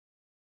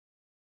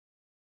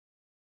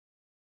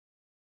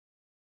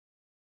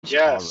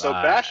Yeah, All so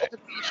right. Bash at the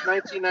Beach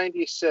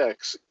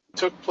 1996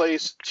 took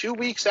place 2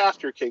 weeks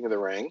after King of the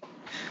Ring,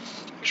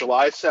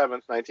 July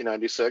 7th,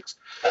 1996,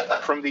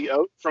 from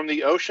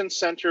the Ocean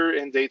Center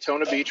in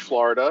Daytona Beach,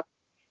 Florida,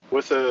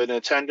 with an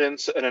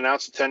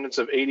announced attendance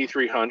of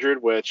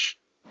 8,300, which,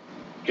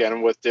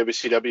 again, with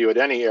WCW at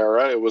any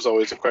era, it was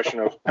always a question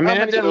of I mean,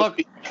 it didn't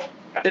look.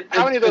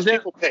 how many of those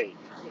people paid.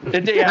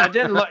 It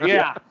didn't look.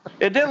 Yeah,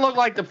 it didn't look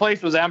like the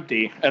place was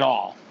empty at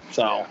all.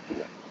 So,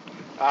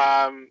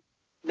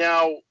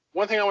 now,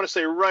 one thing I want to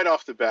say right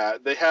off the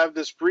bat, they have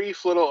this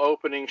brief little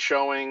opening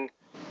showing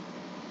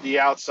the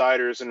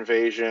Outsiders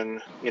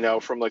invasion,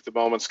 from like the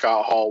moment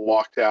Scott Hall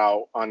walked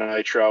out on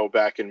Nitro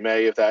back in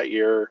May of that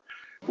year,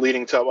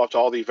 leading up to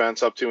all the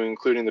events up to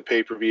including the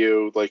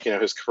pay-per-view, like,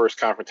 his first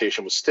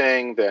confrontation with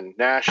Sting, then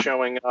Nash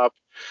showing up,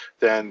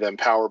 then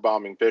power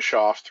bombing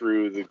Bischoff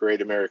through the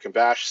Great American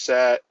Bash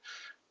set,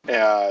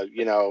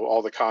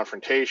 all the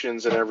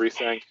confrontations and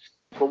everything.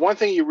 But one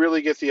thing you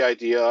really get the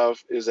idea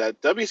of is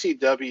that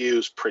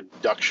WCW's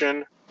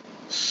production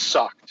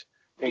sucked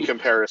in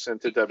comparison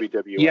to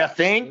WWF. you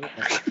think?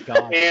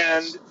 God,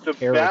 And the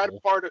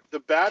terrible.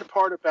 bad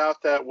part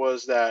about that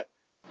was that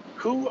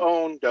who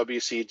owned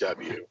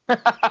WCW?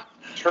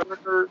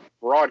 Turner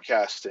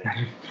Broadcasting,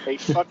 a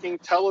fucking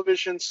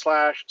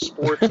television/sports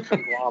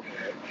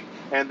conglomerate,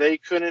 and they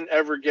couldn't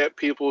ever get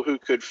people who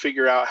could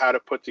figure out how to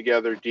put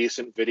together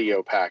decent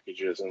video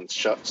packages and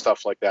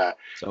stuff like that.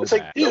 So it's bad.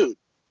 like, dude,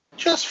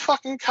 just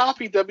fucking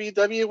copy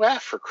WWF,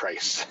 for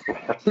Christ's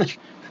sake.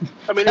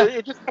 I mean,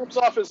 it just comes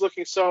off as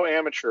looking so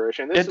amateurish,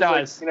 and this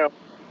does. and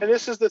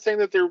this is the thing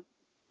that they're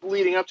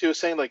leading up to, is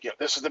saying, like,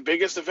 this is the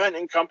biggest event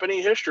in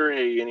company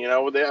history, and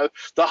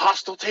the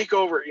hostile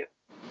takeover.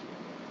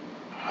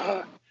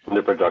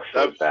 The production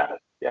was bad.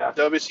 Yeah.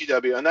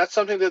 WCW, and that's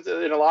something that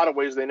in a lot of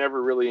ways they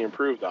never really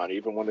improved on,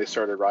 even when they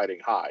started riding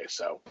high.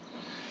 So,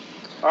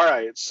 all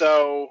right,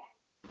 so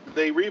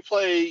they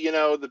replay,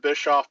 the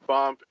Bischoff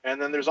bump,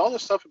 and then there's all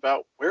this stuff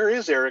about where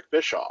is Eric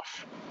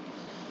Bischoff,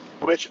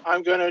 which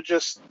I'm going to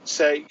just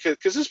say,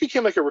 because this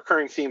became like a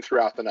recurring theme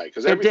throughout the night,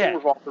 because everything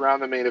revolved around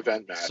the main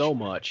event match. So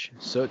much.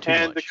 Too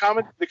much.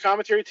 The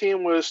commentary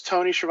team was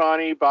Tony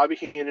Schiavone, Bobby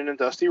Heenan, and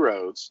Dusty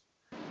Rhodes,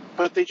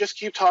 but they just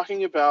keep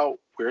talking about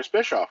where's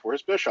Bischoff?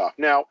 Where's Bischoff?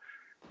 Now,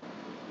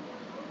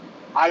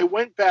 I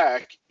went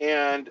back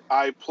and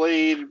I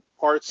played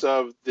parts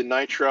of the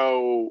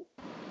Nitro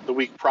the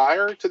week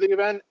prior to the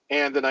event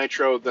and the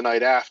Nitro the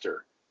night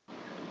after.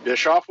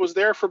 Bischoff was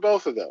there for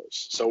both of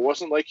those, so it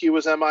wasn't like he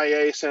was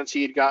MIA since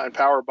he'd gotten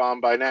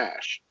powerbombed by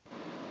Nash.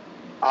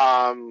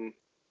 And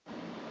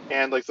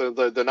like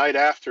the night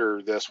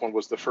after this one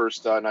was the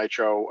first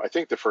Nitro, I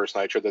think the first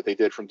Nitro that they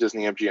did from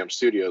Disney MGM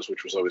Studios,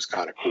 which was always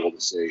kind of cool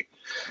to see,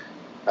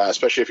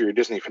 especially if you're a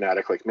Disney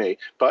fanatic like me.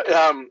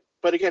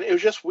 But again, it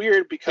was just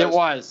weird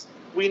because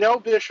we know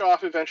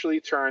Bischoff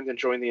eventually turned and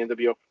joined the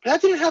NWO, but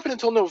that didn't happen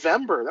until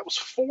November. That was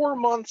 4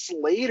 months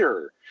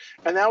later,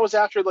 and that was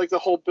after like the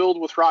whole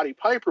build with Roddy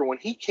Piper when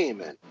he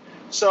came in.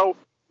 So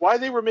why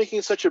they were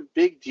making such a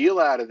big deal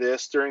out of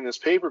this during this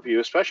pay-per-view,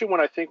 especially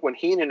when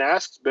Heenan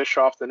asks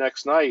Bischoff the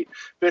next night,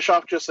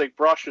 Bischoff just like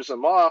brushes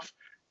him off,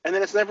 and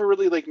then it's never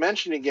really like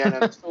mentioned again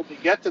until they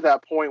get to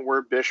that point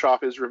where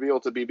Bischoff is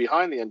revealed to be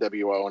behind the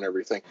NWO and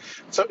everything.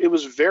 So it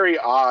was very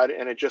odd,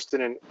 and it just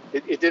didn't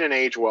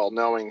age well,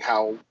 knowing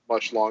how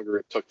much longer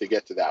it took to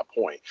get to that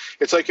point.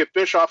 It's like if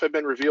Bischoff had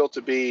been revealed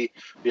to be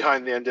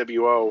behind the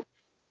NWO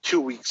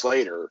 2 weeks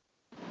later,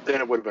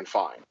 then it would have been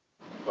fine.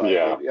 But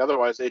yeah.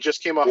 Otherwise, it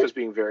just came off as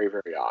being very,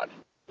 very odd.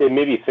 It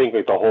made me think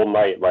like the whole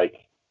night, like,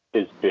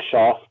 is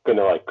Bischoff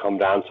gonna like come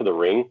down to the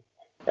ring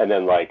and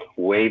then like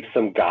wave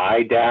some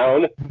guy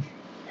down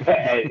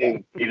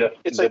and be to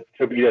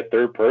be the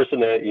third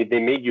person? And they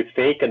made you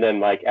think, and then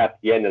like at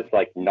the end, it's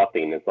like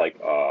nothing. It's like,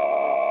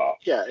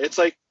 yeah, it's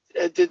like,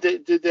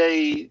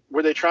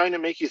 were they trying to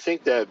make you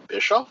think that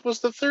Bischoff was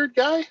the third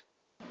guy?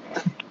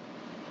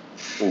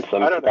 In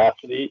some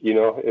capacity,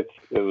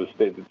 it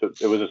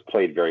was just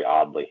played very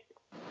oddly.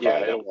 Yeah,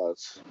 it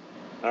was.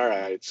 All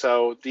right,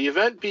 so the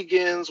event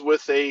begins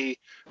with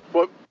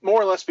what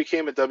more or less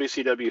became a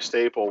WCW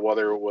staple,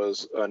 whether it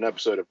was an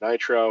episode of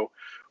Nitro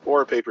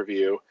or a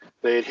pay-per-view.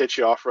 They'd hit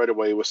you off right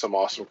away with some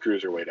awesome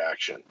cruiserweight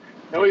action.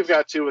 Now we've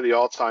got two of the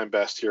all-time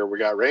best here. We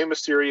got Rey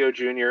Mysterio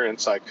Jr. and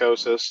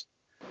Psychosis.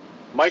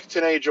 Mike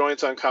Tenay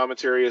joins on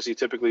commentary as he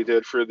typically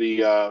did for the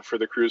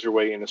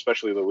cruiserweight and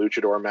especially the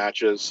luchador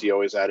matches. He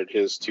always added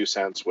his 2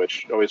 cents,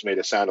 which always made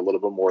it sound a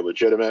little bit more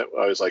legitimate.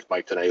 I always liked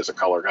Mike Tenay as a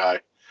color guy.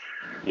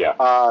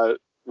 Yeah.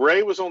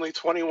 Ray was only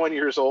 21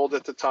 years old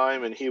at the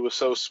time, and he was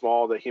so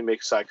small that he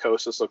makes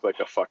Psychosis look like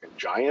a fucking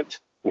giant.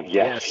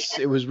 Yes,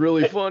 it was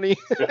really funny.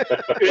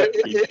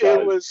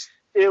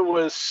 It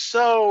was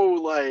so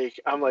like,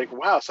 I'm like,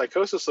 wow,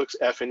 Psychosis looks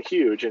effing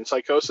huge, and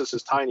Psychosis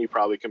is tiny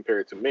probably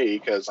compared to me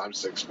because I'm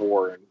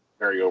 6'4" and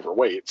very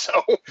overweight.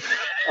 So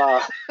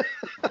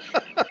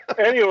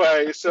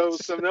anyway, so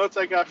some notes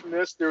I got from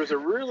this: there was a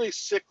really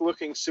sick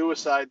looking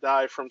suicide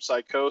dive from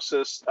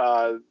Psychosis.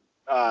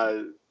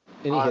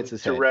 And he hits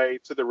his to head. Ray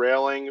to the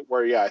railing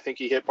where I think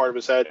he hit part of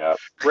his head. Yeah.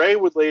 Ray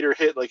would later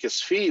hit like his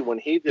feet when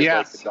he did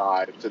Yes. like the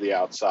dive to the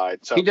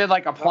outside. So He did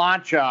like a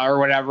plancha or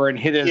whatever and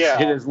hit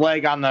his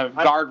leg on the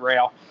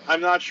guardrail.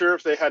 I'm not sure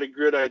if they had a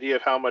good idea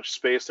of how much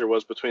space there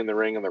was between the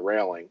ring and the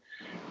railing.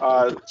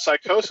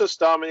 Psychosis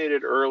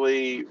dominated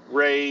early.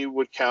 Ray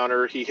would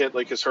counter. He hit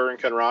like his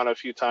Hurricane Rana a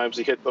few times.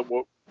 He hit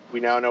what we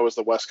now know as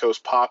the West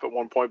Coast Pop at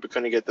one point, but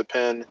couldn't get the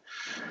pin.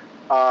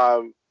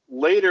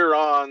 Later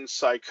on,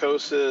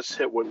 Psychosis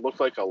hit what looked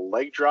like a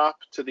leg drop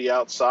to the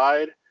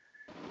outside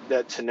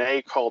that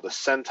Tenay called a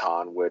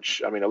senton,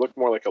 which, I mean, it looked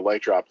more like a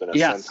leg drop than a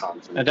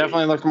senton to me. It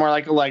definitely looked more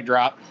like a leg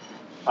drop.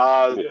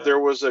 There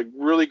was a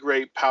really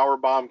great power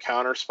bomb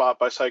counter spot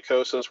by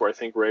Psychosis where I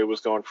think Ray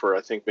was going for,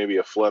 maybe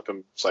a flip,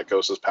 and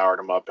Psychosis powered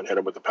him up and hit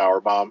him with the power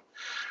bomb.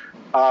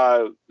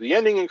 The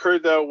ending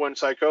occurred, though, when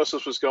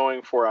Psychosis was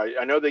going for,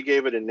 I know they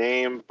gave it a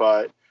name,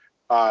 but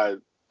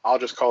I'll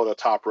just call it a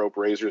top rope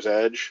razor's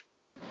edge,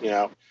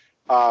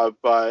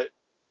 but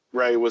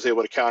Ray was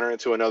able to counter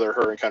into another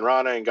Hurricane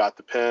Rana and got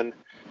the pin.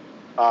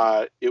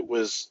 It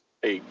was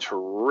a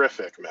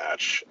terrific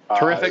match.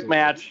 Terrific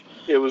match.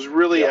 It was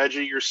really edge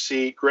of your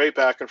seat, great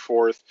back and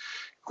forth,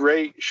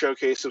 great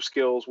showcase of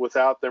skills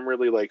without them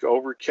really like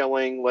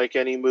overkilling like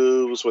any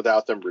moves,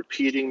 without them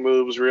repeating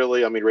moves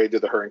really. I mean, Ray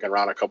did the Hurricane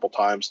Rana a couple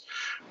times,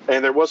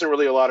 and there wasn't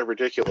really a lot of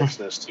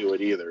ridiculousness to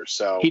it either.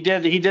 So he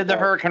did the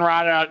Hurricane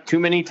Rana too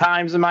many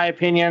times in my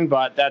opinion,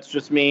 but that's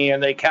just me.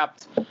 And they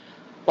kept,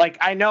 like,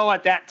 I know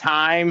at that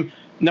time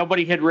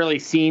nobody had really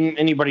seen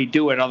anybody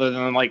do it other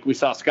than like we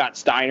saw Scott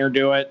Steiner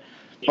do it,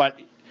 but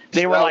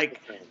they were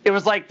like, it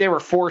was like they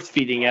were force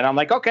feeding it. I'm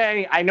like,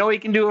 okay, I know he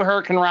can do a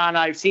Hurricane Rana.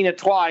 I've seen it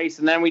twice,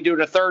 and then we do it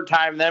a third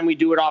time, and then we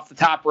do it off the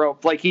top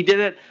rope. Like, he did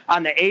it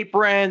on the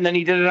apron, then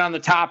he did it on the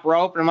top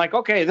rope, and I'm like,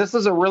 okay, this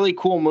is a really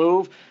cool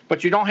move,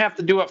 but you don't have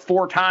to do it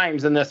 4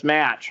 times in this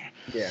match.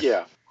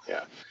 Yeah.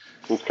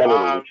 It's kind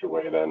of the lucha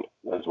way then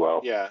as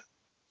well. Yeah.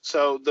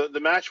 So the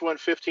match went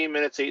 15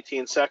 minutes,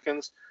 18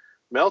 seconds.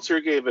 Meltzer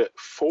gave it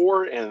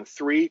 4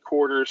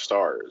 3/4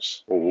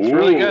 stars. It's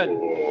really good.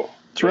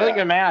 It's a really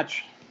good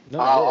match. No,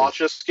 I'll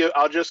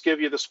just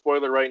give you the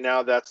spoiler right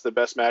now. That's the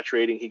best match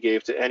rating he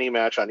gave to any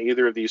match on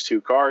either of these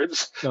 2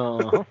 cards.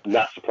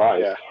 Not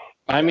surprised. Yeah.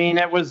 I mean,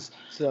 it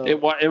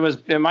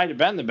might have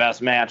been the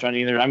best match on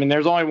either. I mean,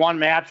 there's only one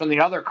match on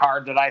the other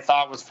card that I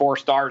thought was 4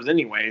 stars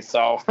anyway.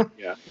 So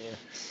yeah.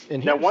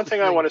 And Now, one quick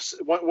thing I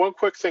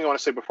want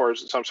to say before.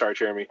 So I'm sorry,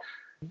 Jeremy.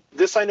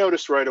 This I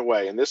noticed right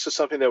away, and this is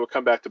something that would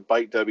come back to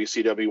bite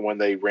WCW when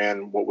they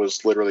ran what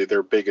was literally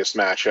their biggest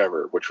match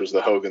ever, which was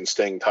the Hogan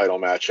Sting title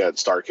match at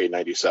Starrcade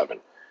 '97.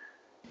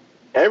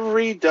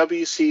 Every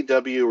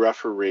WCW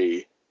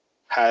referee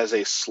has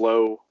a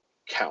slow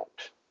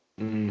count.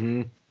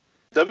 Mm-hmm.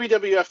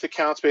 WWF, the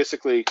counts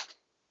basically.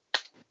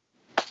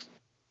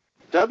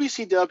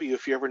 WCW,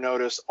 if you ever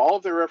notice, all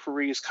of their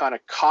referees kind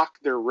of cock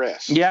their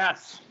wrists.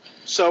 yes,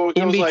 So it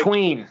in goes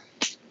between.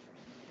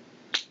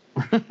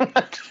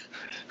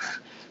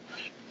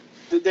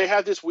 They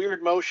had this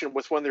weird motion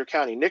with when they're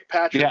counting. Nick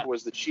Patrick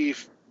was the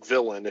chief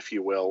villain, if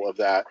you will, of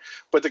that.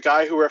 But the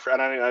guy who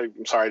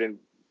I'm sorry, I didn't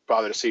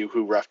bother to see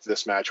who refed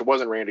this match. It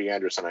wasn't Randy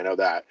Anderson, I know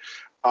that.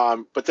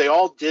 But they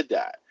all did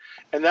that.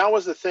 And that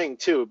was the thing,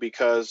 too,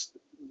 because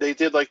they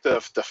did like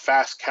the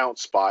fast count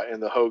spot in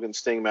the Hogan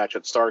Sting match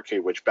at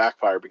Starrcade, which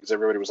backfired because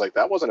everybody was like,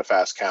 that wasn't a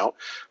fast count.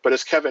 But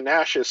as Kevin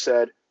Nash has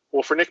said,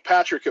 well, for Nick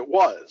Patrick, it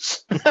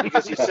was,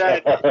 because he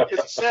said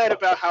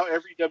about how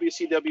every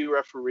WCW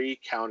referee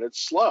counted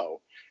slow,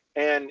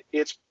 and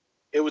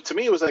to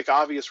me it was like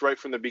obvious right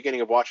from the beginning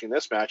of watching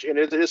this match, and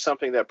it is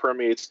something that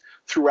permeates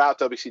throughout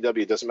WCW.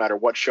 It doesn't matter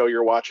what show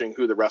you're watching,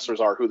 who the wrestlers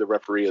are, who the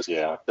referee is.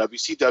 Yeah.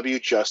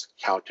 WCW just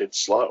counted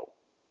slow.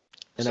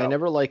 And I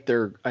never liked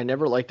their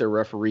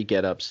referee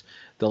get-ups.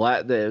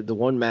 The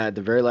one match,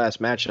 the very last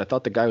match, I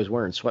thought the guy was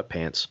wearing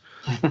sweatpants.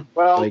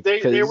 Well,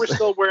 they were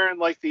still wearing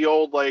like the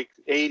old like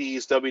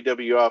 80s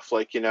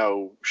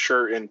WWF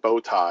shirt and bow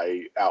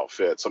tie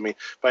outfits. I mean,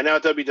 by now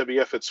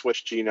WWF had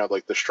switched to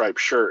like the striped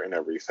shirt and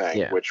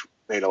everything, which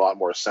made a lot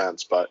more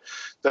sense. But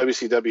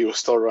WCW was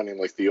still running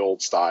like the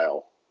old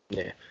style.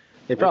 Yeah,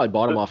 they probably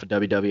bought him off of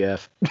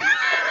WWF.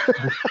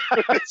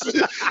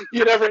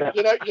 you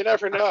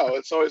never know.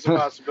 It's always a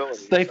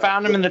possibility. They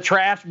found him in the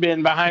trash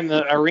bin behind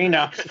the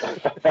arena.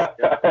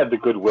 At the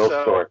Goodwill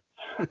store.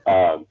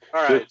 All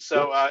right.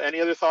 So, any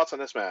other thoughts on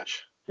this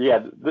match? Yeah,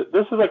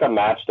 this is like a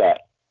match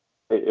that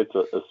it's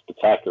a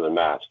spectacular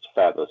match. It's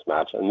a fabulous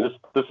match, and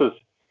this is,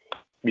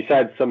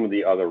 besides some of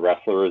the other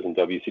wrestlers in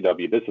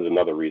WCW, this is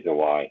another reason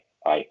why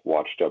I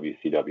watched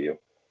WCW.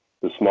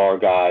 The smaller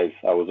guys,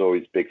 I was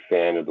always a big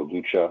fan of the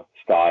lucha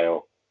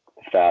style,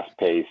 the fast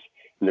pace.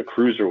 And the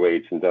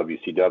cruiserweights in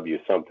WCW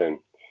is something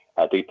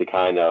I think they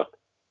had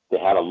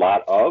a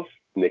lot of,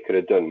 and they could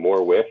have done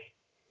more with.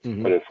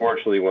 Mm-hmm. But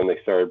unfortunately, when they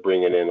started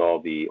bringing in all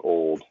the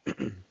old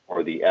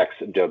or the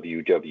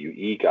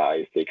ex-WWE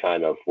guys, they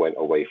kind of went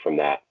away from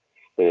that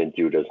and didn't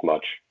do it as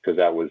much, because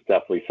that was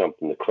definitely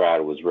something the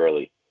crowd was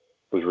really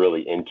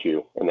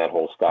into, and that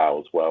whole style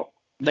as well.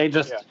 They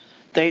just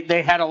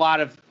they had a lot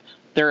of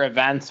their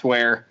events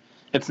where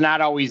it's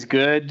not always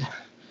good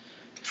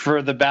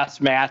for the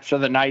best match of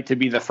the night to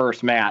be the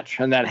first match,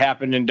 and that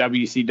happened in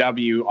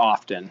WCW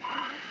often.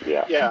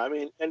 Yeah, I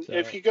mean, and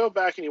if you go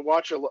back and you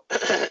watch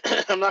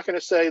I'm not going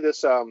to say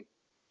this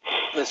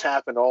this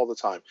happened all the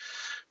time,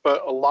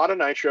 but a lot of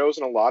nitros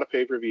and a lot of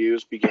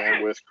pay-per-views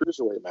began with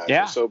cruiserweight matches.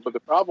 Yeah. So, but the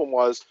problem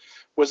was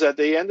that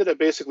they ended up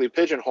basically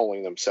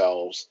pigeonholing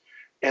themselves,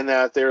 and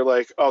that they're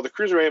like, oh, the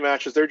cruiserweight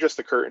matches, they're just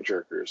the curtain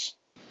jerkers.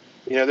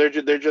 You know,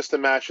 they're just the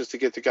matches to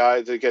get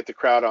the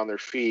crowd on their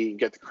feet and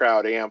get the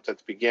crowd amped at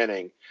the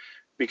beginning.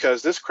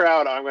 Because this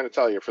crowd, I'm going to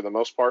tell you, for the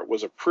most part,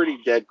 was a pretty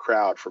dead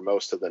crowd for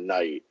most of the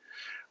night.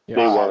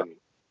 Yeah.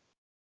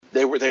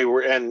 They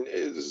were, and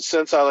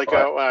since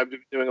I've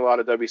been doing a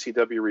lot of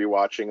WCW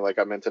rewatching, like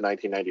I'm into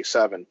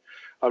 1997.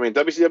 I mean,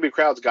 WCW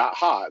crowds got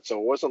hot, so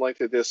it wasn't like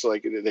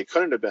they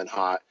couldn't have been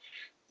hot.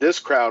 This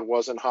crowd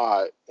wasn't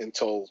hot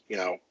until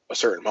a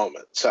certain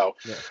moment. So,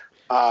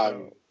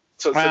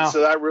 So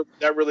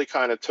that really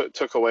kind of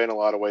took away in a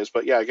lot of ways.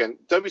 But yeah, again,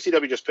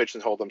 WCW just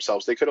pigeonholed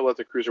themselves. They could have let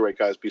the cruiserweight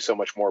guys be so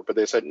much more, but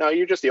they said, no,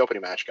 you're just the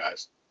opening match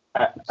guys.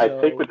 I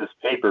think with this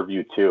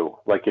pay-per-view too,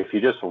 like if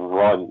you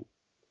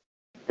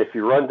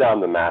run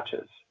down the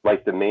matches,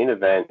 like the main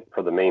event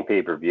for the main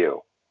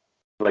pay-per-view,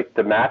 like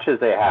the matches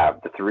they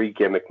have, the 3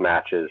 gimmick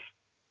matches,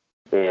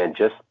 and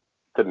just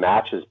the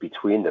matches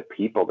between the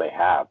people they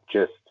have,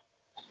 just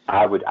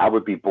I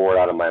would be bored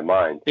out of my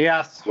mind.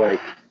 Yes.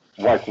 Like,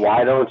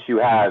 why don't you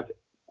have,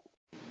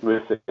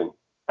 listen,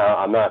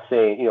 I'm not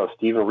saying,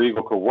 Steven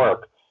Regal could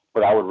work,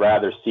 but I would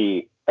rather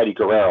see Eddie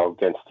Guerrero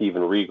against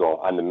Steven Regal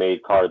on the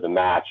main card of the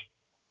match,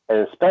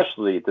 and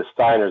especially the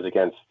Steiners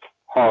against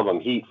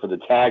Harlem Heat for the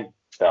tag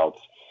belts,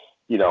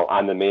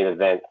 on the main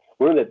event.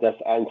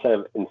 That's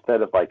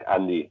instead of like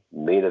on the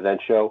main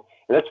event show,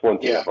 and that's one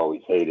thing I've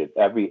always hated.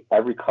 Every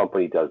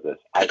company does this.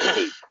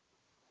 I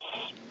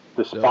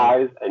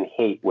despise and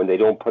hate when they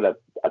don't put a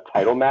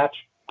title match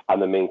on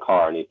the main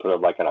card and they put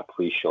it like on a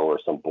pre-show or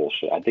some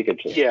bullshit. I think it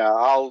just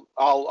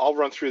I'll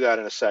run through that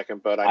in a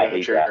second, but I know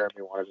Jeremy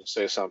wanted to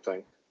say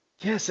something.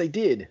 Yes, I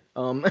did.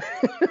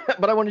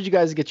 But I wanted you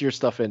guys to get your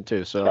stuff in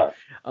too. So,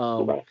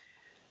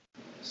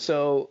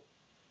 so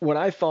what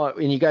I thought,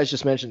 and you guys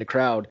just mentioned the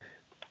crowd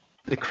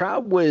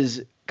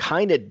was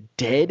kind of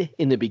dead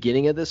in the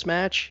beginning of this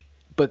match,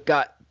 but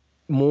got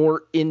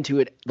more into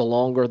it the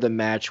longer the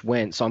match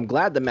went. So I'm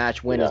glad the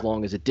match went as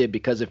long as it did,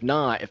 because if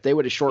they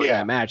would have shortened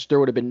that match, there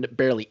would have been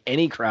barely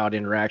any crowd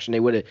interaction.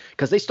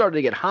 Because they started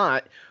to get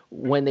hot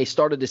when they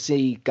started to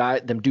see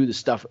them do the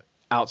stuff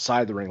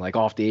outside the ring, like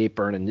off the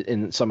apron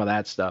and some of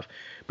that stuff.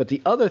 But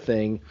the other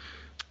thing,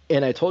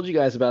 and I told you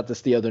guys about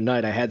this the other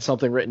night, I had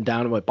something written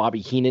down what Bobby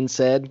Heenan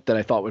said that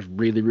I thought was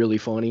really, really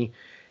funny.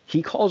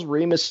 He calls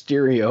Rey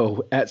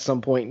Mysterio at some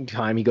point in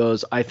time. He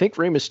goes, I think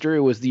Rey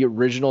Mysterio was the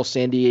original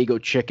San Diego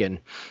Chicken.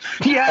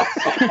 Yes,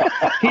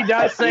 he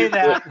does say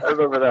that. I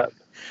remember that.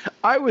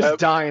 I was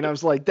dying. I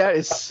was like, that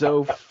is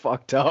so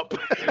fucked up.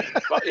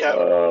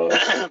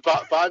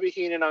 Bobby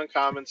Heenan on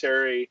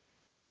commentary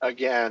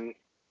again.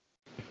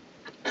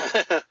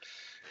 The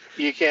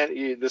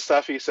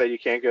stuff he said you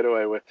can't get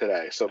away with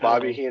today. So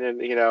Bobby Heenan,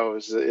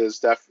 is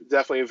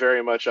definitely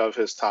very much of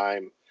his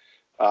time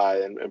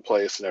and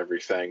place and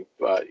everything.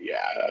 But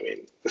yeah, I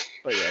mean,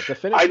 the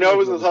finish I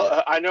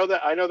know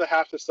that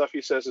half the stuff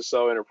he says is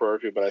so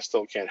inappropriate, but I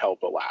still can't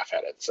help but laugh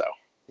at it. So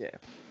yeah.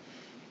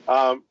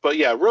 But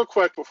yeah, real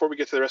quick before we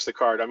get to the rest of the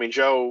card, I mean,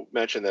 Joe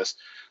mentioned this.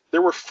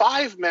 There were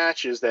 5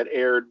 matches that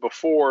aired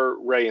before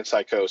Rey and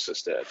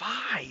Psychosis did.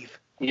 5.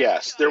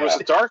 Yes, there was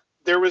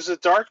a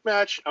dark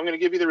match. I'm going to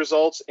give you the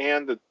results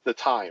and the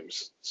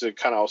times to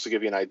kind of also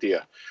give you an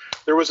idea.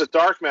 There was a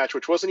dark match,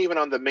 which wasn't even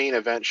on the main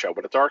event show,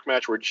 but a dark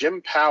match where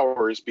Jim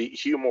Powers beat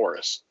Hugh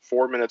Morris,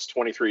 4 minutes,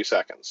 23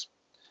 seconds.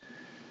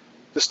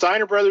 The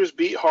Steiner brothers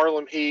beat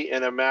Harlem Heat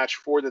in a match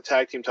for the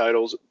tag team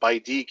titles by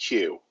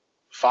DQ,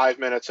 5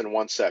 minutes and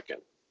 1 second.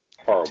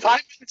 Horrible.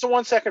 5 minutes and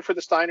 1 second for the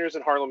Steiners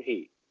and Harlem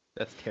Heat.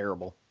 That's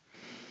terrible.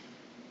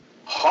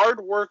 Hard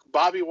work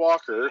Bobby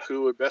Walker,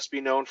 who would best be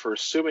known for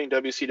suing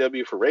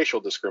WCW for racial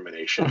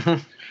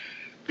discrimination,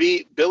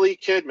 beat Billy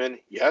Kidman,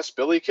 yes,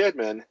 Billy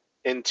Kidman,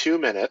 in 2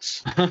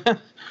 minutes.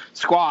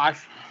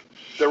 Squash.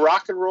 The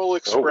Rock and Roll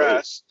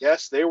Express,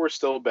 yes, they were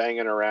still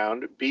banging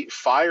around, beat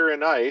Fire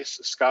and Ice,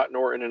 Scott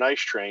Norton and Ice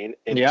Train,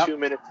 in 2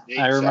 minutes and 8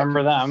 I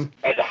remember seconds.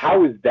 them. And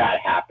how does that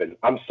happen?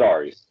 I'm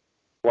sorry.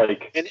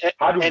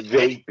 How do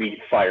they beat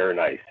Fire and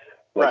Ice?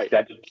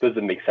 That just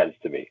doesn't make sense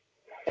to me.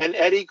 And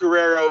Eddie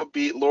Guerrero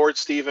beat Lord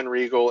Steven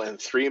Regal in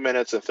 3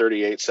 minutes and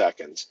 38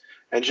 seconds.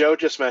 And Joe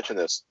just mentioned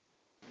this.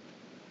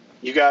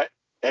 You got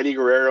Eddie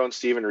Guerrero and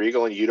Steven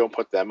Regal, and you don't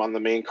put them on the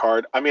main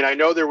card. I mean, I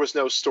know there was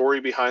no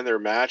story behind their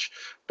match,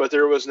 but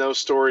there was no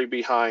story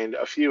behind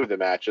a few of the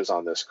matches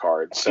on this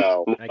card.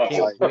 So I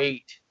can't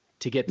wait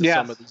to get to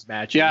some of these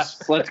matches.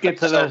 Yes, let's get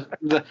to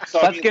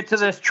get to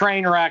this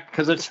train wreck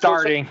because it's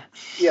starting.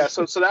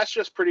 So that's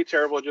just pretty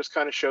terrible. It just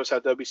kind of shows how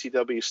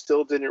WCW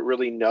still didn't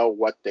really know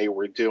what they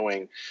were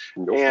doing.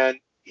 Nope. And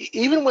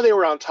even when they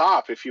were on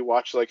top, if you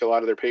watch like a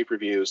lot of their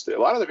pay-per-views, a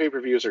lot of the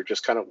pay-per-views are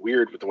just kind of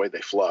weird with the way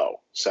they flow.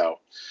 So,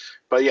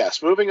 but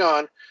yes, moving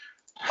on.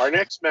 Our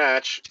next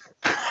match.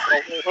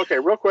 Okay,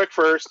 real quick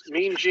first,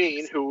 Mean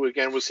Gene, who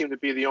again seemed to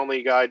be the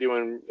only guy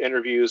doing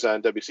interviews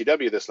on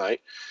WCW this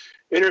night,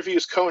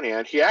 interviews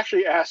Conan. He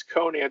actually asked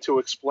Conan to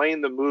explain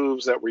the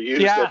moves that were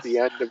used at the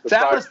end of the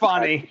That was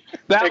funny.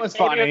 That was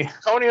funny.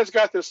 Conan's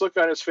got this look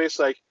on his face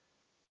like,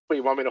 "What,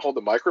 you want me to hold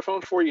the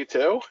microphone for you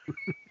too?"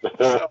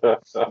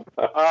 But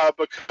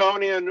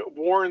Conan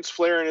warns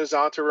Flair and his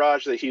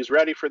entourage that he's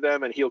ready for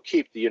them and he'll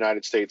keep the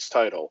United States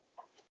title.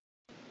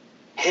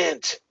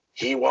 Hint.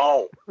 He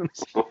won't.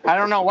 I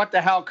don't know what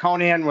the hell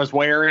Conan was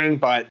wearing,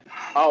 but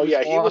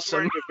he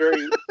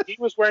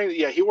was wearing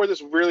he wore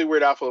this really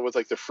weird outfit with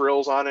like the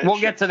frills on it.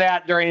 We'll get to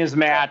that during his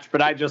match, but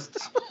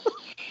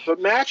But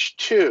match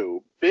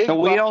 2, the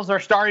wheels are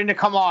starting to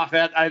come off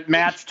at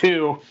match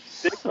 2.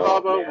 Big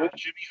Bubba with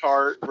Jimmy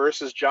Hart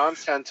versus John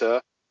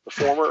Tenta, the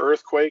former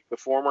Earthquake, the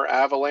former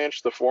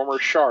Avalanche, the former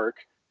Shark,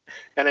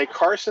 and a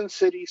Carson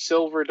City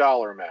silver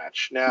dollar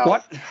match.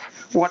 Now,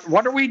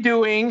 what are we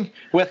doing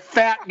with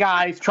fat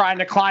guys trying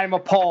to climb a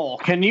pole?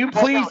 Can you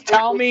please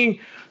tell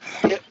me?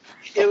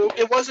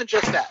 It wasn't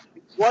just that.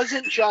 It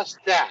wasn't just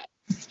that.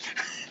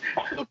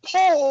 The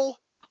pole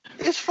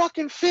is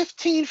fucking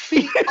 15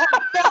 feet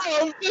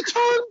above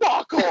the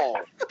turnbuckle.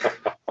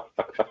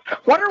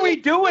 What are we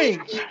doing?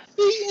 15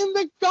 feet in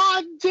the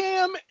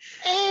goddamn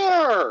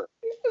air.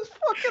 It's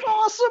fucking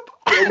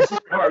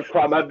awesome.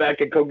 Climb my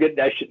back and go get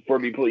that shit for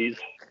me, please.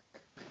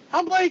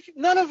 I'm like,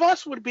 none of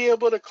us would be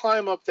able to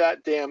climb up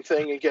that damn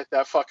thing and get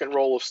that fucking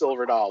roll of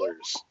silver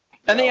dollars.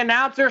 And the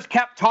announcers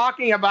kept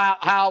talking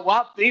about how,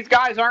 well, these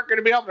guys aren't going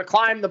to be able to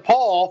climb the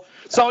pole.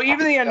 So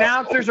even the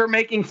announcers are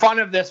making fun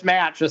of this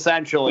match,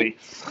 essentially.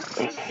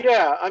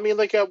 Yeah, I mean,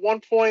 like at one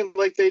point,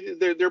 like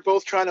they're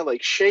both trying to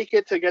like shake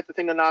it to get the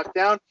thing to knock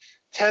down.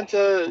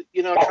 Tenta,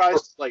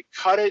 tries to like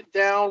cut it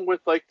down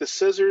with like the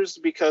scissors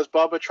because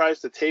Bubba tries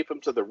to tape him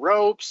to the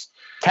ropes.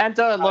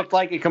 Tenta looked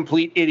like a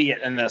complete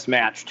idiot in this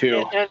match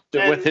too,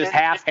 with his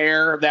half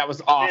hair. That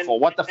was awful.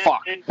 What the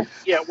fuck?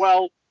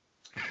 Well,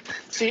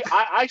 see,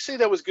 I say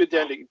that was good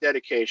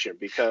dedication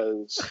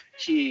because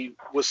he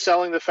was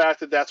selling the fact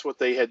that that's what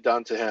they had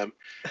done to him,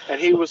 and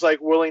he was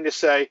like willing to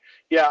say,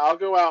 "Yeah, I'll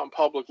go out in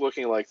public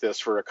looking like this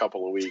for a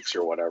couple of weeks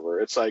or whatever."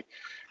 It's like,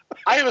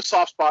 I have a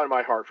soft spot in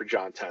my heart for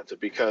John Tenta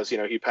because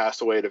he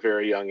passed away at a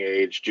very young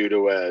age due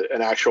to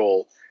an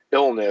actual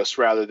illness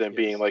rather than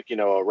being like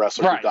a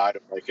wrestler who died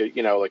of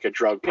like a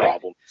drug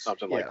problem,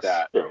 something like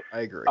that. I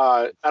agree.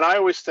 And I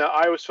always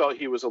felt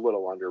he was a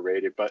little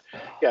underrated, but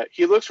yeah,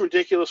 he looks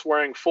ridiculous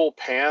wearing full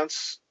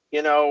pants.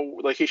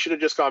 Like he should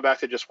have just gone back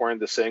to just wearing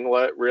the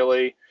singlet,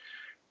 really.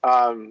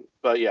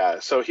 But yeah,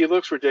 so he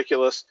looks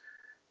ridiculous.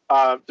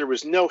 There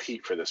was no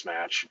heat for this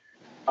match.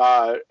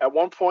 At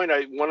one point,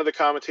 one of the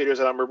commentators,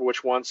 I don't remember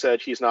which one,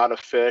 said he's not a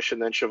fish,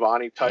 and then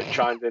Shivani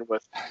chimed in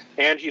with,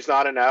 and he's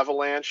not an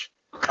avalanche.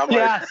 I'm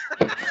like,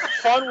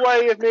 fun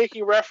way of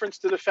making reference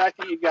to the fact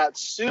that you got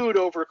sued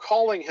over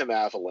calling him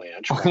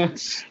Avalanche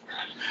once.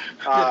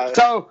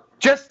 So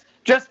just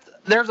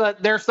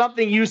there's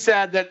something you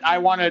said that I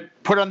want to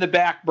put on the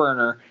back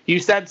burner. You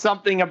said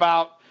something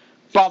about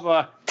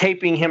Bubba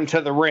taping him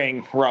to the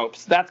ring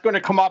ropes. That's going to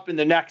come up in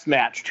the next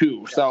match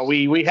too. So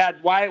we had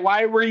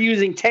why we're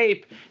using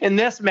tape in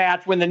this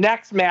match when the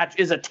next match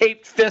is a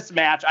taped fist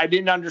match. I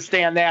didn't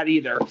understand that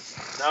either.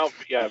 No,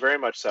 yeah, very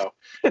much so.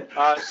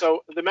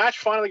 So the match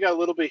finally got a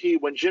little bit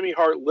heat when Jimmy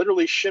Hart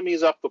literally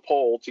shimmies up the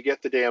pole to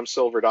get the damn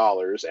silver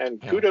dollars,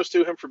 and kudos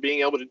to him for being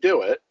able to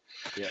do it.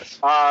 Yes.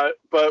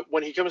 But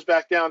when he comes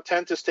back down,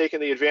 Tenta's taking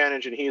the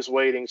advantage and he's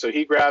waiting, so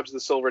he grabs the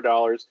silver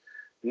dollars,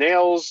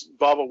 nails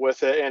Bubba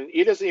with it, and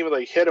he doesn't even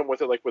like hit him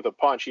with it like with a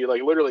punch. He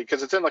like literally,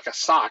 because it's in like a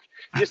sock,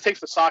 he just takes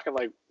the sock and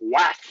like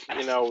whack,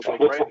 like right in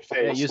the face.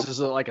 Yeah, uses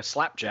it like a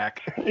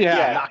slapjack.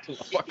 Yeah, knocks him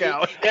the fuck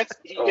out. He gets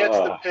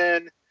the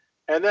pin,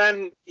 and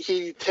then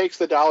he takes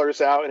the dollars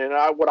out, and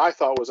what I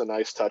thought was a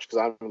nice touch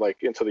because I'm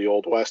like into the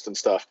old west and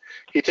stuff.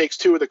 He takes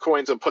 2 of the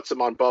coins and puts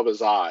them on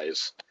Bubba's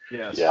eyes.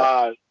 Yes.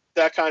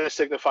 That kind of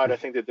signified, I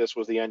think, that this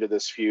was the end of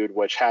this feud,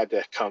 which had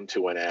to come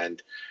to an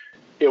end.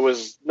 It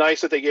was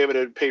nice that they gave it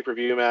a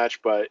pay-per-view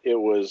match, but it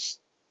was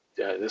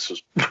this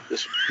was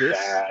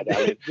bad.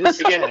 I mean,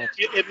 again,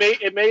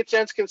 it made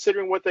sense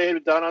considering what they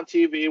had done on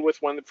TV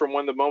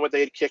from the moment they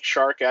had kicked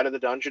Shark out of the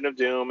Dungeon of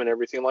Doom and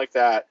everything like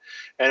that.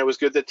 And it was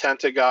good that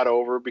Tenta got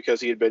over because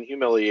he had been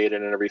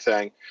humiliated and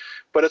everything.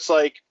 But it's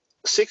like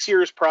 6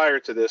 years prior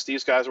to this,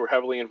 these guys were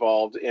heavily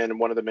involved in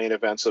one of the main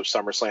events of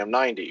SummerSlam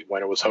 '90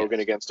 when it was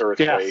Hogan against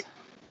Earthquake,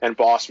 and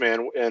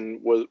Bossman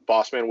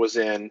was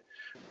in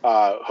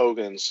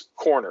Hogan's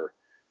corner.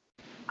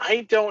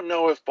 I don't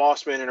know if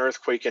Bossman and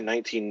Earthquake in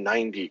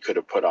 1990 could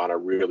have put on a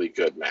really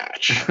good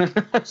match.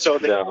 So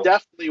they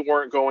definitely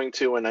weren't going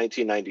to in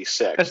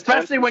 1996.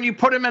 Especially when you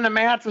put him in a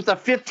match with a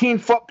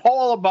 15-foot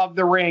pole above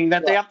the ring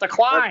that they have to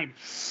climb.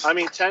 I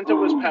mean, Tenta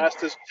was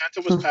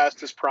past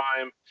his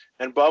prime,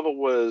 and Bubba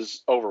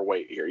was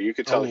overweight here. You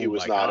could tell he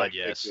was not a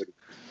good.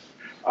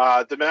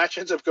 The match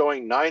ends up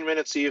going 9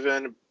 minutes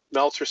even.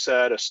 Meltzer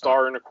said 1.25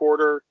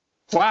 stars.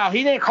 Wow,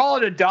 he didn't call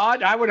it a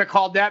dud. I would have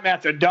called that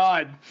match a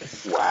dud.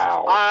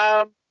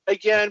 Wow.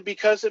 Again,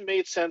 because it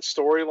made sense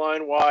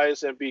storyline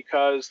wise, and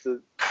because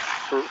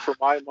for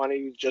my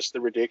money, just the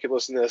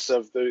ridiculousness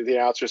of the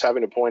announcers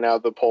having to point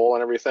out the poll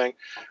and everything,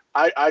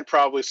 I'd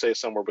probably say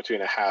somewhere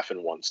between 0.5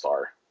 and 1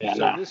 star. Yeah,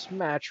 So this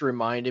match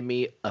reminded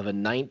me of a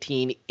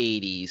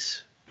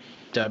 1980s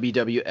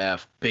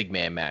WWF big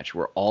man match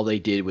where all they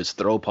did was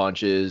throw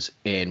punches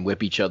and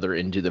whip each other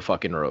into the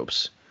fucking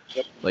ropes.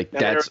 Yep. Like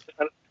And that's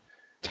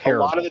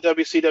terrible. A lot of the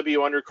WCW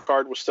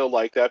undercard was still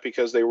like that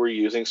because they were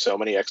using so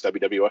many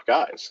ex-WWF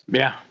guys.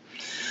 Yeah.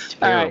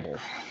 Terrible.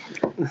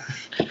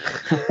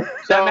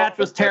 That match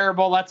was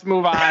terrible. Let's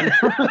move on.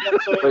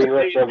 Train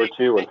wreck number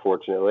 2,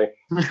 unfortunately.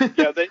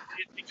 Yeah, they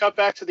cut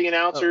back to the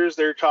announcers.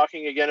 They're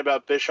talking again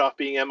about Bischoff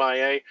being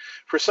MIA.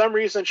 For some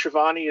reason,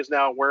 Shivani is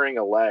now wearing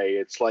a lei.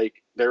 It's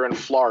like they're in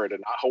Florida,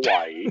 not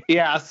Hawaii.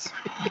 Yes.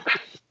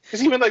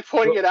 He's even like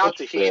pointing it out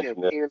to Heenan.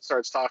 Heenan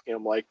starts talking.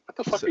 I'm like, what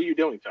the fuck are you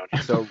doing,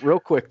 Tony? So real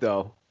quick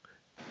though,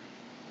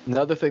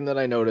 another thing that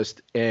I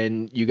noticed,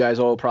 and you guys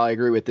all probably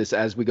agree with this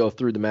as we go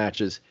through the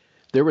matches,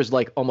 there was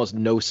like almost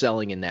no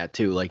selling in that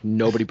too. Like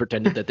nobody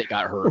pretended that they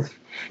got hurt.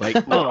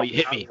 Like, oh, you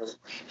hit me.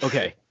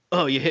 Okay.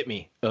 Oh, you hit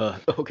me.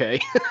 Okay.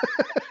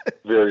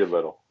 Very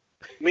little.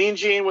 Mean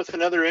Gene with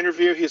another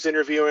interview. He's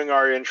interviewing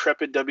our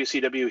intrepid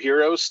WCW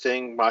heroes,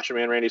 Sting, Macho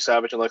Man Randy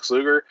Savage, and Lex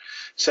Luger.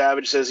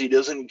 Savage says he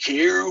doesn't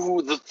care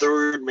who the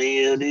third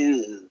man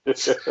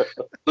is.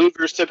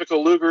 Luger's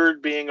typical Luger,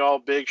 being all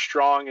big,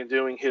 strong, and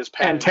doing his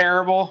And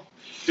terrible.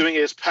 doing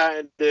his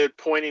patented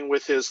pointing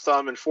with his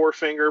thumb and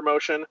forefinger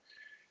motion.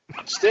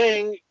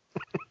 Sting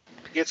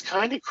gets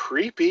kind of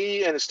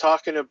creepy and is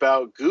talking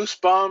about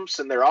goosebumps,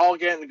 and they're all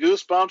getting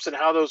goosebumps and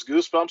how those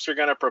goosebumps are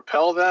going to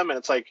propel them, and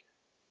it's like,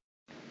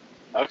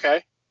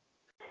 okay.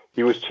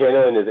 He was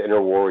channeling his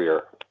inner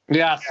warrior.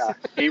 Yes. Yeah,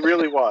 he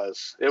really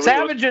was.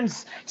 Savage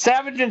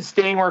and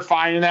Sting were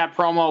fine in that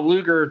promo.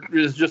 Luger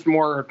is just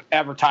more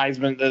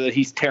advertisement that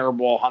he's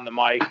terrible on the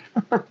mic.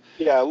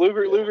 Yeah,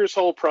 Luger's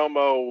whole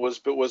promo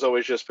was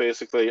always just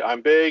basically,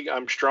 I'm big,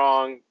 I'm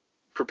strong,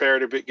 prepare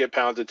to get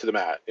pounded to the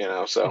mat,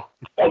 so.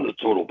 On the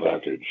total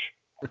package.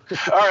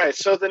 All right,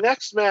 so the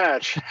next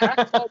match,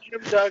 Hacksaw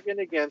Jim Duggan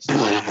against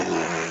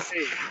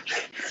Page.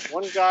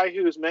 One guy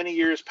who is many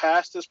years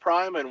past his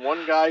prime and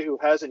one guy who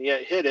hasn't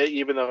yet hit it,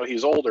 even though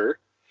he's older.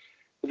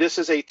 This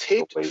is a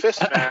taped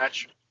fist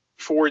match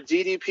for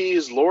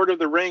DDP's Lord of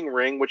the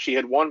Ring, which he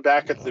had won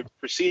back at the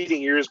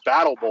preceding year's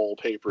Battle Bowl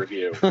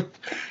pay-per-view,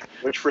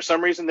 which for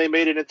some reason they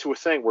made it into a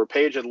thing where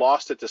Page had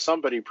lost it to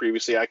somebody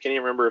previously. I can't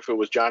even remember if it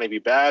was Johnny B.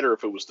 Bad or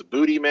if it was the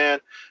Booty Man,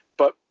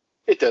 but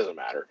it doesn't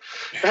matter.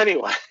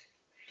 Anyway.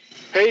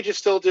 Page is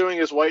still doing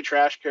his white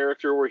trash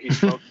character where he's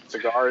smoking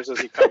cigars as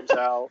he comes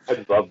out.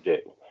 I loved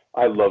it.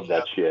 I love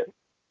that shit.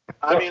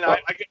 I mean,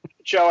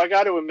 Joe, I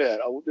got to admit,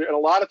 a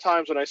lot of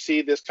times when I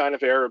see this kind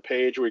of era of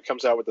Page where he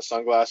comes out with the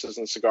sunglasses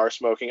and cigar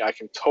smoking, I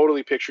can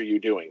totally picture you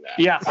doing that.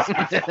 Yes.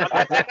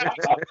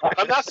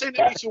 I'm not saying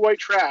that makes you white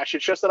trash.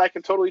 It's just that I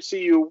can totally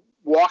see you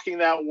walking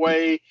that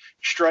way,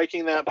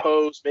 striking that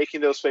pose,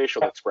 making those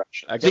facial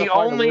expressions. I gotta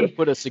find a way to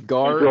put a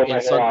cigar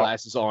and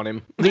sunglasses on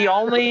him. The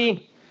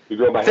only You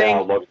grow my hair,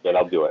 I'll love it,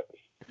 I'll do it.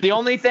 The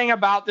only thing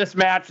about this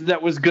match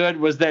that was good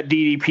was that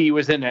DDP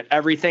was in it.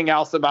 Everything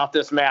else about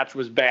this match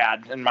was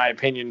bad, in my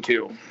opinion,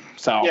 too.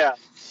 So yeah,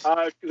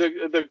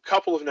 the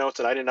couple of notes,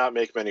 and I did not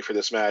make many for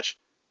this match.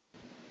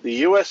 The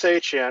USA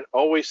chant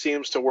always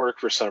seems to work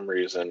for some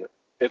reason.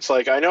 It's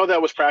like, I know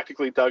that was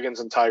practically Duggan's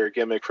entire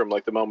gimmick from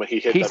like the moment he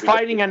hit. He's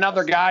fighting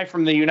another guy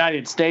from the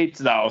United States,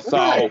 though.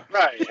 So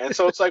right. And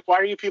so it's like, why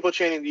are you people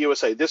chanting the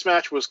USA? This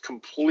match was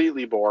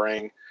completely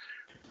boring.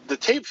 The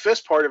tape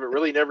fist part of it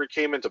really never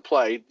came into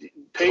play.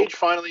 Page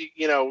finally,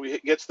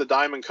 gets the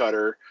diamond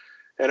cutter,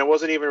 and it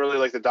wasn't even really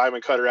like the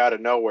diamond cutter out of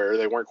nowhere.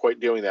 They weren't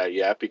quite doing that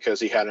yet because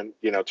he hadn't,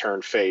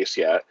 turned face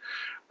yet.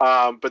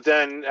 But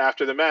then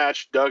after the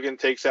match, Duggan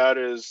takes out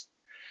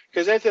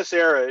because at this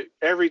era,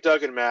 every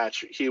Duggan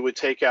match, he would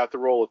take out the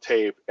roll of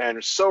tape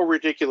and so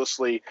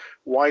ridiculously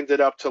wind it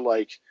up to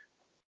like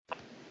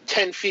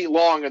 10 feet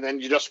long, and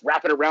then you just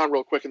wrap it around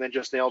real quick and then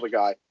just nail the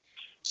guy.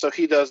 So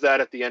he does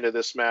that at the end of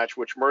this match,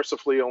 which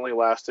mercifully only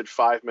lasted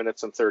 5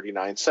 minutes and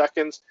 39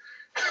 seconds.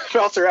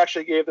 Meltzer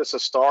actually gave this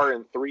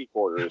 1.75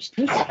 stars.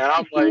 And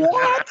I'm like,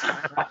 what?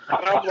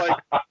 And I'm like,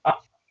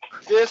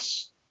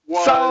 this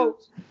was... So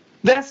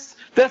this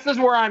is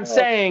where I'm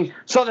saying,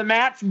 so the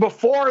match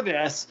before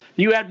this,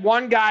 you had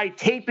one guy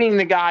taping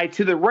the guy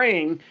to the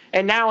ring,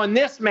 and now in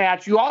this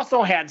match, you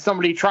also had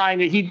somebody trying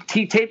to, he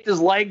taped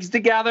his legs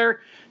together,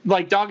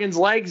 like Duggan's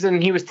legs,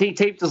 and he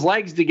taped his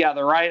legs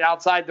together, right,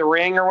 outside the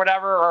ring or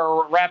whatever,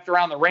 or wrapped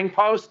around the ring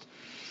post.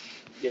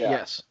 Yeah.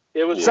 Yes.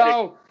 It was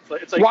so.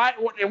 It's like,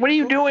 what are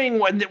you doing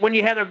when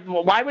you had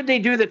why would they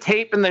do the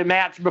tape in the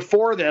match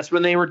before this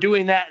when they were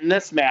doing that in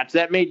this match?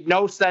 That made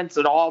no sense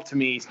at all to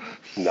me.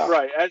 No.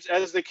 Right.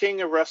 As the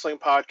king of wrestling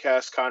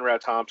podcast,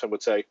 Conrad Thompson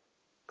would say,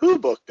 who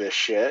booked this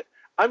shit?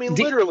 I mean,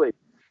 literally,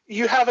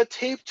 you have a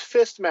taped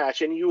fist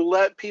match and you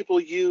let people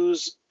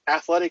use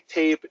athletic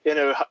tape in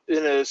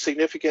a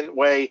significant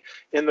way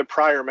in the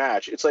prior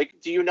match. It's like,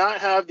 do you not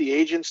have the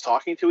agents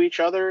talking to each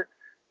other?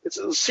 It's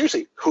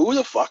seriously, who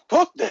the fuck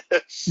booked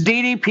this?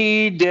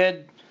 DDP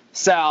did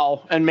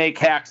sell and make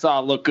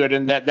Hacksaw look good,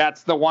 and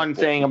that's the one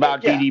thing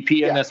about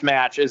DDP in this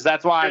match is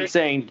that's why I'm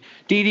saying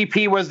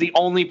DDP was the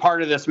only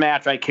part of this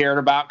match I cared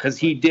about because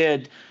he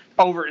did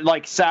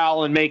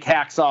sell and make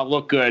Hacksaw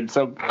look good.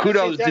 So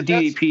kudos to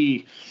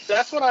DDP.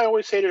 That's what I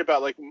always hated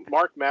about, like,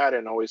 Mark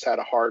Madden always had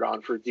a hard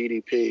on for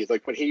DDP.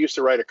 Like when he used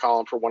to write a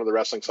column for one of the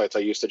wrestling sites I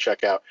used to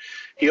check out,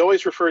 he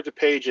always referred to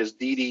Page as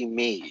DD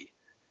me.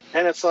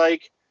 And it's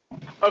like,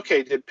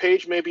 okay, did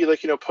Page maybe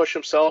push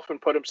himself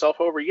and put himself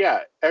over?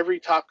 Yeah,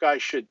 every top guy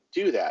should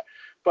do that.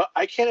 But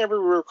I can't ever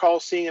recall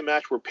seeing a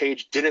match where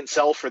Page didn't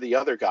sell for the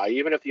other guy,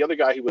 even if the other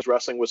guy he was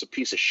wrestling was a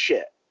piece of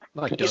shit.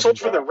 He sold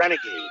for the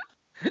Renegade.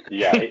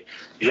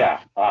 Yeah.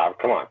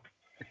 Come on.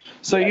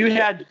 So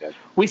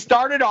we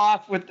started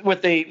off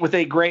with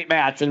a great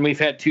match, and we've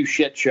had 2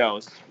 shit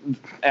shows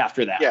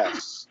after that.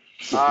 Yes.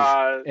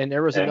 And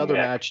there was another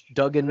match.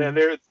 Duggan.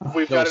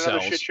 We've got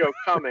another shit show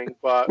coming,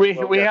 but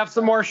we have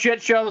some more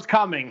shit shows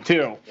coming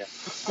too. Yeah.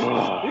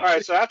 All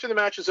right. So after the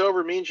match is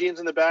over, Mean Gene's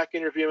in the back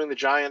interviewing the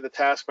Giant, the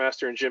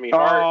Taskmaster, and Jimmy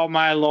Hart. Oh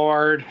my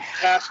lord!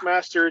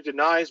 Taskmaster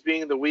denies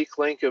being the weak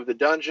link of the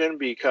Dungeon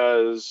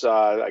because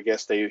I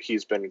guess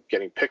he's been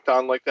getting picked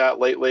on like that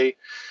lately.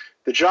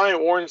 The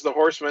Giant warns the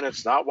Horsemen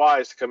it's not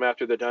wise to come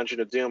after the Dungeon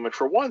of Doom, and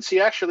for once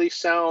he actually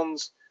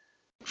sounds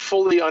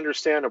fully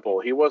understandable.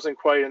 He wasn't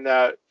quite in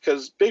that,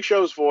 because Big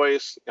Show's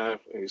voice,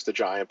 he's the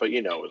Giant, but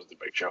it was the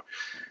Big Show.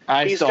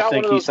 I still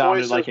think he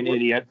sounded like an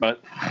idiot,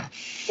 but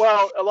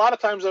well, a lot of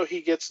times though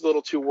he gets a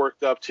little too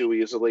worked up too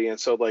easily, and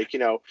so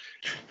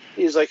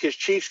he's like his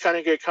cheeks kind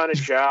of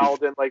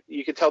jowled, and like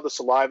you can tell the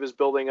saliva is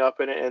building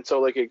up in it, and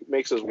so like it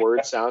makes his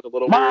words sound a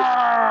little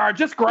weird.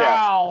 Just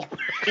growl.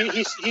 Yeah.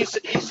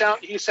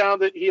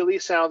 He at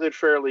least sounded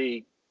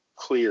fairly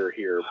clear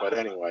here, but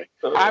anyway,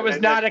 I was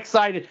not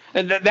excited,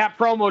 and that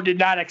promo did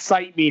not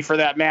excite me for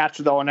that match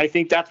though, and I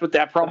think that's what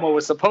that promo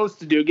was supposed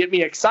to do, get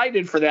me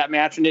excited for that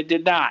match, and it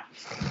did not.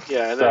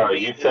 Yeah. And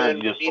sorry, you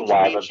said just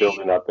saliva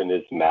building up in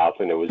his mouth,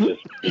 and it was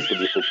just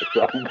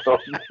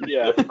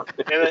yeah.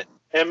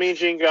 And Mean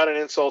Gene got an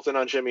insult in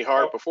on Jimmy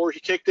Hart before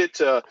he kicked it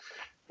to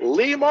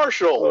Lee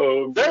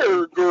Marshall.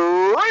 They're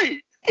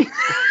great.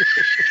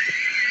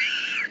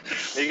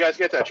 You guys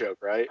get that joke,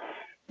 right?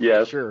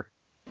 Yeah, sure.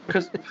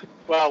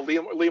 Well,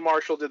 Lee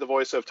Marshall did the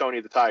voice of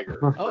Tony the Tiger.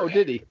 Oh,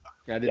 did he?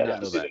 I did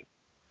not know that.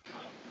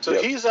 So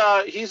he's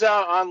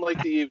out on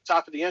like the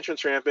top of the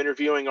entrance ramp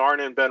interviewing Arn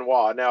and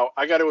Benoit. Now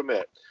I got to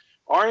admit,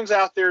 Arn's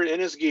out there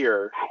in his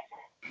gear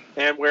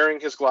and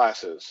wearing his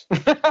glasses.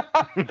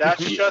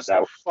 That's just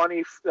a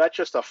funny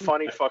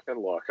fucking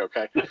look.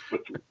 Okay.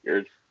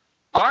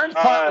 Arn's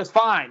part was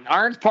fine.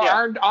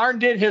 Arn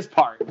did his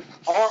part.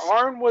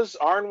 Arn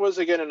was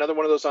again another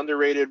one of those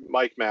underrated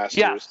mic masters.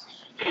 Yes.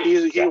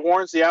 He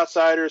warns the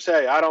outsiders,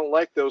 hey, I don't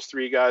like those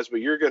 3 guys, but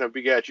you're going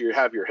to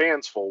have your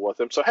hands full with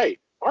them. So, hey,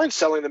 Arn's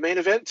selling the main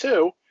event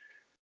too.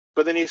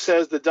 But then he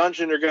says the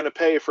Dungeon are going to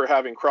pay for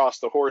having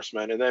crossed the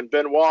Horsemen. And then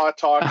Benoit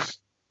talks.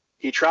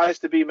 He tries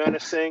to be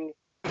menacing,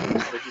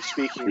 but he's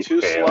speaking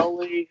too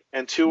slowly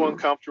and too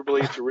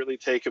uncomfortably to really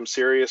take him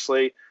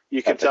seriously.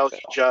 You can tell he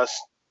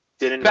just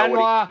didn't know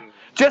what he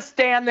just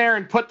stand there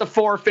and put the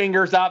 4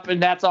 fingers up,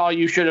 and that's all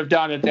you should have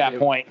done at that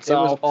point. So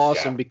it was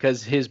awesome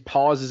because his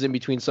pauses in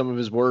between some of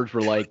his words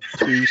were like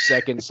 2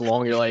 seconds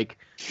long. You're like,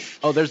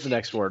 oh, there's the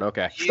next word.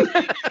 Okay.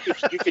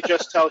 You could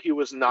just tell he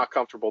was not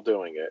comfortable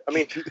doing it. I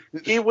mean,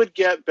 he would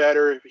get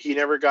better. He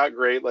never got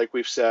great, like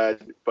we've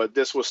said, but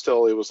this was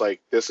still, it was like,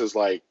 this is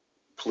like,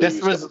 please.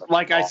 This was,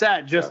 like I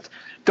said, just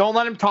don't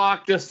let him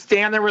talk. Just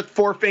stand there with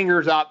 4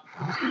 fingers up.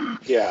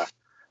 Yeah.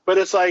 But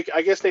it's like,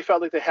 I guess they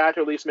felt like they had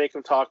to at least make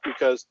him talk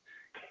because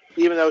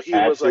even though he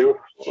was like,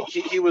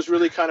 he was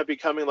really kind of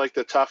becoming like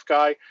the tough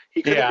guy.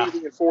 He couldn't be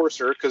the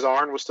enforcer because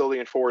Arn was still the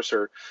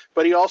enforcer,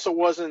 but he also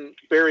wasn't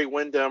Barry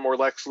Windham or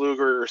Lex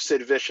Luger or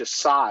Sid Vicious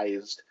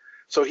sized.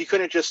 So he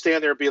couldn't just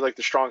stand there and be like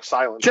the strong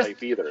silent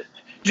type either.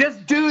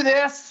 Just do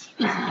this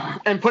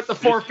and put the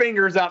 4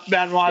 fingers up,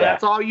 Benoit.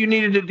 That's all you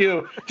needed to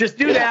do. Just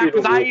do that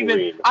because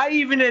I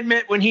even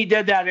admit when he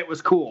did that, it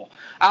was cool.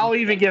 I'll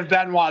even give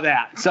Benoit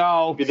that.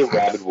 So be the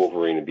rabid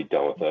Wolverine and be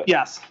done with it.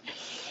 Yes.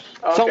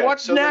 Okay, so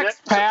what's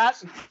next,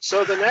 Pat?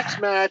 So the next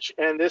match,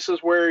 and this is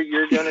where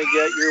you're going to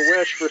get your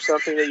wish for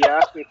something that you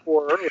asked me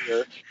for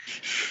earlier.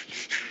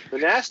 The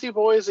Nasty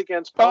Boys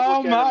against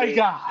Public Enemy. Oh, my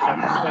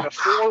God. And a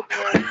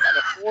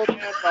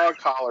four-man dog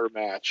collar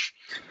match.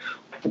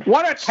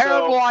 What a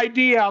terrible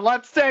idea.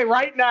 Let's say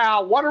right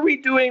now, what are we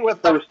doing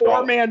with the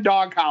 4-man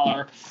dog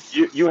collar?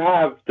 You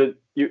have the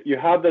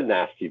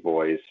Nasty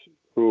Boys,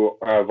 who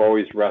have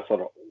always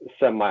wrestled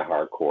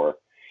semi-hardcore.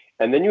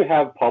 And then you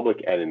have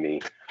Public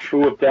Enemy,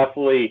 who have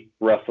definitely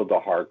wrestled the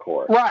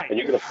hardcore. Right. And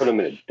you're going to put them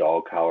in a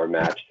dog collar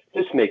match.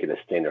 Just make it a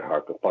standard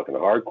fucking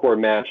hardcore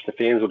match. The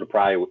fans would have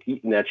probably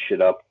eaten that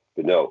shit up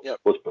But no, Yep.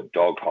 let's put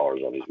dog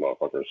collars on these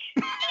motherfuckers.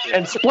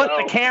 And split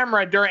the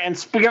camera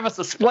give us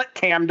a split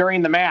cam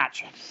during the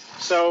match.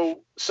 So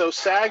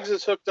Sags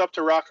is hooked up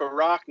to Rocco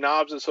Rock.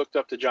 Knobbs is hooked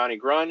up to Johnny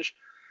Grunge.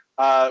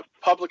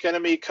 Public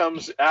Enemy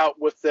comes out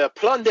with the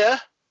plunder.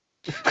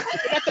 They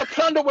got the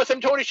plunder with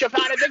him, Tony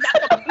Schiavone. They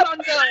got the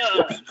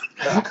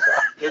plunder.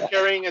 They're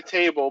carrying a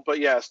table, but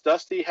yes,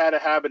 Dusty had a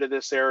habit of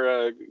this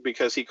era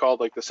because he called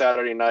like the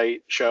Saturday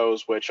night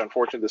shows, which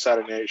unfortunately the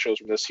Saturday night shows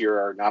from this year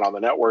are not on the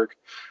network.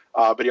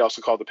 But he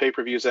also called the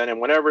pay-per-views in,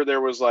 and whenever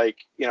there was like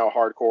a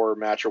hardcore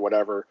match or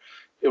whatever,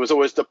 it was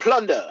always the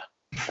plunder.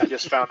 I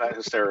just found that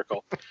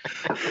hysterical.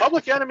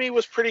 Public Enemy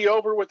was pretty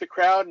over with the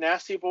crowd.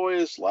 Nasty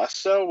Boys less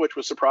so, which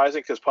was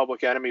surprising because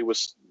Public Enemy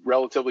was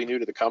relatively new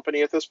to the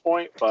company at this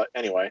point. But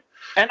anyway.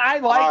 And I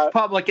like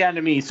Public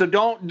Enemy, so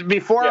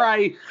before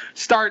I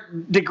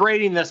start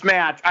degrading this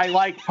match, I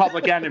like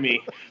Public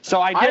Enemy. So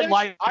I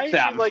like I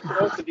them. like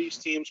both of these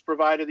teams,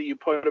 provided that you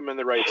put them in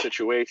the right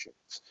situations.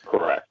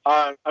 Correct.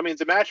 I mean,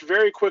 the match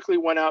very quickly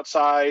went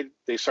outside.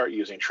 They start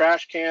using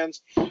trash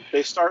cans.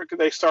 They start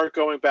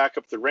going back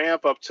up the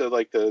ramp up to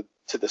like the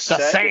set,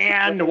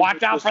 sand.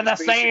 Watch out for the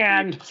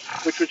sand.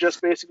 Which was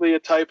just basically a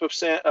type of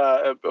sand,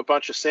 a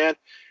bunch of sand,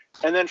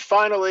 and then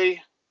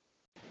finally,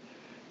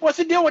 what's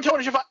the deal with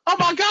Tony Schiavone? Oh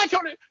my God,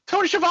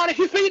 Tony Schiavone!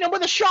 He's beating him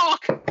with a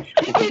shark.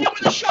 He's beating him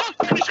with a shark,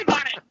 Tony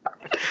Schiavone.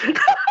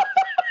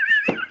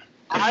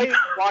 I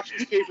watched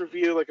this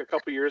pay-per-view like a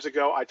couple years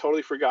ago. I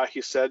totally forgot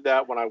he said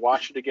that. When I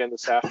watched it again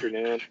this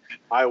afternoon,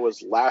 I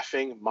was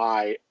laughing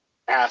my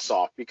ass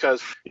off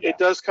because it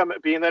does come,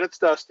 being that it's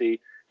Dusty,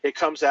 it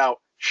comes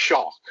out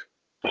shock.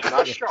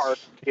 Not shark,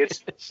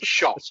 it's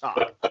shock.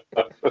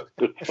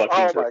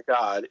 Oh my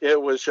God.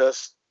 It was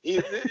just,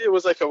 it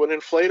was like an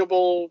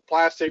inflatable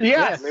plastic,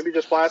 maybe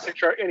just plastic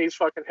shark, and he's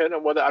fucking hitting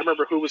him with it. I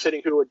remember who was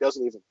hitting who, it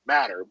doesn't even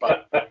matter,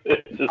 but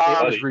it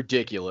was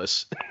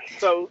ridiculous.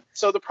 So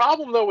the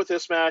problem though with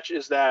this match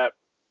is that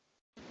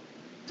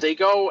they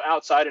go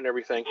outside and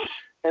everything,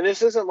 and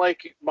this isn't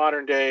like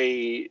modern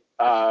day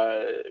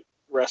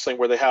wrestling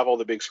where they have all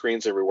the big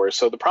screens everywhere.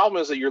 So the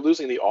problem is that you're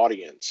losing the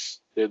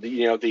audience,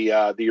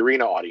 the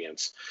arena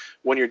audience,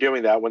 when you're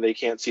doing that, when they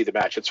can't see the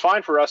match. It's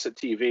fine for us at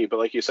TV, but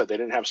like you said, they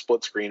didn't have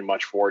split screen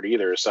much for it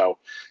either. So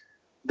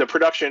the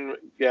production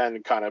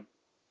again kind of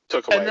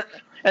took away.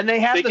 And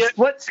they have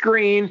split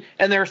screen,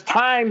 and there's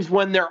times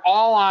when they're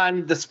all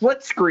on the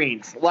split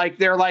screens. Like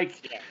they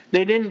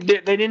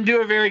didn't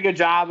do a very good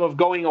job of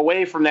going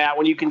away from that.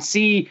 When you can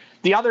see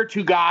the other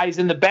two guys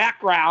in the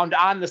background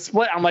on the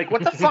split, I'm like,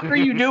 what the fuck are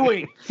you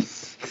doing?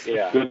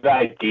 Yeah. Good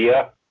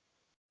idea,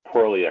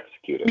 poorly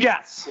executed.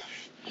 Yes.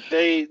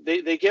 They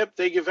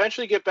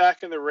eventually get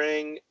back in the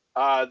ring.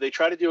 They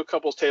try to do a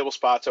couple of table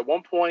spots. At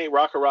one point,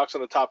 Rocco Rock's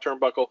on the top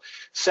turnbuckle.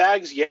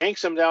 Sags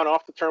yanks him down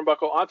off the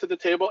turnbuckle onto the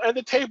table, and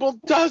the table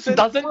doesn't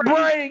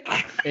break.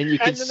 And you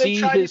can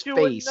see his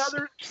face.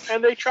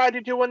 And they tried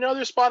to do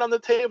another spot on the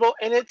table,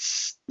 and it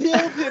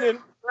still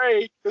didn't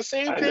break. The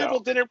same table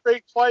didn't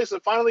break twice.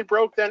 It finally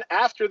broke then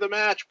after the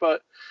match,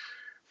 but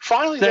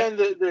finally then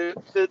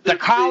the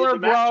collar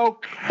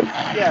broke.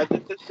 Yeah,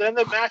 then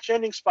the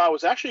match-ending spot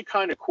was actually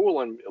kind of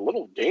cool and a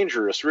little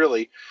dangerous,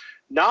 really.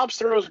 Knobbs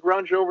throws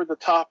Grunge over the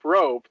top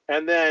rope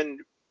and then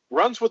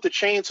runs with the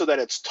chain so that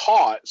it's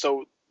taut.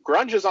 So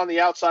Grunge is on the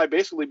outside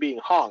basically being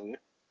hung,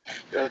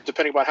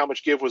 depending on how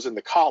much give was in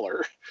the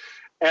collar.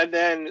 And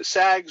then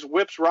Sags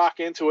whips Rock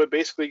into it,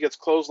 basically gets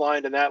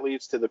clotheslined, and that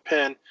leads to the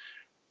pin.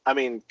 I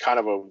mean, kind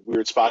of a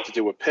weird spot to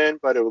do a pin,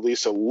 but at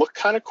least it'll look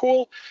kind of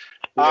cool.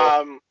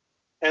 Yeah.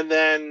 And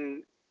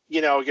then,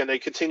 again, they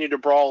continue to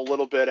brawl a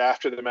little bit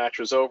after the match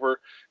was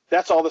over.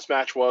 That's all this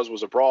match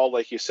was a brawl,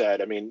 like you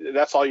said. I mean,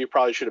 that's all you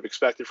probably should have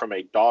expected from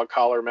a dog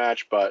collar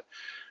match, but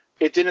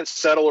it didn't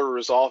settle or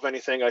resolve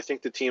anything. I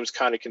think the teams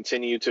kind of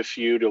continued to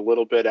feud a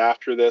little bit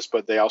after this,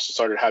 but they also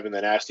started having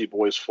the Nasty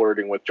Boys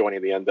flirting with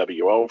joining the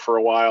NWO for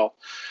a while.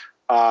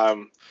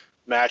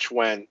 Match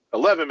went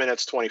 11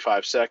 minutes,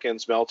 25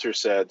 seconds. Meltzer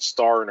said 1.25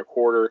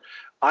 stars.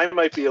 I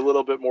might be a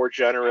little bit more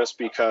generous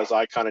because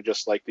I kind of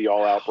just like the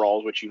all-out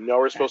brawls, which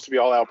are supposed to be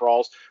all-out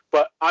brawls,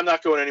 but I'm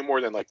not going any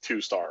more than like 2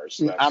 stars.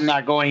 I'm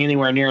not going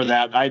anywhere near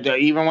that.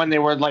 Even when they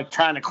were like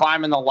trying to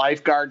climb in the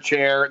lifeguard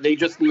chair, they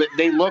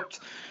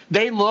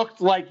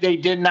looked like they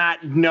did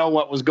not know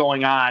what was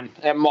going on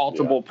at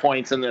multiple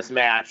points in this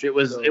match.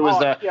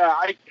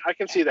 I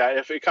can see that.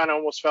 If it kind of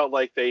almost felt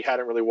like they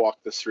hadn't really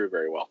walked this through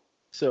very well.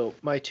 So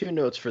my 2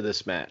 notes for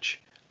this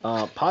match.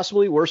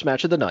 Possibly worst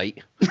match of the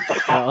night.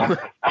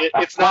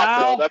 It's not,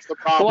 though. That's the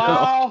problem.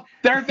 Well,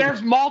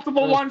 there's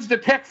multiple ones to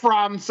pick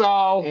from,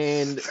 so.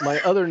 And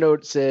my other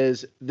note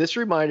says, this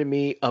reminded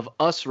me of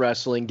us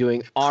wrestling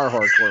doing our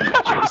hardcore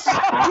matches.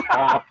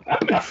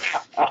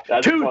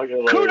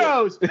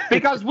 Kudos,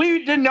 because we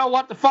didn't know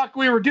what the fuck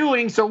we were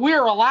doing, so we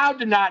were allowed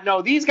to not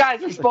know. These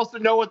guys are supposed to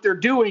know what they're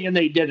doing, and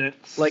they didn't.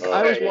 Like,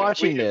 I was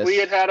watching this. If we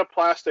had a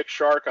plastic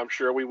shark, I'm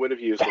sure we would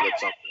have used it at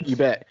some point. You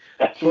bet.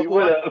 We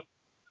would have.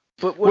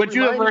 But would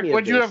you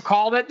have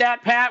called it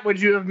that, Pat? Would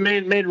you have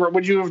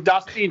would you have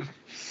Dusty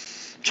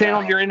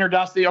channeled your inner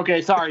Dusty?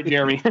 Okay, sorry,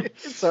 Jeremy.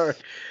 Sorry.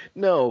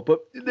 No,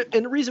 but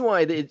and the reason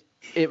why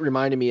it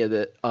reminded me of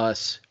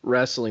us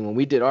wrestling when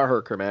we did our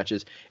Hurt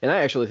matches, and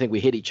I actually think we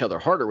hit each other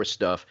harder with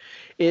stuff,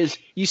 is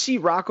you see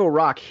Rocco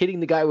Rock hitting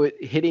the guy with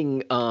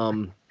hitting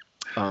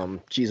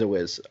geez, who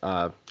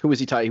was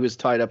he tied? He was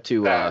tied up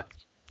to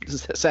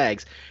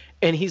Sags.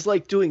 And he's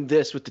like doing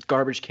this with the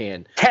garbage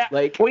can.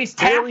 He's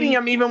tapping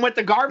him even with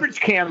the garbage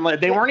can lid.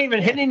 They weren't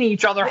even hitting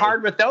each other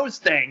hard with those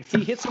things.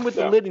 He hits him with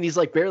the lid and he's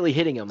like barely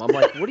hitting him. I'm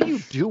like, what are you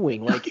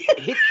doing? Like,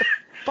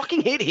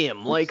 fucking hit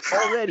him. Like,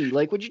 already.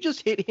 Like, would you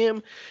just hit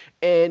him?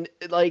 And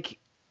like,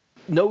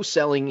 no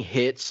selling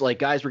hits. Like,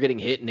 guys were getting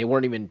hit and they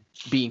weren't even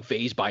being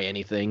fazed by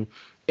anything.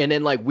 And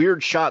then like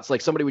weird shots, like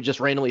somebody would just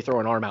randomly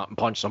throw an arm out and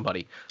punch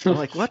somebody. I'm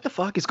like, what the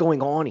fuck is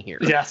going on here?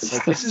 Yes.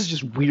 Like, this is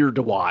just weird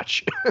to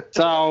watch.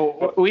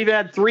 So we've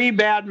had 3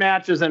 bad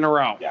matches in a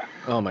row. Yeah.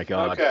 Oh my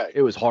God. Okay.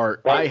 It was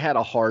hard. Right. I had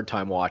a hard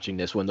time watching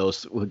this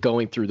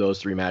going through those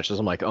 3 matches.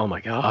 I'm like, oh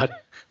my God.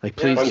 Like,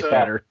 please Yeah, get so-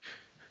 better.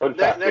 Fun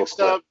fact, Next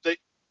real up,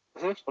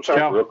 I'm sorry.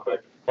 Yeah. real quick.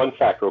 Fun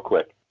fact, real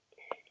quick.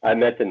 I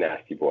met the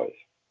Nasty Boys.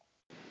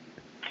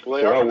 Well,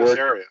 they are in this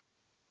area.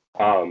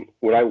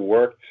 When I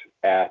worked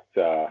at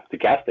the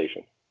gas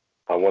station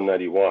on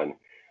 191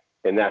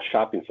 in that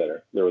shopping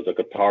center, there was a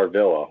guitar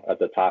villa at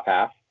the top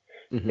half,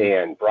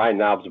 and Brian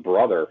Knob's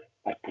brother,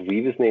 I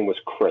believe his name was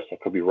Chris, I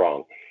could be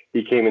wrong,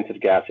 he came into the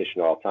gas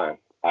station all the time.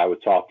 I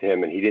would talk to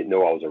him, and he didn't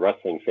know I was a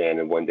wrestling fan,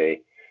 and one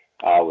day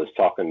I was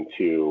talking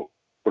to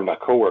one of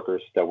my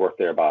coworkers that worked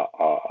there about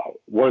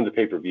one of the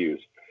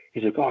pay-per-views.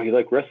 He's like, oh, you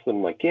like wrestling?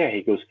 I'm like, yeah.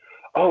 He goes,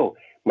 oh,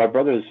 my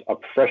brother is a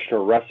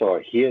professional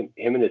wrestler. Him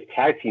and his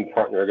tag team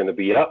partner are going to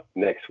be up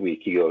next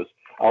week. He goes,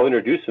 I'll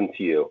introduce him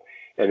to you.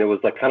 And it was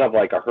like kind of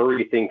like a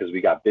hurry thing because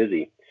we got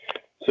busy.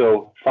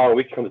 So following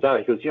week comes down.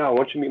 He goes, yeah, I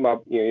want you to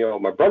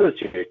meet my brother's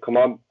here. Come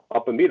on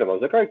up and meet him. I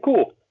was like, all right,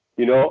 cool.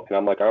 And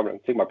I'm like, I'm going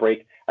to take my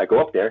break. I go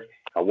up there.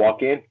 I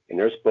walk in, and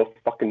there's both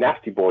fucking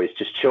Nasty Boys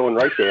just chilling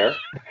right there.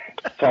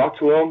 Talk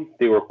to them.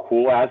 They were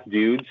cool-ass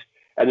dudes.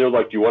 And they're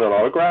like, do you want an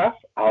autograph?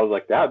 I was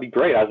like, that'd be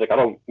great. I was like, I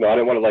didn't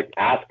want to like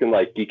ask and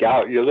like geek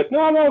out. He was like,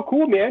 no,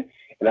 cool, man.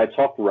 And I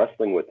talked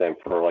wrestling with them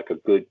for like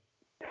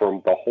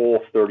from the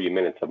whole 30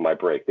 minutes of my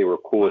break. They were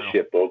cool as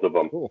shit, both of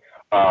them. Cool.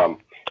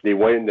 They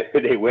went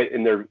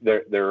in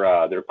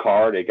their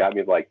car. They got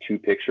me like 2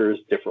 pictures,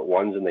 different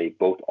ones, and they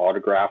both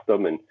autographed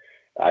them. And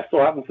I still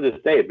have them to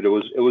this day. But it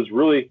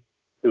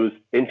was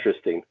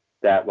interesting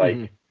that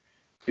like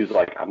he was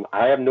like,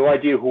 I have no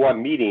idea who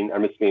I'm meeting.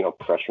 I'm just being a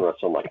professional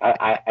wrestler. I'm like,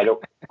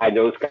 I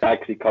know this guy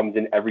because he comes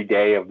in every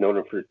day. I've known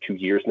him for 2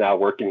 years now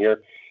working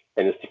here,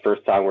 and it's the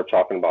first time we're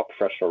talking about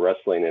professional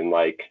wrestling. And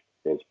like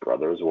his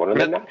brother is one of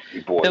the Nasty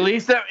Boys. At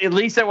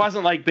least it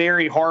wasn't like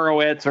Barry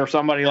Horowitz or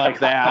somebody like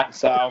that.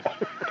 So,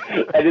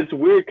 and it's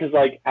weird because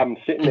like I'm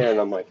sitting there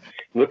and I'm like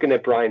looking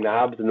at Brian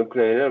Knobs and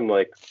looking at him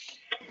like,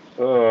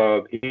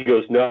 he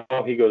goes, no,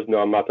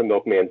 I'm not the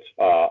milkman's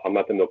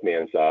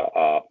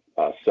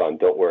son.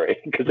 Don't worry,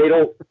 because they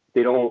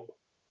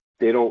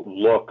don't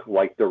look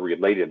like they're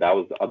related. That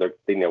was the other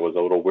thing that was a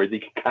little weird.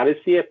 You can kind of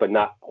see it, but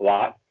not a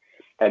lot.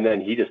 And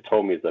then he just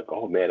told me, he's like,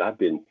 oh man, I've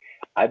been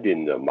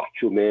to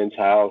Macho Man's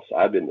house.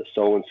 I've been to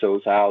so and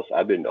so's house.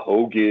 I've been to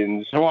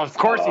Hogan's. well, of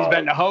course he's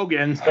been to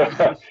Hogan's.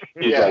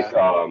 He's like,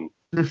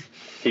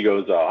 he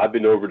goes, I've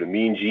been over to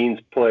Mean Gene's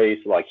place.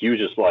 Like he was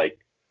just like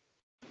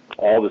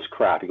all this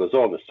crap. He goes,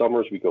 oh, in the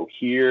summers we go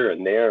here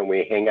and there and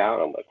we hang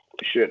out. I'm like,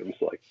 holy shit. I'm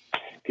just like,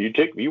 can you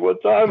take me one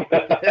time?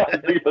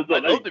 I'd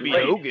love to be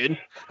Hogan.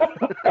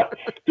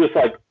 Just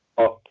like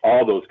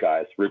all those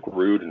guys, Rick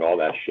Rude and all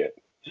that shit.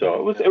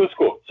 So it was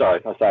cool. Sorry,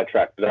 I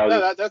sidetracked.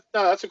 But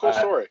That's a cool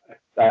story.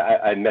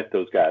 I met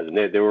those guys and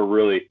they were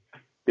really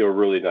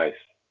nice.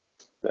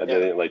 They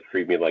didn't like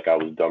treat me like I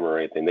was dumb or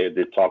anything. They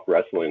did talk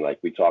wrestling like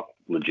we talked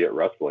legit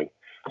wrestling.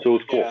 So it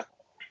was cool. Yeah.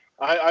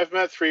 I've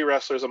met 3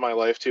 wrestlers in my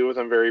life, 2 of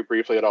them very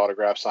briefly at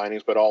autograph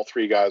signings, but all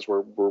 3 guys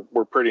were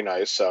pretty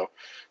nice. So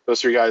those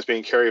 3 guys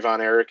being Kerry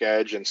Von Erich,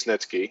 Edge, and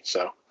Snitsky.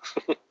 So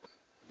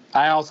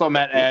I also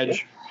met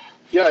Edge.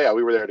 yeah,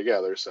 we were there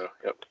together. So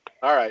yep.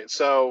 All right.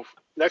 So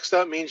next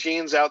up, Mean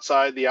Gene's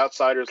outside the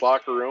Outsiders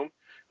locker room,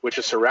 which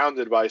is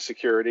surrounded by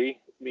security.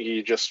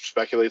 He just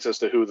speculates as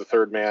to who the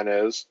third man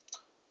is.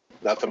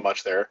 Nothing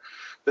much there.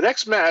 The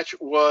next match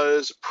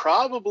was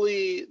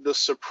probably the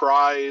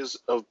surprise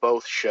of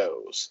both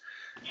shows.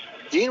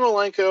 Dean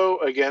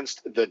Malenko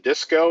against the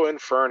Disco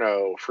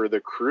Inferno for the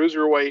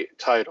Cruiserweight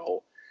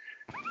title.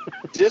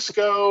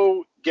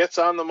 Disco gets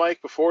on the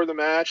mic before the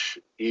match.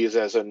 He's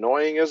as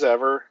annoying as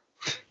ever.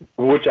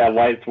 Which I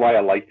liked. That's why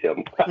I liked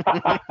him.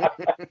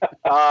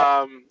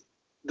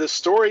 The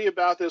story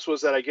about this was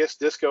that I guess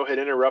Disco had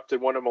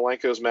interrupted one of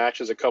Malenko's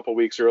matches a couple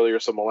weeks earlier,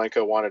 so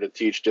Malenko wanted to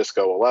teach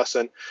Disco a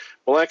lesson.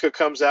 Malenko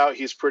comes out.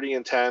 He's pretty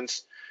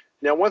intense.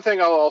 Now, one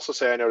thing I'll also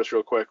say I noticed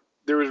real quick,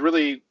 there was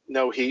really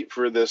no heat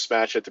for this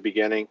match at the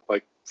beginning,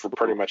 like for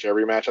pretty much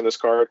every match on this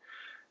card.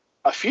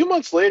 A few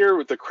months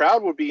later, the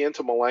crowd would be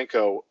into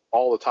Malenko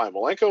all the time.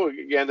 Malenko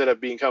ended up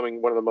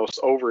becoming one of the most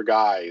over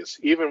guys,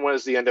 even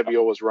as the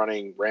NWO was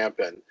running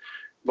rampant.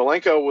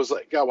 Malenko was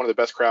got one of the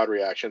best crowd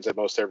reactions at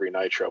most every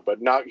Nitro, but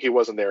he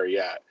wasn't there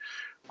yet.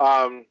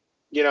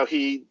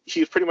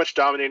 He's pretty much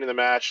dominating the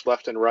match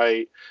left and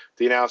right.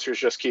 The announcers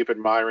just keep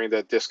admiring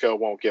that Disco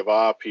won't give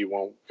up. He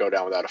won't go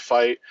down without a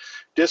fight.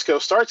 Disco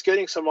starts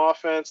getting some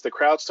offense. The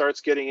crowd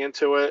starts getting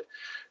into it.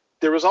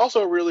 There was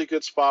also a really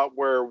good spot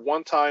where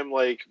one time,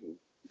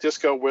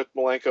 Disco whipped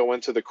Malenko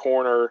into the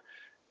corner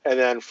and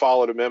then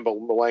followed him in, but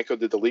Malenko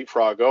did the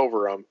leapfrog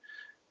over him.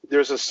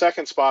 There's a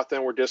second spot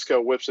then where Disco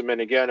whips him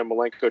in again, and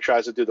Malenko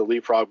tries to do the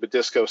leapfrog, but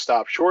Disco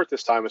stops short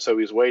this time, and so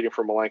he's waiting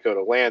for Malenko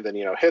to land and,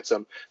 hits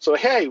him. So,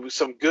 hey,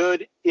 some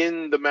good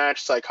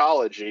in-the-match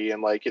psychology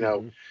and,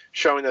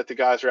 showing that the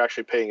guys are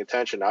actually paying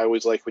attention. I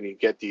always like when you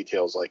get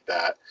details like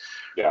that.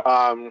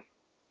 Yeah.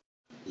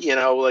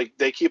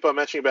 They keep on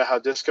mentioning about how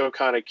Disco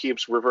kind of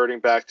keeps reverting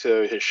back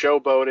to his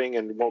showboating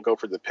and won't go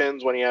for the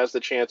pins when he has the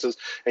chances.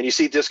 And you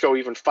see Disco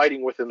even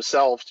fighting with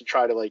himself to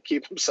try to,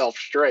 keep himself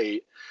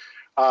straight.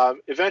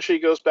 Eventually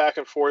he goes back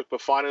and forth,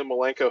 but finally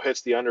Malenko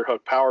hits the underhook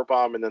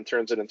powerbomb and then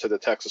turns it into the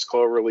Texas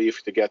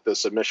Cloverleaf to get the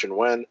submission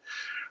win.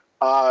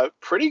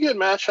 Pretty good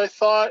match, I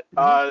thought.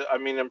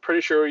 I'm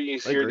pretty sure you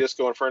hear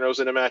Disco Inferno's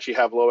in a match, you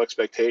have low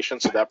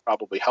expectations, so that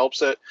probably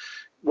helps it.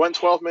 Went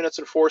 12 minutes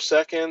and 4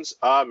 seconds.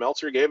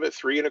 Meltzer gave it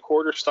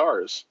 3.25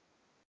 stars.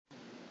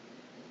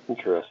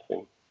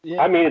 Interesting.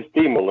 Yeah. It's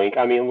Dean Malenko.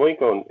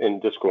 Malenko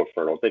and Disco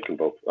Inferno, they can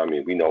both,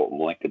 we know what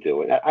Malenko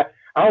do. And I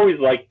always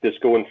liked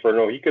Disco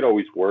Inferno. He could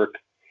always work.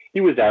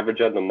 He was average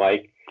on the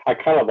mic. I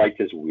kind of liked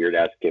his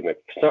weird-ass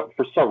gimmick.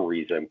 For some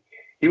reason,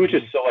 he was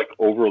just so,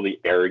 overly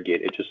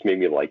arrogant. It just made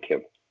me like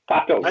him.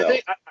 I don't know.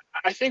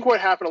 I think what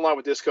happened a lot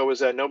with Disco is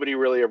that nobody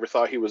really ever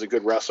thought he was a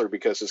good wrestler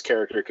because his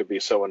character could be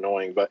so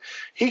annoying. But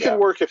he could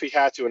work if he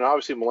had to, and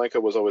obviously Malenko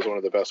was always one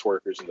of the best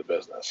workers in the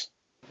business.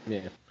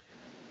 Yeah.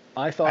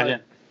 I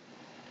thought...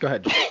 Go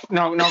ahead.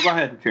 No, go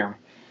ahead, Jeremy.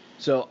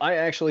 So I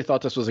actually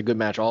thought this was a good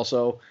match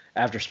also,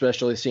 after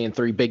especially seeing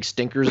 3 big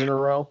stinkers in a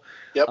row.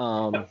 Yep.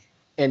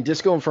 And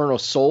Disco Inferno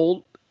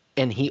sold,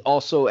 and he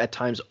also at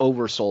times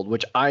oversold,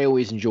 which I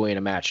always enjoy in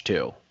a match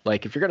too.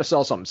 If you're going to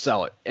sell something,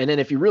 sell it. And then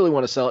if you really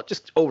want to sell it,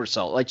 just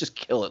oversell it. Just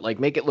kill it.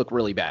 Make it look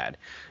really bad,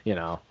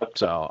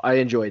 So I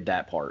enjoyed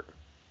that part.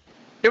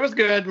 It was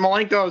good.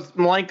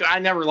 Malenko, I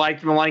never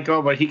liked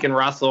Malenko, but he can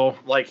wrestle.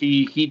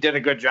 He did a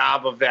good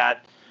job of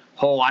that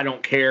whole I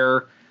don't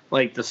care,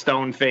 the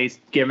stone face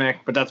gimmick,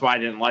 but that's why I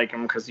didn't like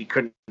him, because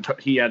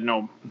he had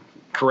no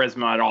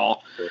charisma at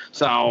all.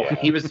 So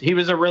he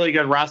was a really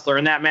good wrestler,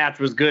 and that match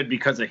was good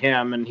because of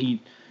him, and he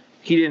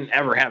didn't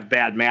ever have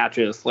bad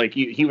matches.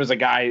 He was a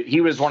guy,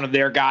 he was one of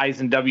their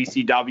guys in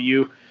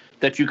WCW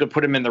that you could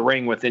put him in the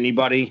ring with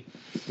anybody.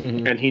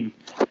 Mm-hmm. And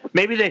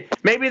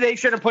maybe they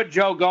should have put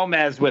Joe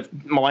Gomez with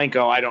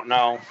Malenko, I don't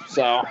know.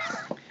 So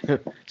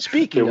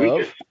Speaking of,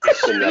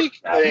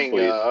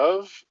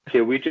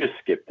 can we just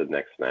skip the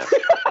next match?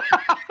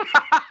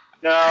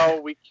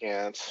 No, we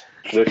can't.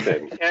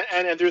 Listen.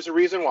 And there's a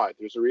reason why.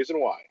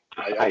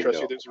 I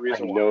trust you. There's a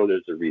reason why. I know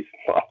there's a reason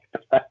why.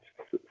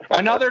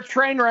 Another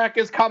train wreck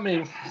is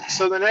coming.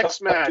 So the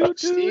next match,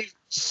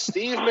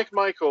 Steve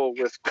McMichael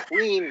with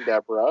Queen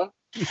Deborah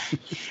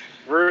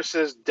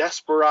versus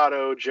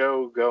Desperado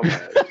Joe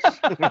Gomez.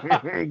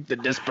 The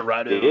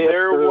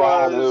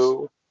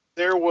Desperado.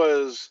 There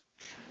was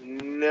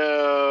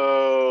no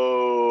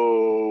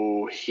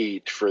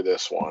heat for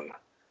this one.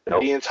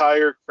 Nope. The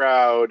entire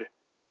crowd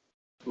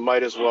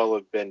might as well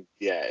have been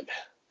dead.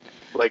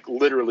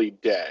 Literally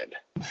dead.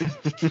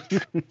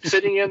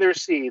 Sitting in their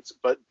seats,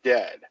 but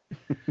dead.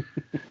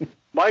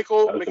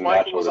 McMichael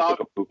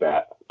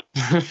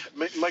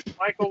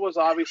was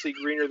obviously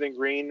greener than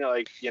green.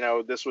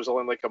 This was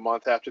only a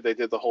month after they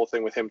did the whole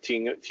thing with him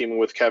teaming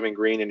with Kevin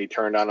Green, and he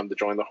turned on him to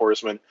join the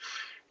Horsemen.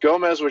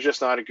 Gomez was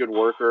just not a good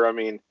worker.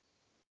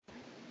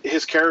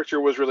 His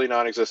character was really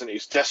non-existent.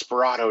 He's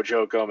Desperado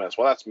Joe Gomez.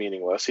 Well, that's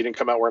meaningless. He didn't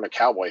come out wearing a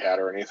cowboy hat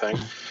or anything.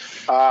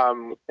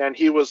 And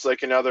he was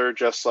another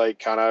just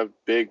kind of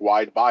big,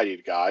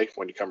 wide-bodied guy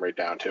when you come right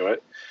down to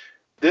it.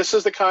 This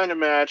is the kind of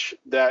match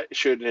that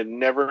should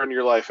never in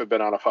your life have been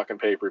on a fucking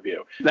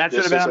pay-per-view. That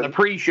should have been on the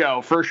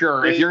pre-show for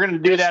sure. If you're going to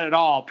do that at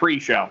all,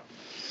 pre-show.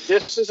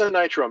 This is a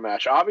Nitro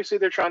match. Obviously,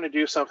 they're trying to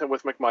do something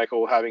with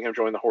McMichael, having him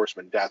join the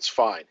Horsemen. That's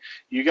fine.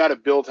 You got to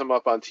build him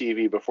up on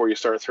TV before you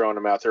start throwing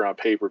him out there on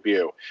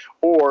pay-per-view.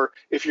 Or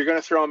if you're going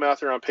to throw him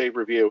out there on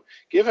pay-per-view,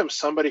 give him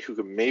somebody who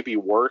can maybe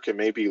work and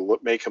maybe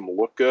make him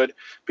look good,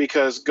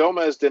 because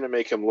Gomez didn't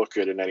make him look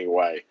good in any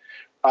way.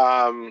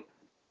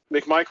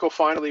 McMichael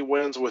finally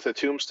wins with a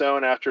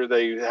tombstone after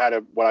they had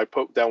what I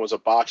put down was a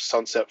botched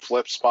sunset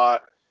flip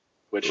spot,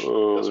 which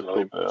doesn't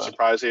really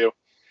surprise you.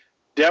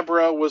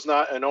 Deborah was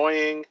not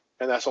annoying,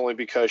 and that's only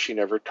because she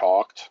never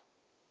talked.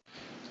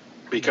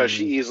 Because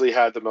she easily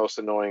had the most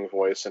annoying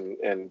voice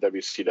in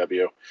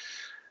WCW.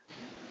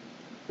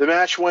 The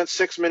match went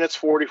 6 minutes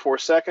 44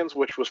 seconds,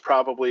 which was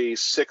probably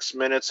 6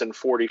 minutes and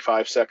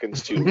 45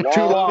 seconds too long.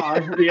 Too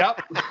long.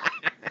 Yep.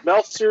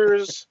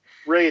 Meltzer's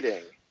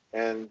rating,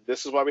 and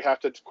this is why we have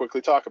to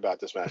quickly talk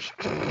about this match.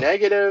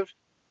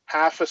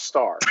 -0.5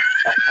 star.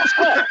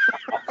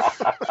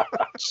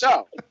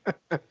 So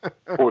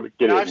Or to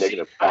get now a I've seen,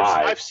 negative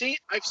I've, 5.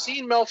 I've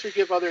seen Meltzer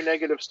give other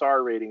negative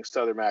star ratings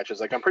to other matches.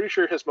 Like I'm pretty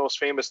sure his most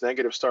famous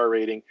negative star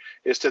rating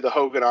is to the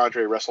Hogan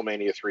Andre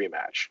WrestleMania 3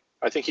 match.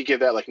 I think he gave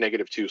that like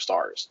 -2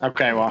 stars.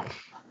 Okay, well,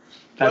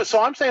 But,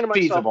 so I'm saying to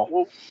myself,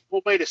 feasible.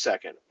 well, wait a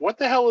second. What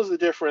the hell is the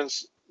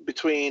difference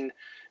between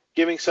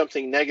giving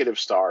something negative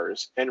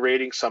stars and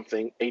rating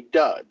something a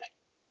dud?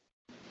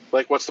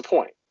 Like, what's the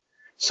point?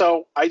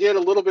 So I did a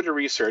little bit of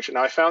research, and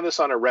I found this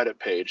on a Reddit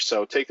page.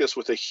 So take this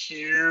with a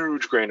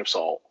huge grain of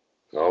salt.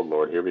 Oh,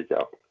 Lord, here we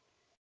go.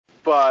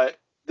 But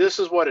this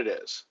is what it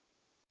is.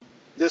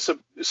 This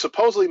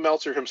supposedly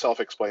Meltzer himself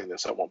explained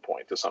this at one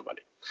point to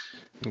somebody.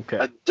 Okay.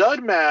 A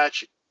dud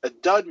match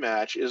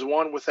is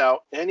one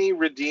without any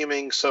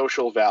redeeming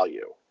social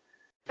value.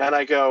 And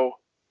I go,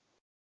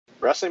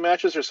 wrestling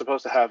matches are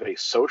supposed to have a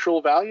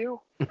social value?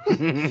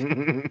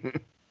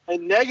 A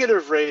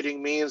negative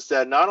rating means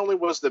that not only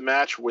was the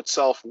match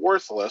itself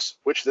worthless,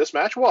 which this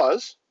match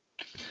was,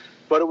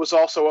 but it was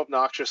also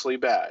obnoxiously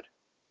bad,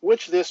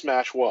 which this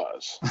match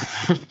was.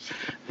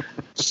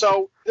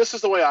 So this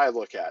is the way I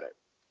look at it.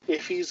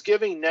 If he's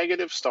giving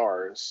negative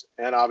stars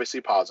and obviously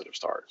positive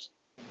stars,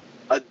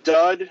 a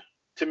dud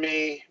to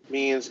me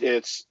means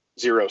it's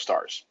 0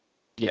 stars.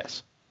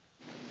 Yes.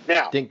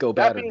 Now, Didn't go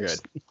bad or good.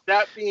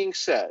 That being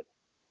said,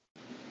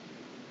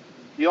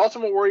 the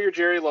Ultimate Warrior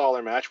Jerry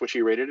Lawler match, which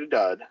he rated a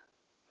dud,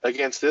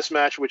 against this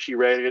match, which he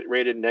rated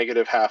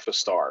 -0.5 a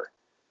star.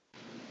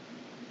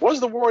 Was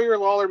the Warrior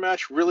Lawler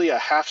match really a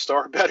half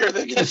star better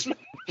than this match?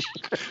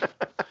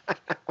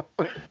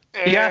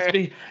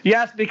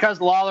 Yes,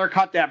 because Lawler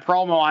cut that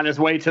promo on his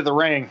way to the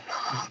ring.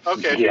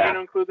 Okay, if you're going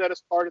to include that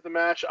as part of the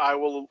match, I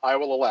will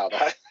allow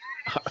that.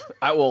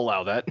 I will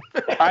allow that.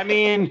 I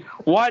mean,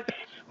 what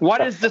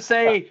is to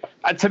say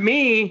to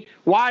me?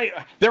 Why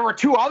there were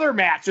 2 other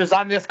matches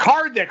on this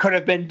card that could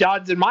have been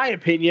duds, in my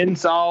opinion.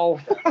 So,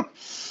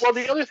 well,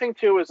 the other thing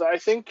too is I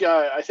think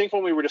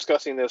when we were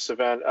discussing this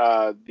event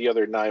the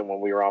other night when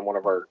we were on one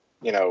of our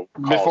calls,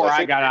 before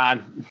I got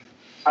on,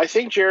 I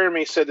think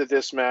Jeremy said that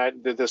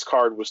this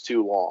card was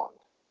too long.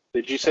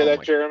 Did you say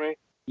that, Jeremy?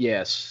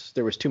 Yes,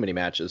 there was too many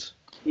matches.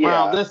 Yeah.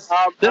 Well,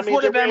 this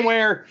would have been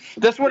where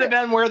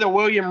the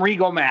William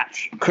Regal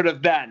match could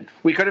have been.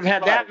 We could have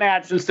had that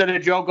match instead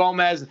of Joe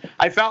Gomez.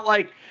 I felt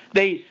like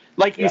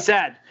you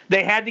said,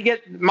 they had to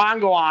get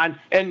Mongo on,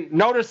 and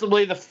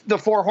noticeably the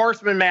 4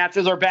 Horsemen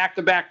matches are back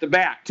to back to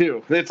back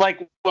too. It's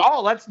like,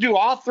 oh, let's do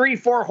all 3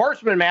 4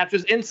 Horsemen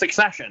matches in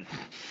succession.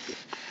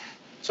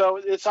 So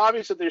it's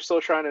obvious that they're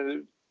still trying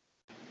to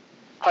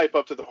hype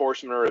up that the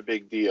Horsemen are a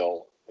big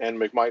deal,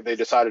 and they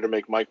decided to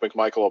make Mike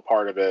McMichael a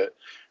part of it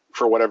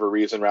for whatever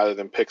reason rather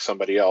than pick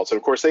somebody else. And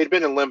of course, they'd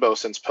been in limbo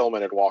since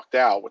Pillman had walked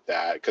out with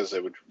that because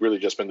it would really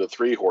just been the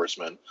 3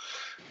 Horsemen.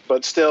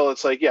 But still,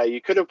 it's like, yeah,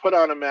 you could have put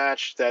on a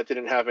match that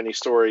didn't have any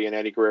story in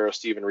Eddie Guerrero,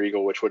 Steven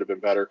Regal, which would have been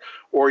better,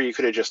 or you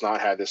could have just not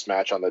had this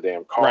match on the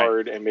damn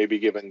card and maybe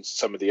given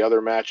some of the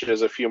other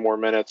matches a few more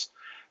minutes.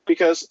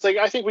 Because it's like,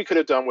 I think we could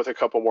have done with a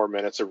couple more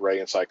minutes of Ray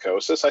and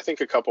Psychosis. I think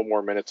a couple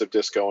more minutes of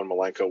Disco and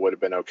Malenko would have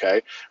been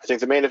okay. I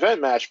think the main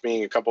event match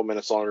being a couple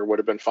minutes longer would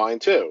have been fine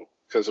too,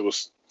 because it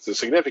was the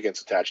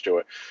significance attached to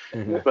it.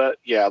 Mm-hmm. But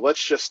yeah,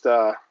 let's just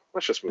move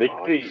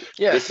on. They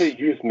could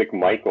use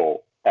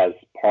McMichael as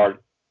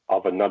part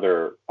of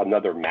another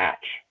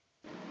match.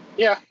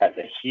 Yeah. As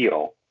a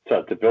heel,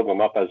 to build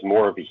him up as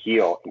more of a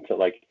heel and to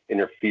like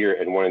interfere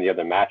in one of the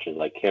other matches,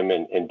 like him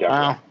and Deborah.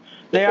 Wow.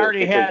 They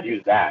already had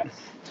use that.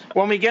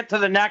 When we get to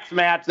the next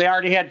match, they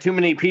already had too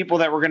many people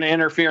that were going to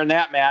interfere in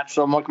that match,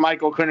 so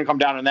McMichael couldn't come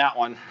down in that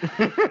one.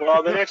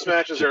 Well, the next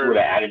matches are would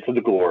have added to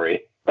the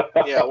glory.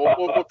 Yeah,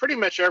 well, pretty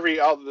much every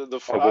part of the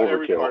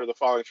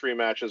following 3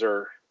 matches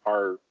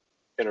are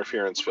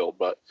interference filled.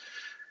 But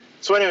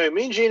so anyway,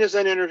 Mean Gene is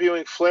then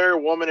interviewing Flair,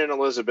 Woman, and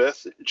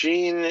Elizabeth.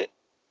 Gene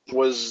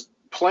was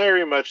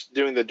very much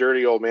doing the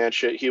dirty old man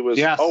shit. He was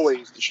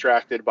always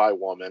distracted by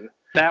Woman.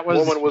 That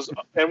was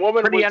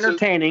Woman pretty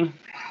entertaining.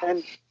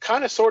 And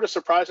kind of sort of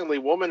surprisingly,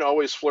 Woman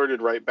always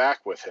flirted right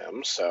back with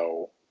him.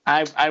 So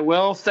I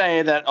will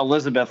say that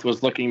Elizabeth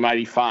was looking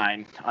mighty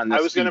fine on this.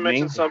 I was going to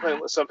mention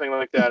something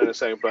like that in a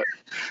second, but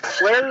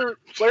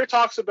Flair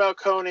talks about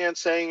Conan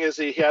saying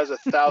he has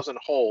 1,000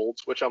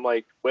 holds, which I'm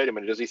like, wait a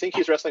minute, does he think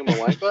he's wrestling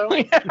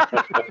Malenko?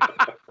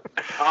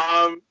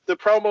 The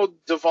promo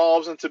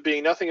devolves into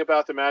being nothing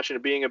about the match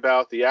and being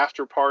about the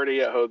after party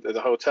at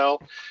the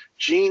hotel.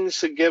 Gene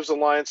gives a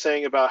line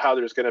saying about how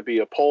there's going to be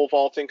a pole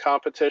vaulting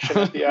competition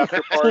at the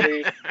after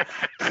party.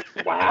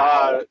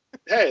 Wow.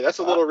 Hey, that's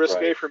a little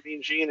risque for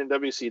Mean Gene and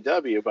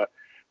WCW, but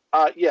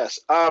yes.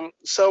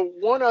 So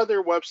one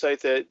other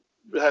website that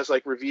has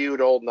reviewed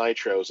old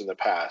Nitros in the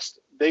past,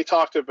 they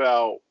talked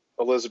about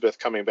Elizabeth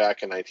coming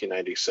back in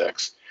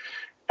 1996.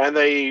 And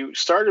they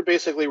started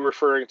basically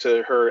referring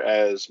to her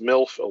as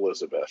MILF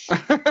Elizabeth.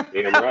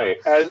 Damn right.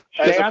 As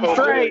Damn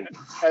opposed straight.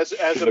 as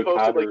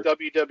opposed to like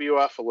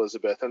WWF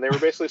Elizabeth. And they were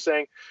basically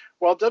saying,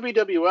 well,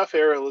 WWF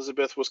era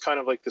Elizabeth was kind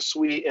of like the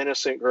sweet,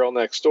 innocent girl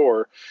next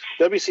door.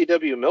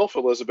 WCW MILF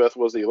Elizabeth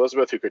was the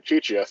Elizabeth who could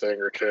teach you a thing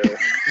or two.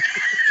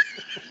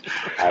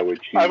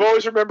 I've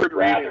always remembered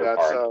reading that.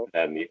 So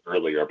than the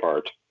earlier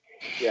part.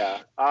 Yeah.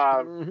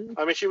 I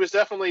mean, she was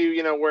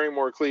definitely, wearing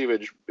more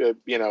cleavage,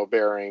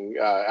 bearing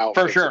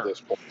outfits For sure. at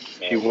this point.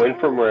 She went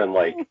from wearing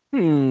like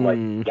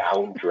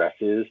gown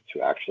dresses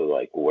to actually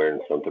like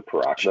wearing something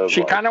provocative.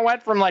 She kind of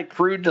went from like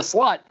prude to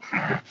slut.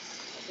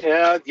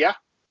 Yeah.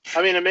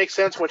 I mean, it makes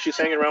sense when she's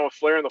hanging around with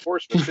Flair and the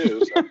Horsemen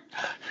too. So.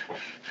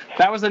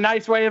 That was a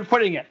nice way of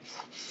putting it.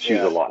 She's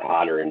a lot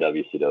hotter in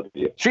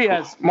WCW. She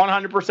has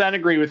 100%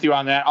 agree with you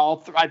on that.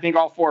 I think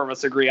all four of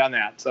us agree on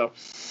that. So.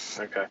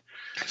 Okay.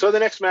 So the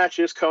next match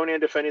is Konnan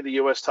defending the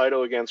U.S.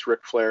 title against Ric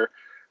Flair.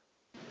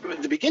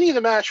 At the beginning of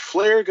the match,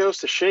 Flair goes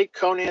to shake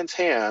Konnan's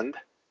hand.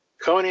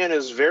 Konnan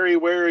is very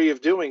wary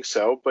of doing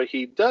so, but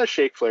he does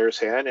shake Flair's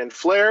hand, and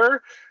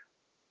Flair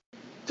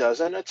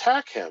doesn't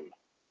attack him.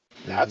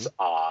 That's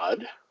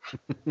odd.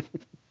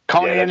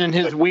 Konnan in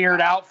his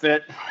weird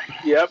outfit.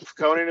 Yep,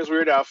 Konnan in his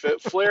weird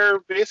outfit. Flair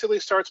basically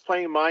starts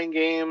playing mind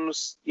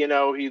games.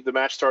 The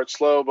match starts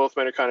slow. Both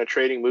men are kind of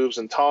trading moves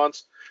and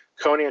taunts.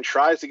 Konnan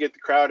tries to get the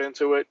crowd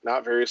into it,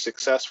 not very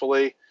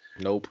successfully.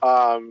 Nope.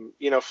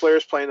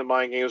 Flair's playing the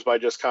mind games by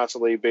just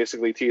constantly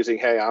basically teasing,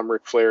 hey, I'm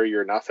Ric Flair,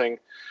 you're nothing.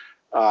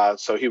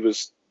 So he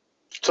was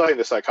playing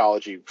the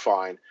psychology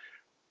fine.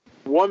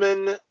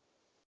 Woman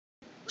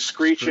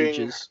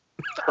screeching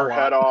her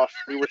head off.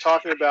 We were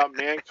talking about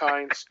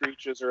Mankind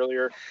screeches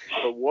earlier.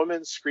 The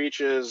woman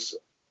screeches.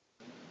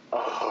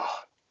 Oh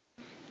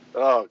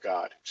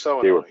God.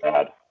 So annoying. They were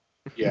bad.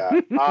 Yeah.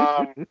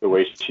 The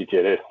way she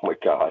did it, oh my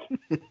God.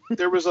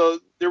 There was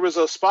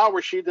a spot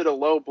where she did a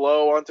low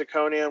blow onto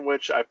Konnan,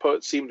 which I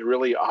put seemed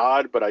really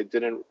odd, but I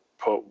didn't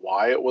put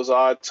why it was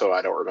odd, so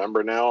I don't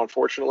remember now,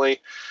 unfortunately.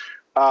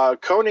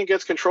 Konnan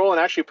gets control and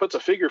actually puts a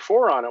figure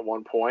four on at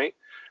one point,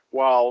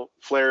 while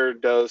Flair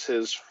does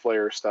his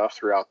Flair stuff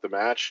throughout the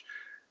match.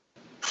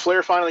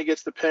 Flair finally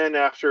gets the pin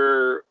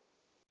after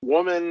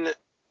Woman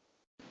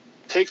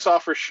takes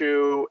off her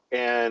shoe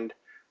and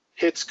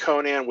hits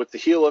Konnan with the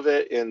heel of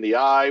it in the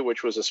eye,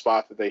 which was a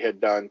spot that they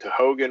had done to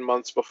Hogan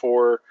months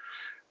before.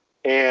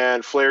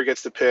 And Flair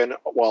gets the pin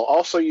while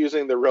also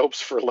using the ropes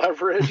for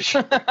leverage.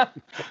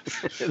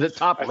 The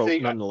top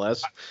rope,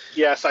 nonetheless.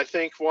 Yes, I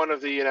think one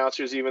of the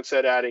announcers even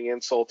said adding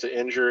insult to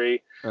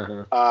injury.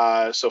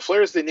 So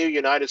Flair's the new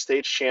United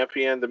States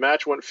champion. The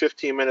match went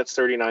 15 minutes,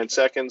 39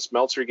 seconds.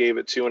 Meltzer gave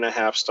it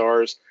 2.5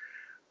 stars.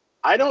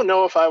 I don't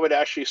know if I would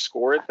actually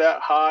score it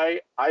that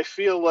high. I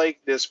feel like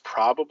this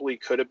probably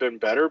could have been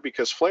better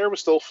because Flair was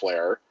still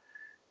Flair.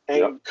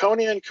 And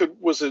Konnan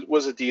was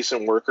a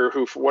decent worker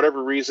who, for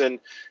whatever reason,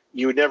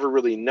 you would never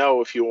really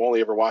know if you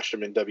only ever watched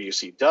him in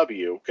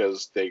WCW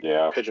because they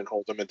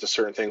pigeonholed him into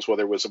certain things,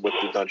 whether it was with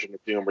the Dungeon of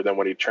Doom or then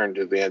when he turned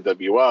to the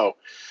NWO.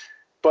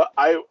 But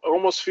I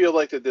almost feel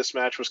like that this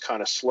match was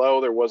kind of slow.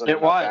 There wasn't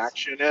enough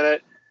action in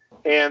it.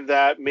 And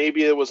that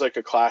maybe it was like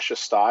a clash of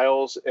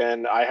styles.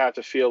 And I have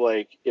to feel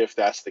like if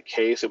that's the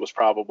case, it was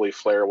probably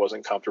Flair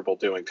wasn't comfortable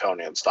doing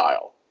Konnan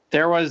style.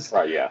 There was...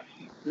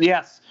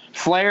 Yes.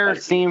 Flair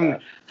seemed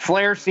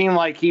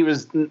like he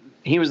was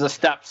a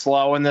step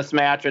slow in this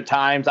match at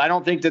times. I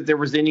don't think that there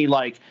was any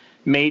like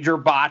major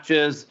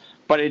botches,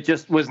 but it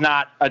just was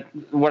not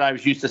what I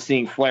was used to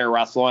seeing Flair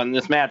wrestle. And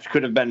this match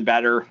could have been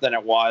better than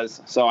it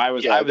was. So I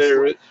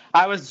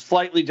was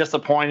slightly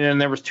disappointed,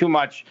 and there was too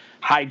much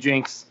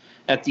hijinks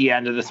at the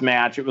end of this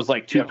match. It was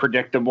like too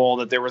predictable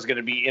that there was going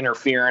to be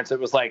interference. It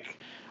was like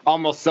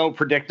almost so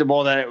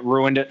predictable that it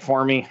ruined it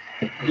for me.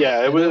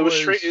 Yeah, it was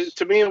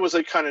to me. It was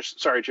like kind of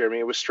sorry, Jeremy.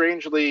 It was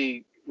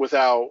strangely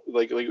without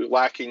like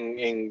lacking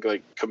in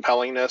like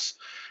compellingness.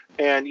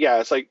 And yeah,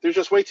 it's like there's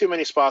just way too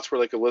many spots where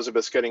like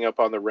Elizabeth's getting up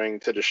on the ring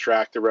to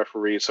distract the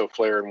referee so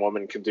Flair and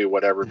Woman can do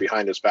whatever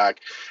behind his back.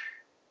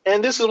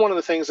 And this is one of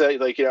the things that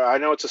I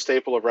know it's a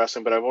staple of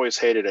wrestling, but I've always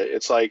hated it.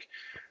 It's like,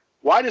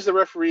 why does the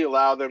referee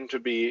allow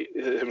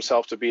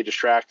himself to be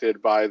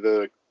distracted by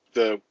the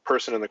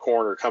person in the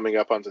corner coming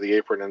up onto the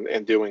apron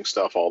and doing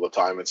stuff all the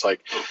time? It's like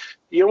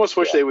you almost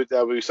wish that would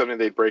be something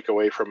they'd break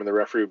away from, and the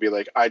referee would be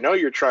like, I know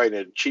you're trying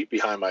to cheat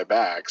behind my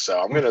back, so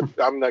I'm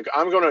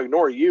gonna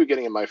ignore you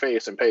getting in my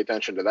face and pay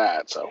attention to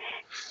that. So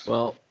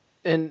well,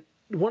 and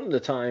one of the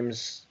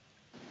times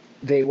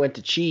they went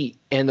to cheat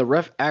and the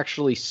ref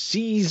actually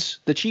sees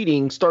the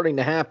cheating starting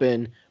to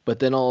happen, but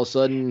then all of a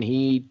sudden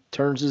he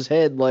turns his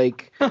head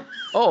like,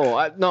 oh,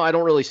 I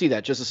don't really see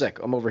that. Just a sec.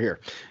 I'm over here.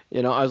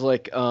 I was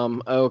like,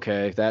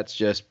 okay, that's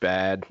just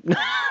bad.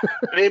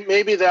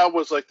 Maybe that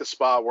was like the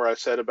spot where I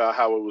said about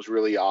how it was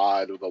really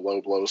odd with the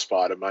low blow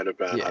spot. It might have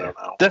been. Yeah, I don't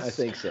know. I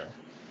think so.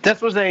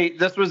 This was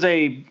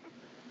a.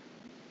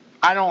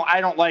 I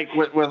don't like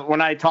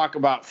when I talk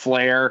about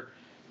Flair.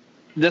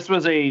 this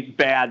was a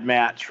bad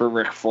match for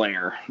Ric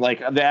Flair. Like,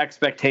 the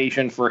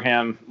expectation for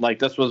him, like,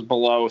 this was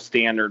below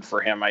standard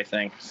for him, I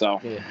think. So,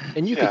 yeah.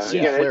 And you could see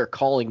Flair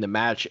calling the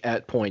match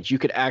at points. You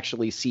could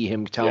actually see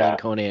him telling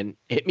Conan,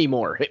 hit me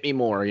more,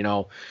 you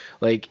know,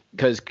 like,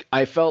 because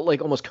I felt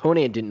like almost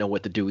Conan didn't know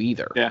what to do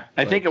either. Yeah,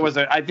 I think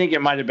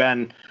it might have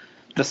been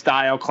the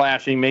style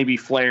clashing, maybe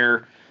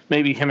Flair,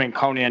 maybe him and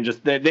Conan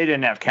just they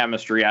didn't have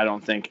chemistry, I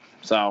don't think.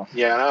 So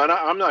yeah, and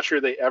I'm not sure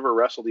they ever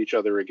wrestled each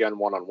other again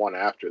one-on-one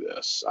after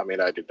this. I mean,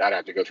 I'd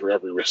have to go through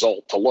every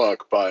result to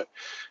look, but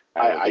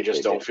I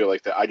just don't feel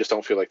like that. I just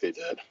don't feel like they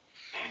did.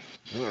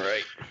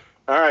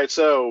 All right.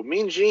 So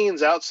Mean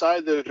Gene's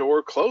outside the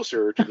door,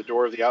 closer to the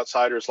door of the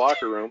Outsiders'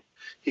 locker room.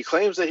 He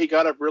claims that he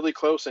got up really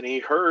close and he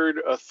heard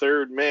a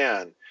third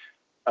man,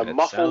 a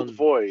muffled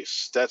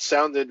voice that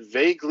sounded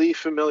vaguely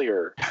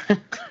familiar. And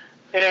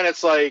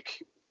it's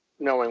like,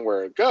 knowing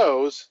where it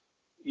goes,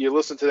 you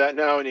listen to that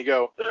now and you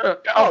go,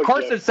 of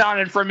course it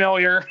sounded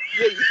familiar.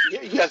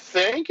 You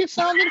think it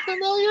sounded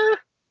familiar?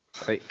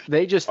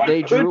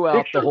 They drew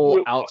out the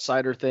whole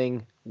outsider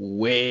thing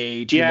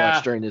way too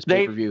much during this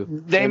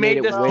pay-per-view. They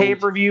made this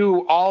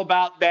pay-per-view all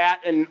about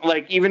that, and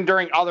like even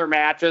during other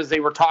matches, they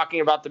were talking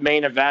about the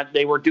main event.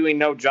 They were doing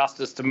no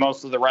justice to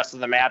most of the rest of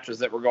the matches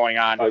that were going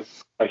on.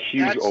 A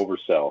huge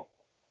oversell.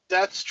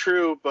 That's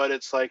true, but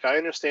it's like I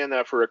understand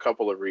that for a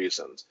couple of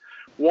reasons.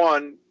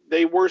 One,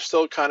 they were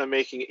still kind of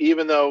making,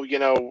 even though, you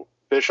know,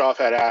 Bischoff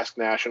had asked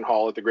Nash and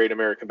Hall at the Great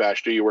American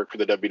Bash, do you work for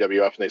the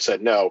WWF? And they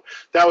said no.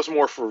 That was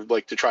more for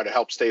like to try to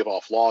help stave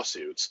off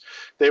lawsuits.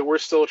 They were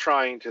still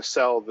trying to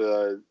sell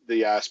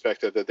the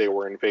aspect that they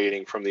were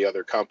invading from the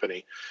other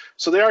company.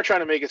 So they are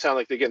trying to make it sound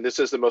like, again, this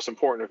is the most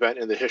important event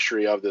in the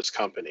history of this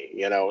company,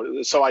 you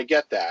know. So I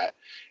get that.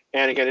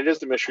 And again, it is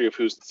the mystery of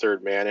who's the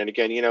third man. And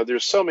again, you know,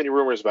 there's so many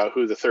rumors about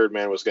who the third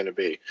man was going to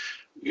be.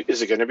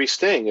 Is it going to be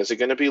Sting? Is it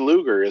going to be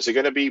Luger? Is it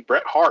going to be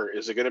Bret Hart?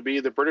 Is it going to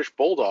be the British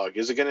Bulldog?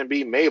 Is it going to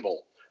be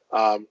Mabel?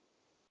 I'm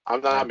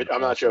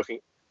not joking.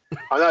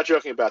 I'm not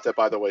joking about that,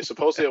 by the way.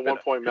 Supposedly at one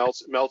point,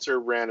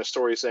 Meltzer ran a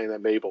story saying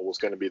that Mabel was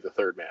going to be the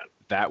third man.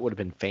 That would have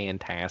been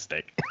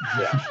fantastic.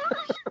 Yeah.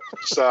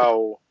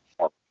 So,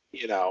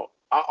 you know,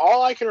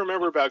 all I can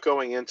remember about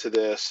going into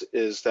this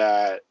is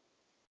that,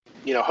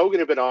 you know, Hogan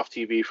had been off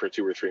TV for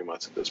 2 or 3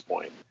 months at this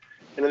point.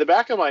 And in the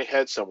back of my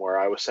head somewhere,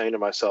 I was saying to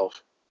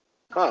myself,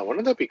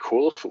 wouldn't that be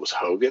cool if it was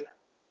Hogan?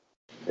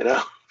 You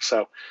know?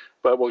 So,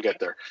 but we'll get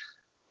there.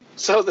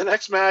 So the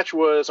next match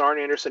was Arn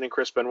Anderson and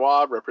Chris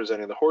Benoit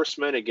representing the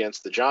Horsemen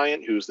against the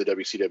Giant, who's the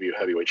WCW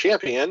Heavyweight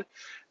Champion,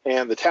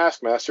 and the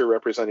Taskmaster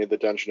representing the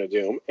Dungeon of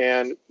Doom.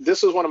 And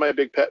this is one of my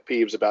big pet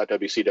peeves about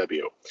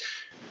WCW.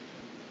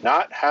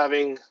 Not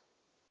having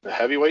the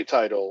heavyweight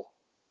title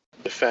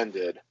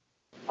defended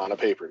on a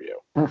pay-per-view.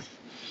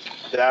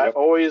 That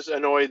always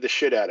annoyed the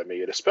shit out of me.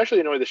 It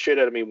especially annoyed the shit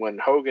out of me when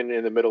Hogan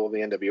in the middle of the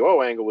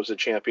NWO angle was a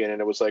champion, and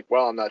it was like,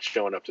 well, I'm not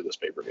showing up to this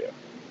pay-per-view.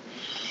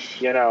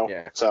 You know?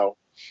 Yeah. So,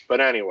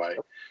 but anyway.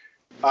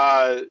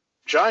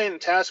 Giant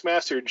and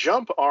Taskmaster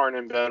jump Arn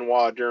and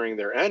Benoit during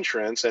their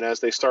entrance, and as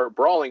they start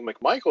brawling,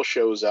 McMichael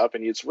shows up,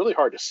 and it's really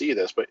hard to see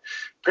this, but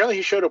apparently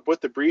he showed up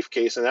with the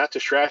briefcase, and that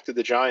distracted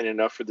the Giant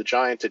enough for the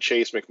Giant to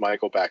chase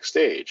McMichael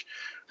backstage,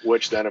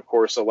 which then, of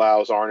course,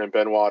 allows Arn and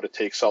Benoit to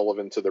take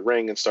Sullivan to the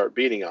ring and start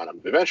beating on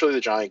him. Eventually,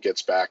 the Giant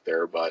gets back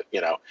there, but,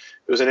 you know,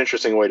 it was an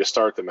interesting way to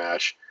start the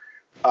match.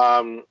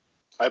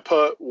 I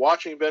put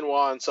watching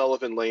Benoit and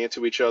Sullivan lay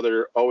into each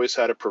other always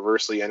had a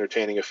perversely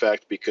entertaining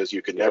effect because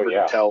you could never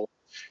tell.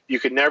 You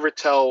could never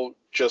tell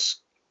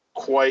just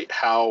quite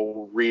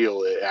how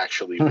real it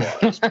actually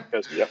was.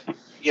 Because,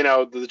 you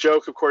know, the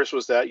joke, of course,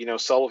 was that, you know,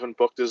 Sullivan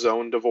booked his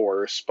own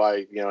divorce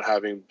by, you know,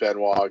 having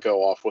Benoit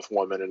go off with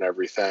women and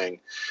everything.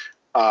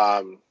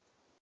 And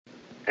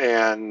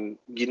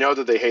you know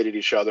that they hated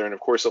each other. And, of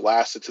course, it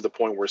lasted to the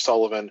point where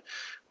Sullivan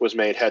was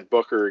made head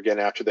booker again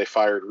after they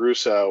fired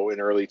Russo in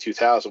early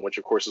 2000, which,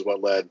 of course, is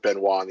what led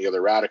Benoit and the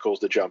other Radicals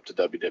to jump to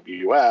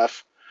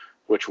WWF,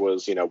 which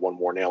was, you know, one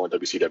more nail in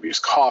WCW's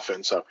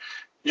coffin. So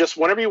just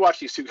whenever you watch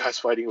these two guys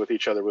fighting with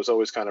each other was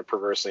always kind of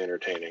perversely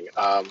entertaining.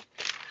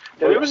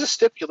 There was a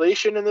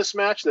stipulation in this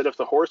match that if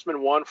the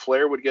Horsemen won,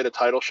 Flair would get a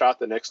title shot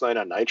the next night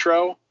on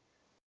Nitro.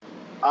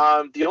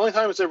 The only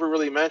time it's ever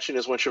really mentioned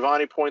is when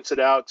Shivani points it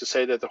out to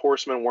say that the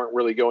Horsemen weren't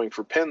really going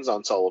for pins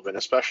on Sullivan,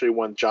 especially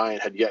when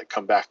Giant had yet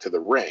come back to the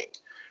ring.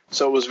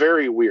 So it was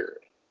very weird.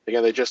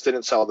 Again, they just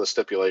didn't sell the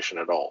stipulation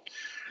at all.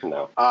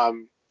 No.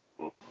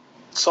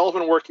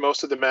 Sullivan worked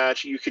most of the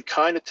match. You could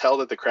kind of tell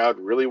that the crowd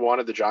really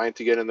wanted the Giant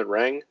to get in the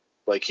ring.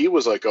 Like, he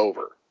was like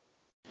over,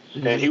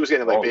 and he was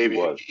getting like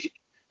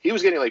he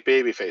was getting like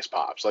baby face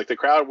pops. Like, the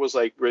crowd was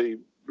like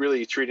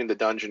really treating the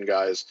Dungeon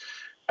guys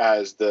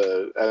as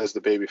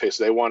the baby face.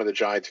 They wanted the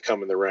Giant to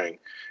come in the ring.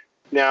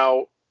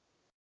 Now,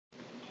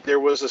 there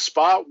was a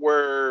spot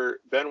where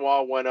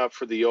Benoit went up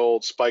for the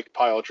old spiked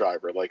pile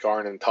driver, like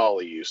Arn and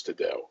Tully used to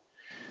do.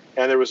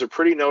 And there was a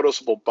pretty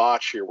noticeable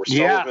botch here where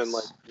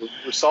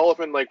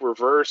Sullivan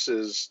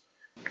reverses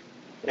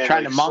And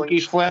trying to monkey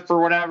flip or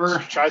whatever.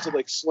 Tries to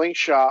like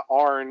slingshot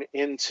Arn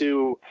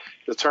into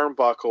the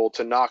turnbuckle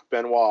to knock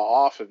Benoit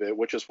off of it,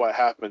 which is what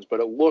happens.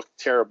 But it looked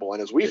terrible.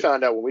 And as we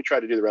found out when we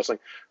tried to do the wrestling,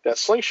 that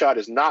slingshot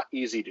is not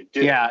easy to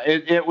do. Yeah,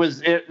 it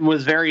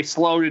was very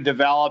slow to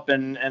develop,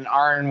 and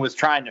Arn was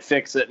trying to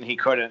fix it and he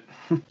couldn't.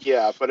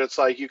 Yeah, but it's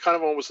like you kind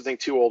of almost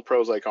think two old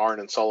pros like Arn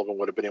and Sullivan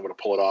would have been able to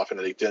pull it off, and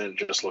they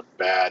didn't. It just looked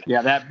bad.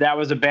 Yeah, that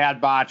was a bad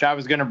botch. I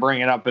was going to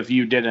bring it up if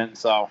you didn't.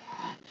 So.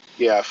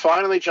 Yeah,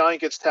 finally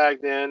Giant gets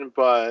tagged in,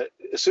 but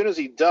as soon as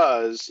he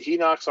does, he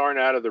knocks Arn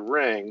out of the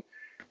ring,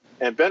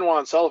 and Benoit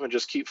and Sullivan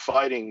just keep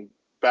fighting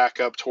back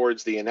up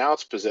towards the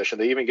announce position.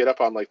 They even get up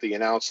on like the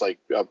announce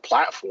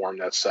platform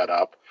that's set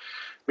up.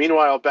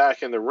 Meanwhile,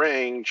 back in the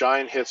ring,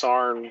 Giant hits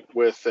Arn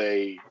with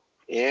a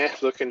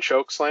looking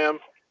choke slam.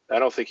 I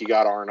don't think he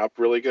got Arn up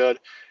really good,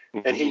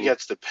 and he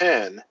gets the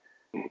pin.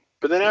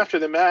 But then after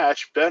the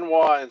match,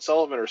 Benoit and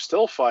Sullivan are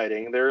still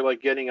fighting. They're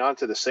like getting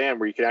onto the sand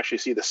where you can actually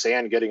see the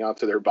sand getting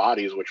onto their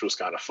bodies, which was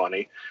kind of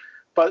funny.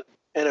 But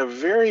in a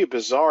very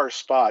bizarre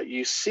spot,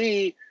 you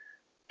see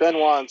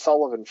Benoit and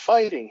Sullivan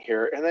fighting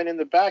here, and then in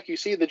the back you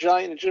see the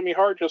Giant and Jimmy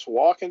Hart just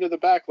walk into the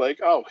back like,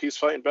 oh, he's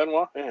fighting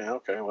Benoit? Yeah,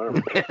 okay,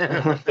 whatever.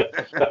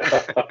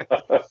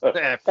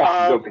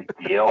 No big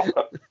deal.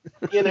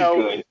 You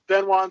know,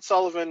 Benoit and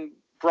Sullivan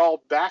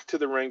brawl back to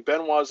the ring.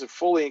 Benoit's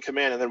fully in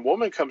command, and then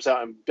Woman comes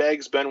out and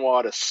begs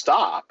Benoit to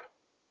stop,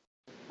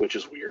 which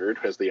is weird,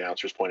 as the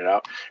announcers pointed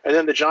out. And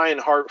then the Giant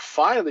and Hart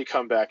finally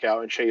come back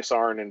out and chase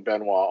Arn and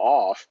Benoit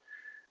off,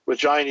 with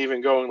Giant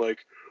even going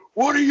like,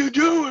 "What are you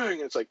doing?"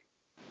 It's like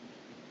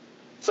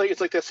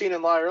that scene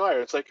in Liar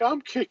Liar. It's like,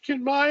 I'm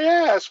kicking my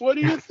ass. What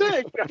do you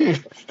think?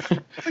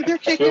 Like they're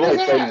kicking his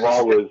ass.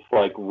 Benoit was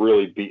like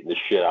really beating the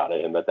shit out of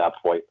him at that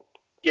point.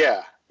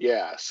 Yeah.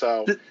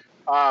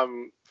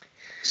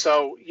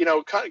 So, you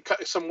know,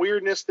 some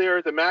weirdness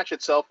there. The match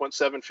itself went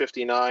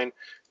 7.59.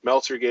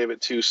 Meltzer gave it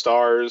 2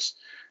 stars.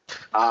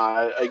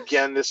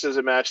 Again, this is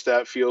a match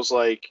that feels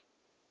like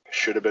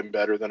should have been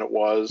better than it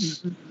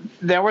was.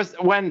 There was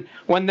when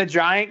the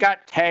Giant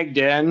got tagged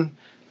in,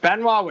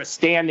 Benoit was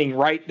standing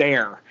right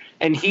there,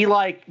 and he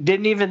like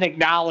didn't even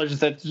acknowledge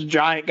that the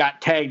Giant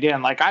got tagged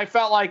in. Like I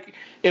felt like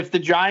if the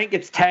Giant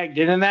gets tagged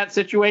in that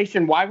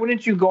situation, why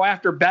wouldn't you go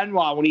after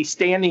Benoit when he's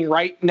standing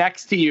right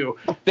next to you?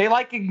 They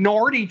like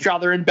ignored each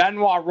other, and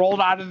Benoit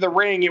rolled out of the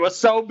ring. It was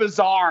so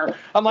bizarre.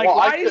 I'm like,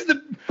 why is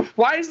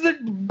the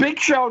Big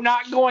Show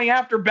not going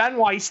after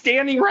Benoit? He's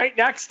standing right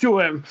next to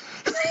him.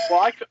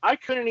 Well, I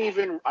couldn't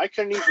even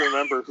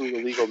remember who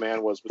the legal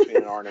man was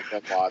between Arn and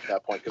Benoit at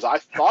that point, because I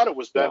thought it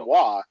was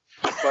Benoit.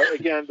 But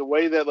again, the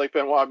way that like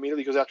Benoit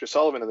immediately goes after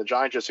Sullivan and the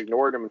Giant just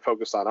ignored him and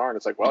focused on Arn,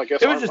 it's like, well, I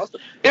guess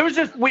it was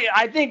just weird.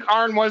 I think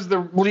Arn was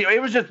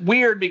it was just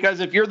weird because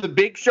if you're the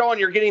Big Show and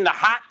you're getting the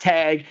hot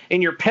tag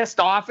and you're pissed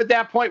off at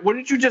that point,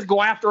 wouldn't you just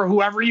go after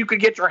whoever you could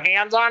get your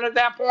hands on at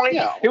that point?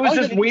 Yeah, it was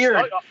just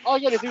weird. All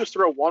you got to do is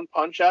throw one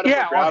punch at him.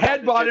 Yeah, or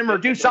headbutt him or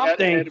do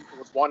something.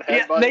 With one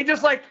headbutt. They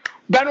just like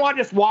Benoit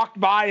just walked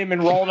by him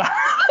and rolled out.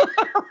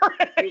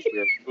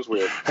 It was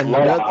weird.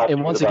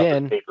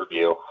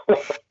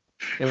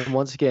 And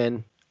once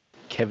again,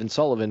 Kevin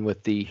Sullivan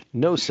with the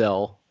no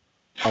sell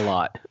a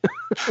lot.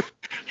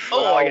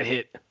 I got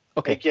hit.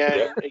 Okay.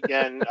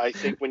 Again, I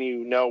think when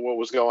you know what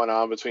was going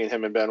on between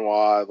him and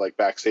Benoit, like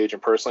backstage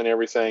and personally and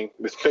everything,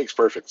 it makes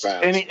perfect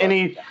sense.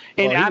 He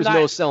was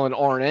no selling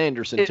Arn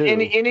Anderson too.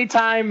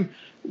 Anytime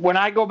when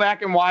I go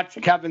back and watch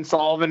Kevin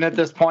Sullivan at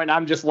this point,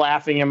 I'm just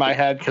laughing in my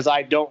head because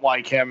I don't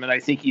like him and I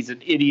think he's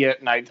an idiot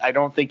and I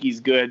don't think he's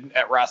good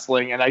at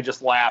wrestling, and I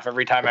just laugh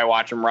every time I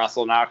watch him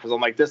wrestle now because I'm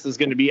like, this is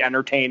going to be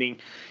entertaining.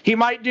 He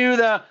might do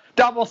the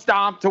double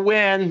stomp to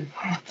win,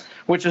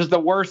 which is the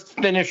worst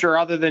finisher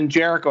other than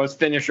Jericho's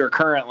finisher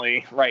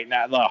currently right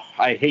now. Ugh,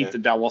 I hate the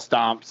double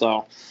stomp.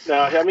 So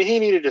no, I mean, he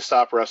needed to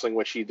stop wrestling,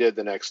 which he did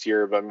the next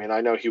year. But I mean,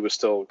 I know he was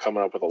still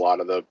coming up with a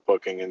lot of the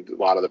booking and a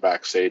lot of the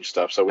backstage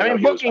stuff. So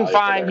booking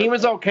fine. He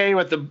was okay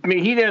with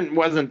he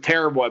wasn't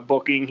terrible at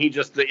booking. He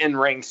just the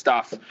in-ring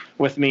stuff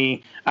with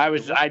me. I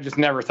just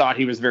never thought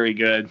he was very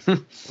good. We're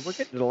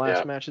getting to the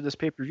last match of this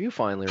pay-per-view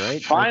finally,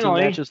 right?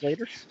 Finally. 19 matches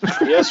later.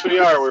 Yes, we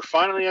are. We're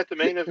finally at the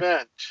main event.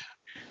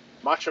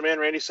 Macho Man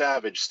Randy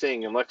Savage,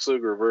 Sting, and Lex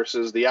Luger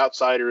versus the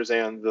Outsiders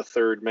and the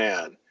Third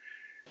Man.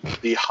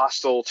 The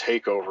Hostile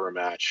Takeover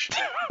match.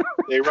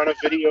 They run a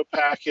video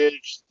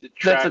package.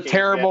 That's a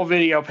terrible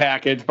video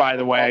package, by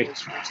the way. His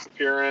first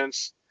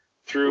appearance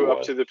through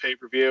up to the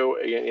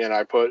pay-per-view. And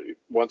I put,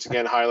 once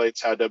again,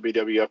 highlights how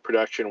WWF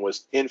production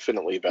was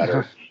infinitely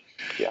better.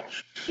 Yeah.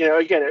 You know,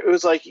 again, it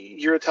was like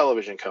you're a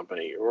television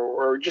company,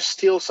 or just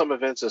steal some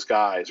of Vince's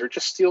guys, or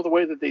just steal the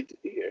way that they.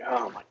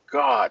 Oh my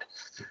God.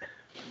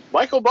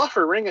 Michael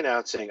Buffer ring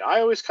announcing. I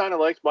always kind of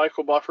liked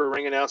Michael Buffer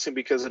ring announcing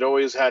because it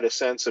always had a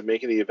sense of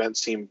making the event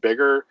seem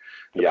bigger.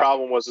 The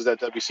problem was that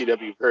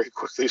WCW very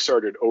quickly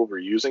started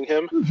overusing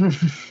him.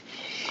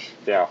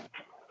 Yeah,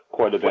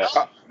 quite a bit.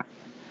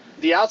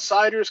 The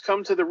Outsiders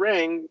come to the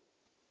ring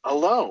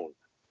alone.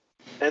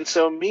 And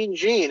so Mean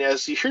Gene,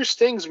 as you hear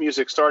Sting's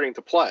music starting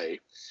to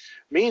play,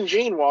 Mean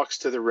Gene walks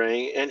to the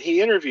ring and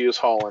he interviews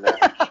Hall and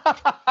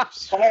Nash.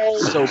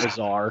 So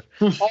bizarre.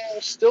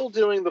 Hall, still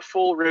doing the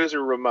full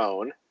Razor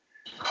Ramon,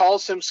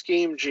 calls him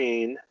Scheme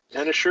Gene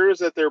and assures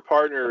that their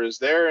partner is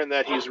there and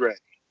that he's ready.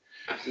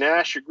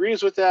 Nash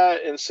agrees with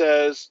that and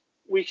says,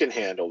 "We can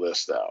handle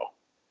this, though."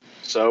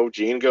 So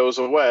Gene goes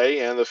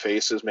away and the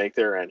faces make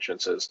their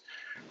entrances.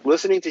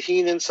 Listening to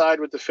Heenan side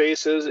with the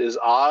faces is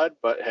odd,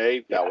 but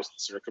hey, that was the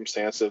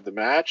circumstance of the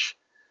match.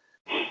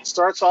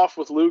 Starts off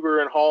with Luger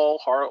and Hall.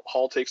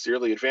 Hall takes the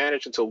early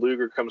advantage until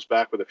Luger comes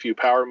back with a few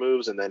power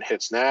moves and then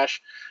hits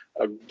Nash.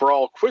 A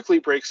brawl quickly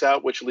breaks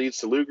out, which leads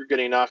to Luger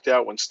getting knocked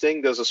out when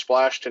Sting does a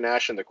splash to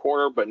Nash in the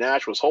corner, but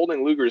Nash was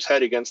holding Luger's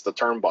head against the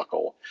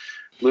turnbuckle.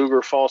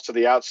 Luger falls to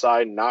the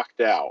outside, knocked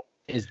out.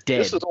 Is dead.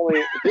 This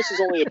is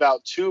only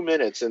about 2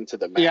 minutes into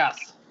the match.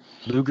 Yes.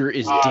 Luger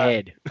is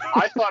dead.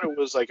 I thought it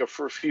was like a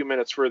few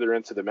minutes further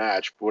into the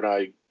match, but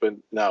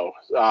no.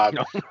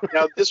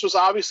 Now, this was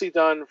obviously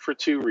done for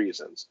two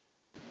reasons.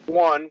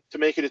 One, to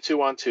make it a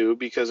 2-on-2,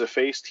 because a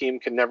face team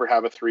can never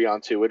have a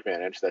 3-on-2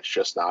 advantage. That's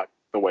just not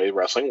the way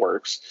wrestling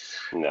works.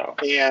 No.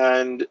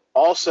 And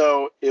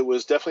also, it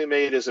was definitely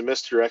made as a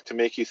misdirect to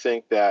make you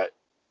think that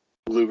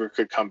Luger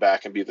could come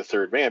back and be the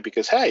third man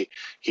because, hey,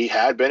 he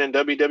had been in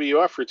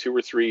WWF for 2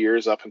 or 3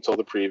 years up until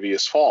the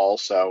previous fall,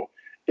 so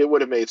it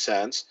would have made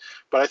sense.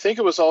 But I think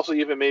it was also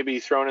even maybe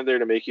thrown in there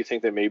to make you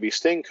think that maybe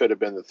Sting could have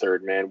been the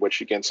third man, which,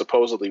 again,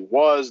 supposedly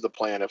was the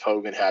plan if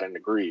Hogan hadn't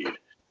agreed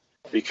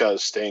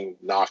because Sting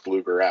knocked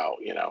Luger out,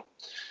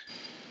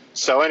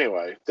 So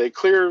anyway, they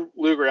clear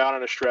Luger out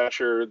on a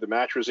stretcher. The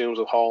match resumes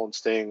with Hall and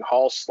Sting.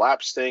 Hall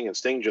slaps Sting, and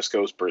Sting just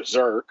goes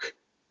berserk,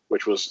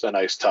 which was a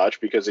nice touch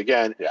because,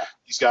 again,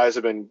 these guys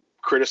have been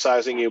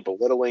criticizing you,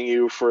 belittling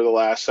you for the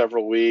last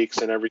several weeks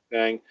and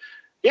everything.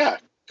 Yeah,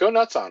 go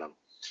nuts on them.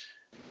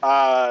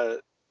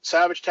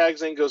 Savage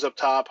tags in, goes up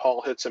top.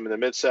 Hall hits him in the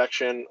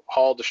midsection.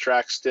 Hall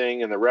distracts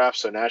Sting and the ref,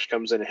 so Nash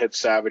comes in and hits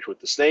Savage with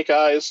the snake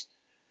eyes.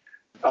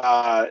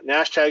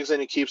 Nash tags in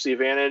and keeps the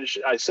advantage.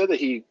 I said that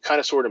he kind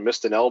of sort of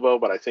missed an elbow,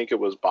 but I think it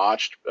was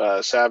botched.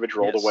 Savage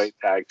rolled away,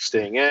 tagged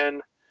Sting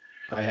in.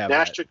 I have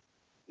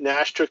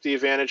Nash took the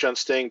advantage on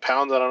Sting,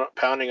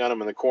 pounding on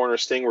him in the corner.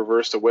 Sting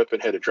reversed a whip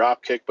and hit a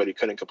drop kick, but he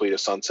couldn't complete a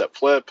sunset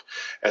flip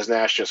as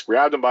Nash just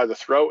grabbed him by the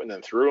throat and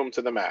then threw him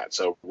to the mat.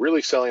 So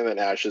really selling that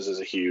Nash is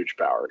a huge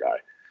power guy.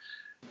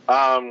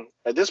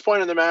 At this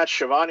point in the match,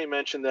 Shivani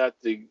mentioned that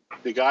the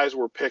guys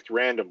were picked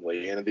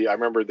randomly, and I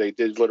remember they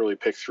did literally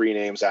pick 3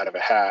 names out of a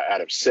hat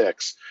out of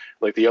 6.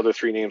 Like the other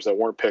 3 names that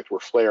weren't picked were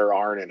Flair,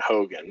 Arn, and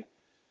Hogan.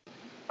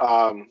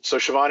 So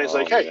Shivani's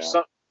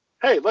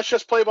hey, let's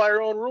just play by our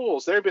own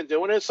rules. They've been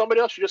doing it. Somebody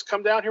else should just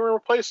come down here and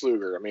replace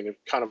Luger. I mean, it's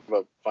kind of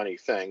a funny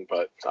thing,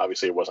 but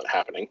obviously it wasn't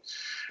happening.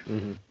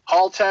 Mm-hmm.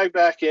 Hall tagged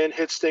back in,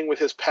 hit Sting with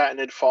his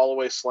patented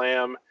fall-away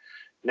slam.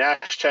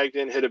 Nash tagged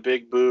in, hit a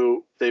big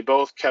boot. They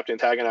both kept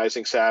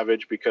antagonizing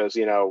Savage because,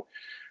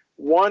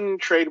 one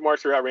trademark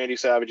throughout Randy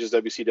Savage's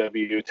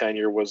WCW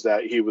tenure was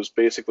that he was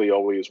basically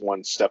always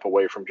one step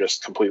away from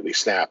just completely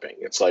snapping.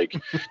 It's like,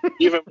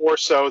 even more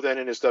so than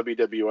in his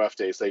WWF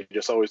days, they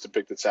just always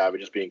depicted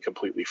Savage as being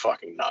completely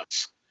fucking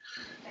nuts.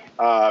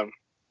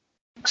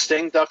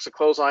 Sting ducks a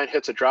clothesline,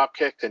 hits a drop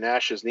kick to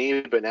Nash's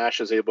knee, but Nash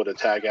is able to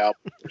tag out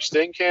before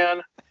Sting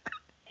can.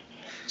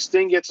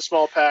 Sting gets a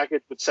small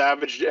package, but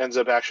Savage ends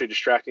up actually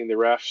distracting the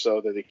ref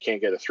so that he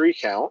can't get a 3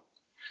 count.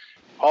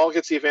 Hall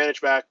gets the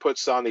advantage back,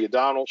 puts on the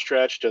abdominal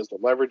stretch, does the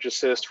leverage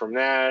assist from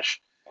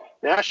Nash.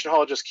 Nash and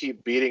Hall just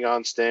keep beating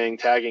on Sting,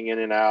 tagging in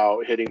and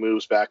out, hitting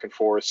moves back and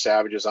forth.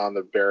 Savage is on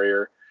the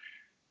barrier.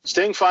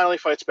 Sting finally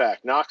fights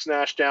back, knocks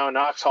Nash down,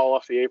 knocks Hall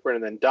off the apron,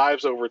 and then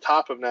dives over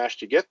top of Nash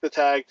to get the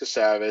tag to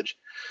Savage.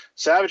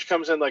 Savage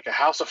comes in like a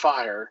house of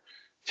fire,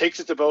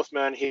 takes it to both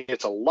men. He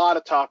hits a lot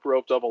of top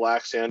rope double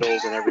axe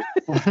handles and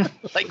everything.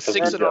 Like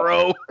 6 in a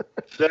row.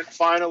 Then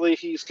finally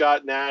he's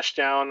got Nash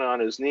down on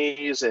his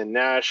knees, and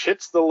Nash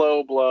hits the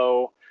low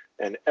blow,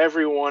 and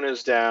everyone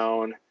is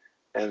down.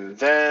 And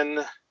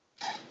then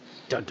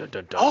dun, dun,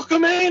 dun, dun.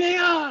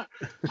 Hulkamania!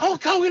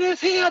 Hulk Hogan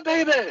is here,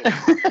 baby!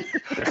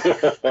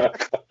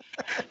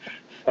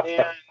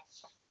 And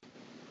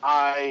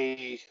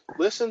I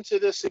listened to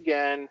this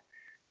again,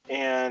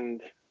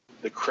 and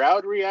the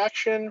crowd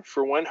reaction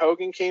for when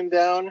Hogan came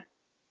down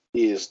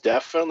is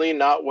definitely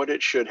not what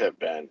it should have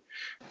been.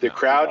 The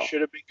crowd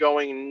should have been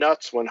going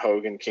nuts when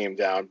Hogan came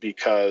down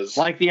because...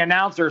 like the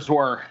announcers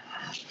were.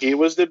 He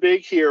was the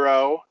big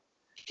hero.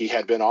 He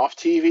had been off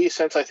TV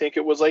since I think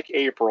it was like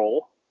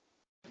April.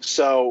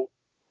 So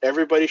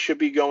everybody should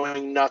be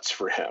going nuts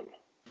for him.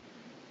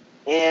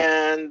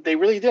 And they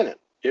really didn't.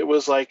 It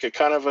was like a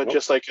kind of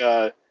just like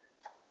a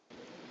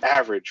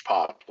average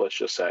pop, let's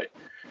just say.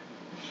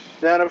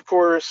 Then, of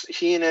course,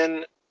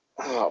 Heenan.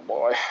 Oh,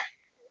 boy.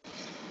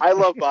 I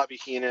love Bobby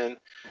Heenan.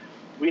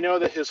 We know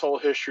that his whole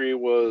history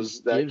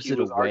was that he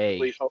was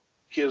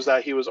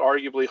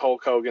arguably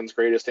Hulk Hogan's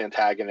greatest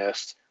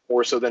antagonist,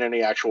 more so than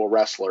any actual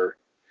wrestler.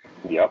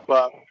 Yep.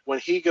 But when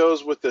he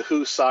goes with the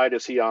whose side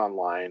is he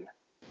online?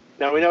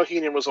 Now, we know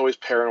Heenan was always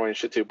paranoid and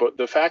shit too, but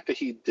the fact that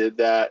he did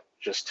that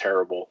just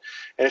terrible.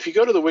 And if you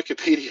go to the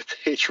Wikipedia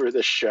page for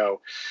this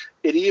show,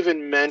 it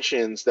even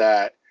mentions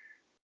that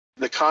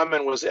the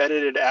comment was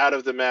edited out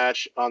of the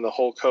match on the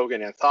Hulk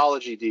Hogan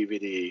Anthology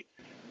DVD,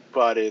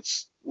 but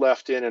it's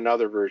left in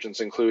other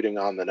versions, including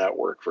on the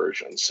network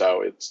version.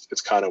 So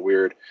it's kind of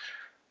weird.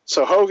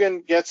 So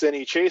Hogan gets in,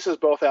 he chases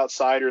both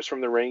outsiders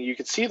from the ring. You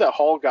could see that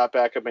Hall got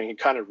back up and he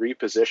kind of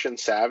repositioned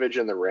Savage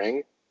in the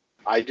ring.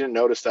 I didn't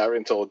notice that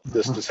until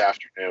this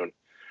afternoon.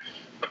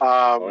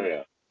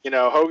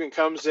 Hogan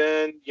comes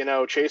in,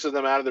 chases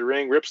them out of the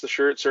ring, rips the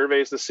shirt,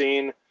 surveys the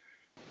scene,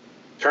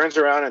 turns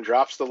around and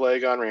drops the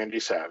leg on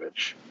Randy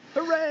Savage.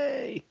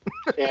 Hooray!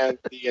 And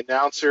the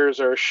announcers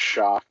are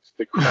shocked.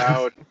 The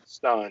crowd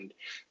stunned.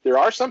 There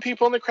are some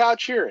people in the crowd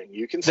cheering.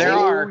 You can see. There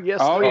are. Yes,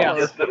 oh, there yeah. are.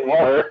 Yes, it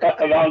were. That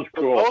was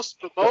cool.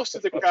 Most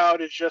of the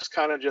crowd is just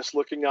kind of just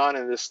looking on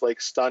in this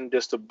like stunned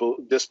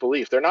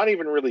disbelief. They're not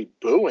even really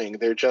booing.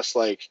 They're just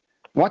like,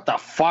 what the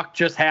fuck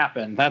just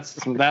happened? That's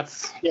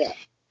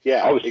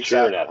yeah. I was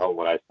cheering at home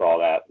when I saw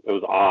that. It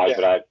was odd,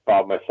 but I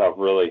found myself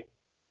really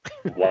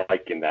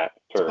liking that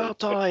turn. About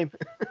time.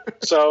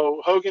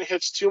 So Hogan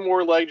hits 2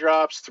 more leg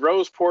drops,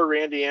 throws poor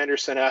Randy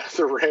Anderson out of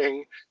the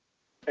ring,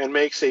 and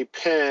makes a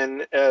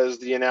pin as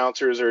the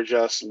announcers are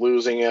just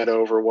losing it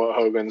over what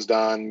Hogan's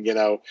done.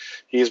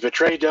 He's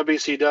betrayed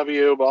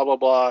WCW, blah, blah,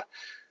 blah.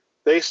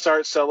 They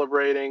start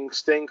celebrating.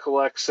 Sting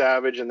collects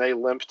Savage, and they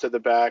limp to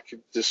the back,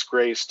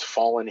 disgraced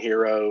fallen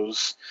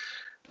heroes.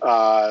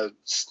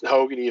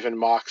 Hogan even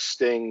mocks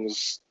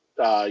Sting's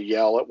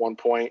yell at one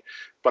point.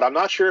 But I'm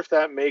not sure if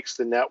that makes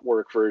the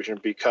network version,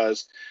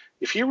 because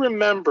if you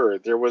remember,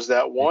 there was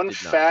that one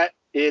fat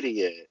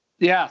idiot.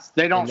 Yes,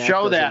 they don't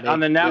show that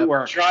on the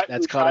network.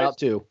 That's cut out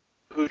too.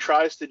 Who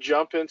tries to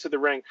jump into the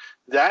ring.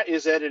 That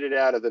is edited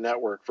out of the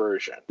network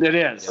version. It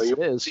is. So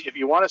if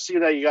you want to see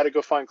that, you got to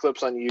go find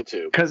clips on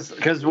YouTube.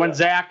 Because when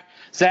Zach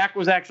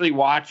was actually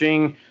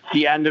watching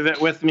the end of it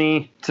with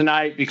me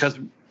tonight, because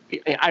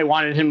I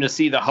wanted him to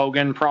see the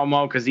Hogan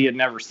promo because he had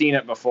never seen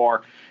it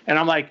before. And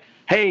I'm like,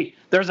 hey,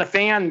 there's a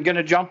fan going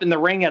to jump in the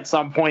ring at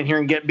some point here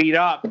and get beat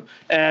up.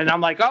 And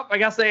I'm like, I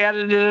guess they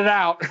edited it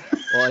out.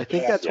 Well, I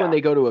think that's when they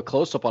go to a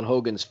close-up on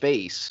Hogan's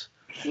face.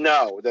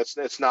 No,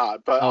 it's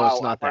not. But I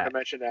wanted to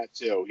mention that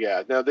too.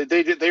 Yeah, no,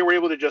 they were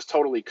able to just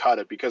totally cut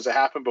it because it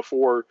happened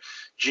before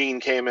Gene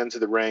came into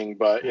the ring,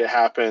 but it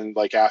happened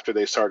like after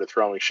they started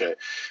throwing shit.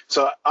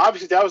 So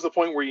obviously that was the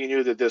point where you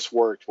knew that this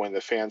worked, when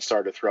the fans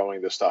started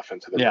throwing this stuff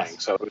into the ring.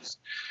 So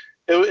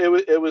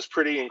it was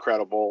pretty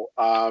incredible.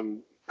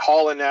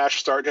 Hall and Nash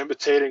start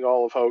imitating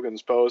all of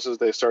Hogan's poses.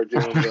 They start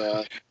doing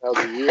the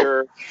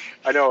year.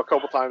 I know a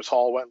couple times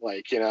Hall went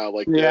like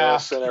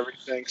this and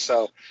everything.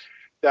 So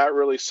that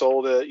really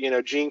sold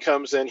it. Gene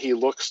comes in, he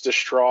looks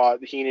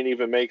distraught. Heenan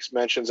even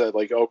mentions that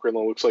like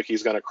Okerlund looks like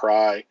he's gonna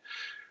cry.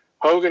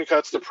 Hogan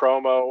cuts the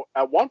promo.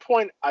 At one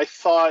point, I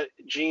thought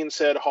Gene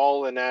said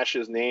Hall and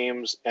Nash's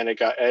names, and it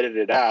got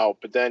edited out.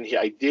 But then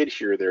I did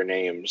hear their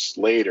names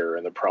later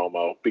in the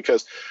promo,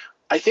 because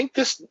I think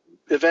this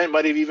event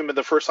might have even been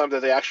the first time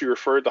that they actually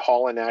referred to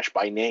Hall and Nash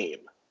by name.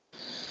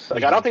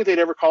 Like, I don't think they'd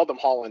ever called them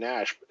Hall and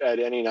Nash at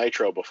any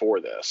Nitro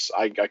before this.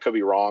 I could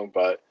be wrong,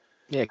 but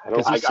yeah,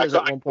 because he says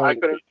at one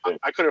point,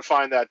 I couldn't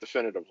find that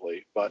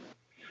definitively. But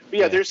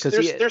yeah, there's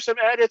some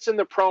edits in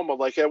the promo.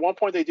 Like at one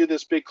point they do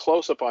this big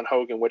close up on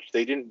Hogan, which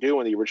they didn't do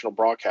in the original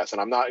broadcast,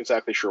 and I'm not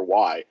exactly sure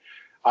why.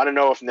 I don't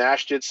know if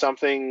Nash did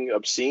something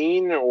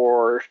obscene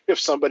or if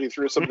somebody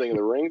threw something in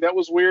the ring that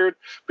was weird.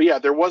 But yeah,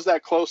 there was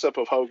that close-up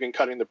of Hogan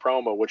cutting the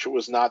promo, which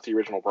was not the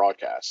original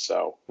broadcast.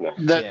 So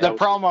the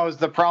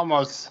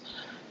promos,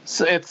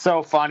 it's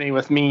so funny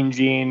with Mean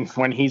Gene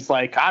when he's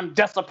like, I'm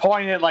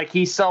disappointed, like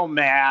he's so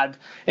mad.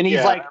 And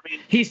he's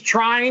he's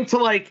trying to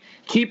like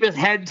keep his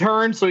head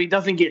turned so he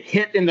doesn't get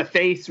hit in the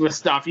face with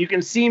stuff. You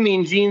can see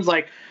Mean Gene's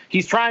like,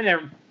 he's trying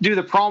to do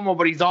the promo,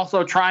 but he's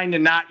also trying to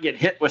not get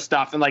hit with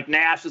stuff. And like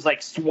Nash is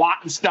like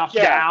swatting stuff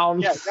down.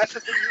 Yeah,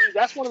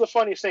 that's one of the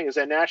funniest things is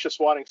that Nash is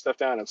swatting stuff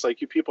down. It's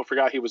like you people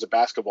forgot he was a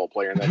basketball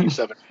player and that he's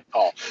 7 feet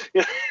tall.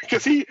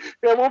 Because he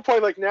at one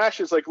point like Nash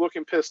is like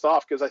looking pissed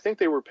off because I think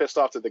they were pissed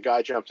off that the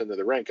guy jumped into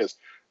the ring because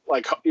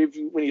like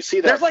when you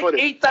see that there's like footage,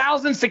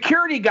 8,000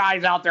 security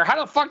guys out there.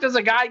 How the fuck does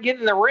a guy get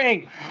in the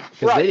ring?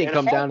 Because they didn't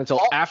come down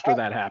until after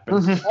that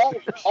happened.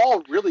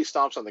 Hall really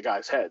stomps on the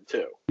guy's head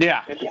too.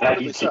 Yeah, and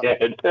he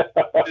did.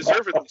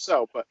 Deservedly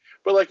so, but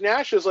like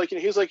Nash is like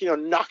he's like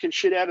knocking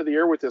shit out of the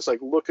air with this like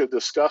look of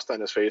disgust on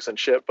his face and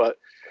shit. But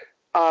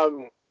I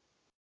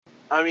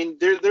mean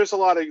there's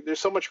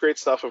so much great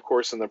stuff, of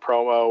course, in the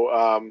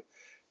promo.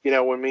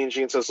 When Mean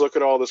Gene says, "Look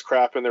at all this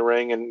crap in the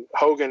ring," and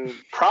Hogan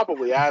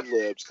probably ad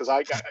libs because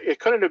it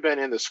couldn't have been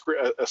in the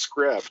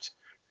script.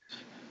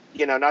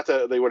 Not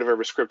that they would have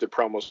ever scripted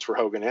promos for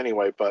Hogan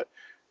anyway, but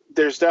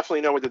there's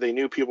definitely no way that they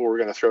knew people were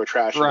going to throw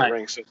trash in the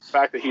ring. So the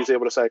fact that he's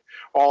able to say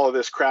all of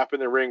this crap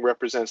in the ring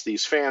represents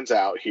these fans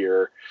out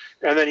here.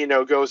 And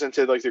then, goes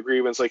into like the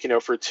grievance, like,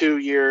 for 2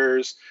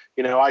 years,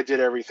 I did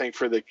everything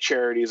for the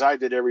charities. I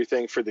did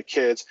everything for the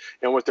kids.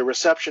 And with the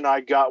reception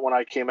I got when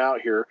I came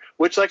out here,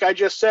 which like I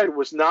just said,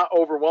 was not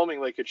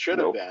overwhelming like it should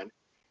have been.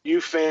 You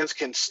fans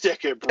can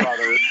stick it,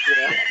 brother.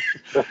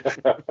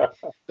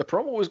 The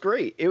promo was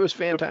great. It was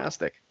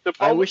fantastic. The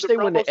I wish they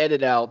wouldn't have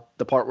edited out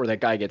the part where that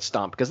guy gets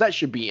stomped, because that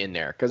should be in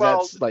there. Because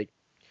that's like,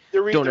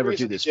 don't ever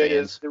do this,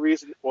 fans.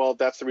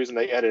 That's the reason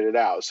they edited it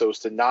out, so as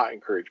to not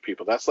encourage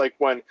people. That's like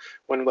when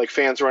like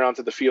fans run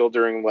onto the field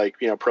during like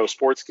pro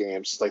sports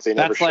games. Like they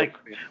never. That's like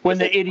when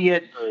the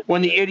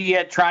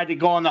idiot tried to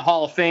go on the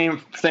Hall of Fame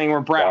thing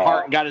where Bret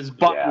Hart got his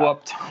butt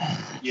whooped.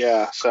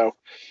 Yeah. So.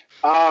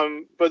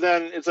 But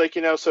then it's like,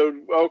 so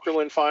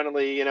Okerlund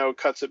finally,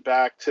 cuts it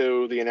back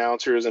to the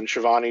announcers, and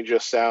Schiavone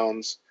just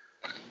sounds,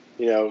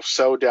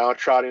 so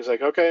downtrodden. He's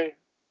like, okay,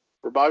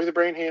 we're Bobby the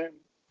Brain Heenan.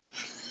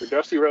 We're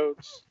Dusty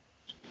Rhodes.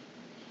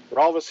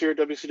 We're all of us here at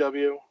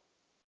WCW.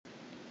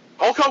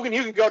 Hulk Hogan,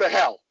 you can go to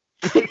hell.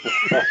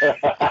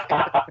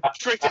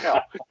 Straight to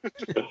hell.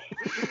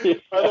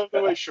 I love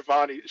the way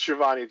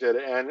Schiavone did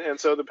it. And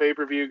so the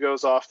pay-per-view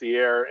goes off the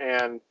air,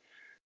 and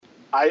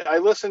I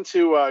listened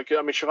to,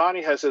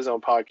 Schiavone has his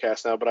own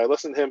podcast now, but I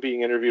listened to him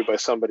being interviewed by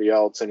somebody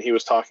else, and he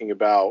was talking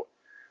about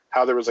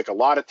how there was like a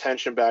lot of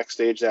tension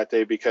backstage that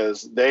day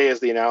because they,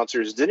 as the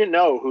announcers, didn't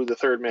know who the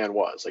third man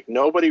was. Like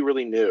nobody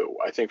really knew,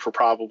 I think, for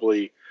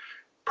probably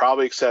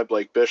except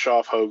like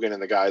Bischoff, Hogan,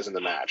 and the guys in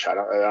the match. I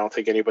don't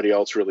think anybody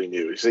else really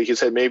knew. He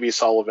said maybe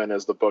Sullivan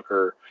as the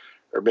booker,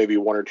 or maybe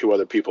one or two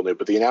other people knew,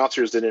 but the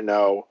announcers didn't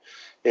know.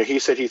 He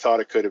said he thought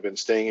it could have been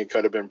Sting. It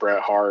could have been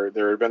Bret Hart.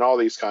 There had been all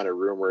these kind of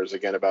rumors,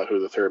 again, about who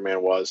the third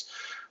man was.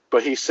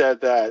 But he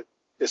said that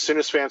as soon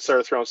as fans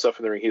started throwing stuff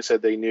in the ring, he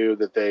said they knew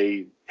that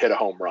they hit a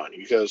home run.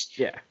 He goes,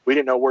 we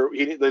didn't know where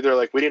 – they're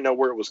like, we didn't know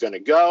where it was going to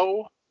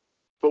go,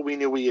 but we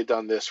knew we had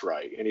done this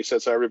right. And he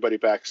said so everybody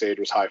backstage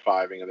was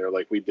high-fiving, and they're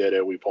like, we did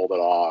it. We pulled it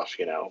off,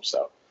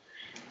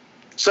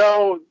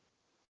 So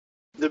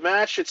the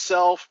match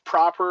itself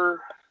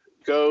proper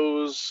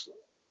goes –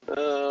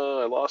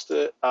 I lost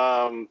it.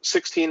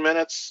 16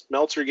 minutes.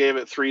 Meltzer gave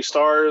it 3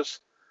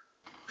 stars.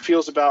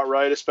 Feels about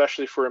right,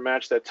 especially for a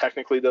match that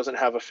technically doesn't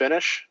have a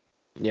finish.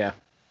 Yeah.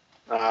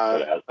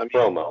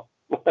 Promo.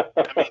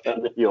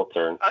 The heel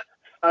turn.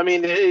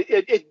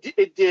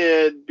 It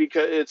did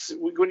because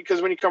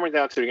when you come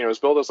down to it, it was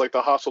billed as like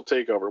the hostile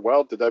takeover.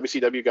 Well, the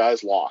WCW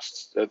guys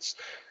lost. That's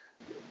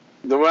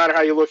no matter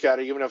how you look at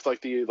it. Even if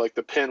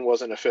the pin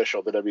wasn't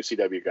official, the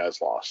WCW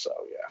guys lost. So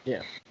yeah.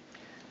 Yeah.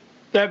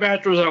 That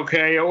match was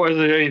okay. It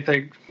wasn't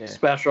anything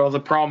special. The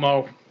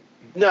promo.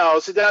 No,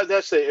 so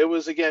that's it. It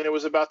was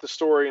about the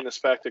story and the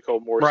spectacle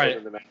more so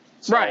than the match.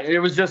 Right. It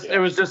was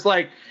just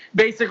like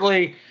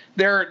basically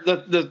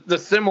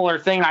the similar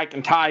thing I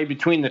can tie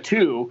between the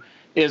two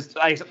is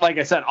like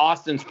I said,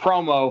 Austin's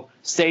promo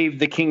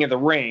saved the King of the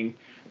Ring.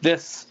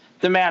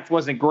 The match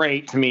wasn't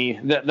great to me.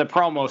 The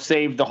promo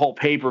saved the whole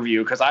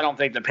pay-per-view because I don't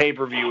think the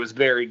pay-per-view was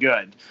very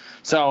good.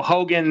 So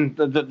Hogan,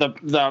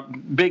 the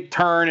big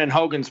turn in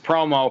Hogan's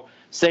promo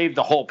saved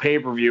the whole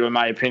pay-per-view in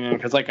my opinion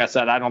because, like I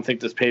said, I don't think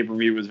this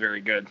pay-per-view was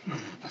very good.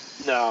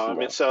 No,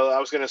 so I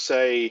was going to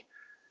say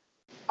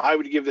I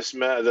would give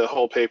the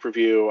whole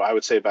pay-per-view, I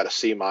would say about a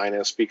C-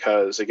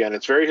 because, again,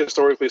 it's very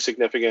historically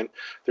significant.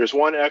 There's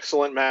one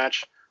excellent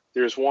match.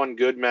 There's one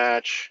good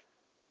match.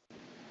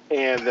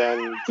 And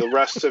then the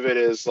rest of it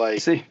is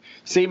like C-,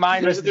 D+, C-.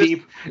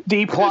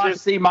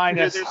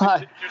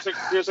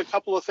 There's a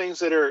couple of things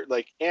that are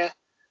like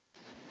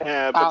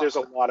but there's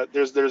a lot of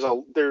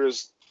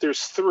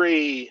there's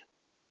 3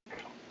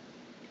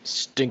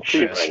 stink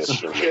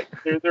shit.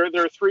 There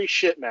are 3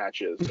 shit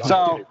matches.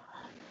 So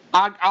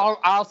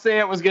I'll say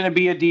it was going to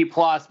be a D+,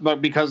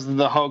 but because of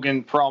the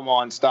Hogan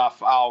promo and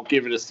stuff, I'll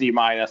give it a C-.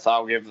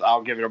 I'll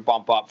give it a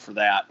bump up for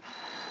that.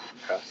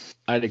 Okay.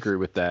 I'd agree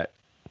with that.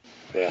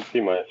 Yeah, C-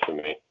 for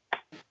me.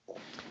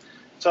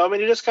 So,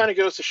 it just kind of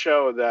goes to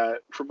show that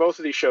for both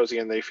of these shows,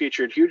 again, they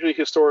featured hugely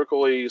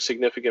historically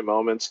significant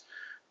moments,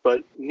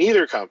 but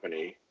neither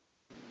company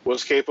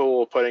was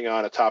capable of putting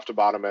on a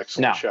top-to-bottom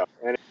excellent show.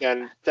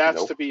 And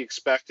that's to be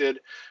expected.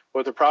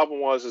 What the problem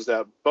was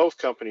that both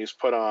companies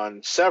put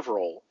on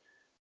several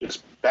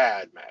just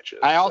bad matches.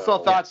 I also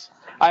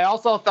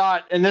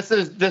thought, and this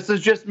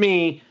is just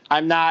me,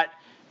 I'm not –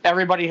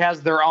 everybody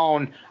has their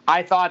own.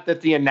 I thought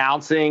that the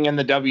announcing in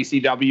the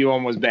WCW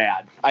one was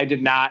bad. I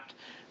did not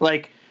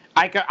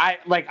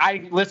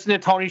I listen to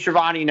Tony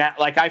Schiavone now.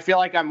 Like I feel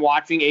like I'm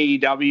watching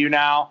AEW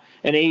now,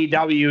 and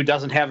AEW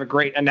doesn't have a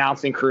great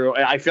announcing crew.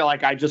 I feel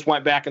like I just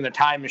went back in the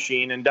time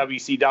machine, and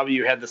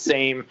WCW had the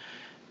same.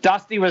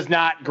 Dusty was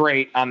not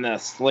great on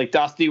this. Like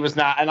Dusty was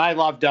not, and I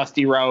love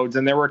Dusty Rhodes,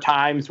 and there were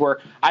times where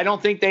I don't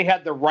think they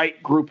had the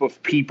right group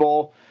of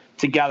people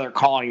together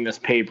calling this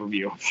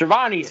pay-per-view.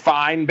 Schiavone's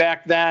fine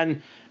back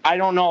then. I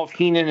don't know if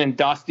Heenan and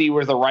Dusty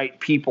were the right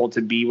people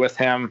to be with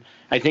him.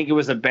 I think it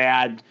was a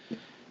bad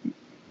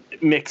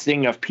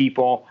mixing of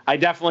people. I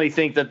definitely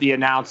think that the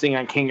announcing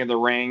on King of the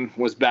Ring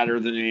was better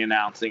than the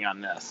announcing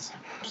on this.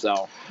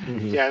 So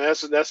yeah,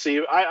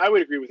 I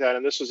would agree with that.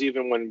 And this was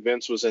even when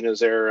Vince was in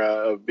his era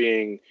of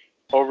being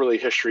overly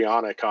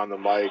histrionic on the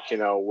mic,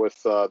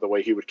 with the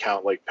way he would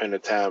count like pin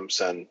attempts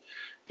and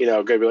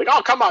going to be like,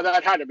 oh, come on,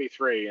 that had to be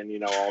 3,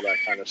 and, all that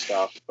kind of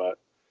stuff. But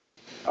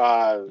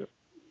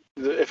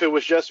If it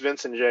was just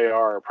Vince and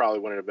JR, it probably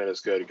wouldn't have been as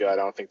good. I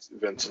don't think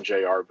Vince and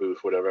JR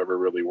booth would have ever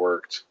really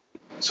worked.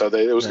 So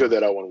it was good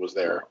that Owen was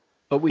there.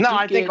 But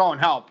I think Owen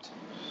helped.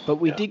 But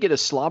we did get a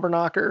slobber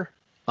knocker.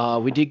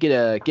 We did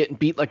get getting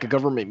beat like a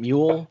government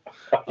mule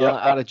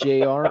out of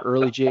JR,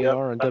 early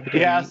JR on WWE.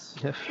 Yes.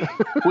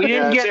 We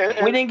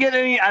didn't get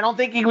any. I don't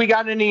think we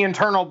got any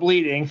internal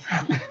bleeding.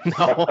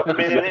 No. I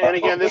mean, and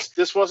again,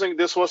 this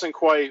wasn't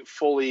quite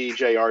fully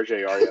JR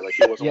yet. Like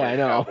he wasn't wearing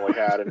a cowboy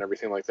hat and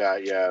everything like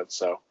that yet.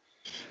 So,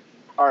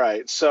 all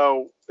right.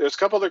 So there's a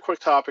couple other quick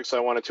topics I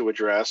wanted to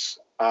address.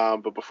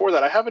 But before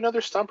that, I have another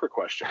stumper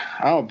question.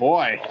 Oh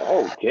boy.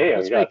 Okay,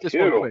 Let's make this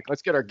one quick.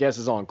 Let's get our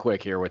guesses on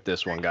quick here with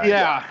this one, guys.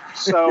 Yeah.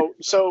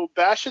 So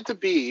Bash at the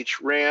Beach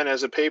ran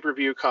as a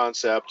pay-per-view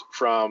concept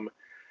from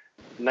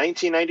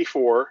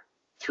 1994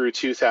 through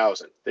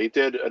 2000. They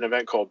did an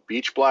event called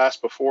Beach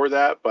Blast before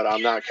that, but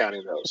I'm not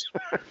counting those.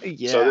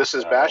 Yeah. So this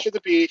is Bash at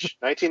the Beach,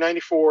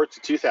 1994 to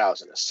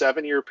 2000, a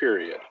 7-year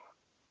period.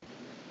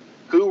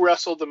 Who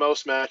wrestled the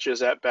most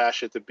matches at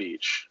Bash at the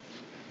Beach?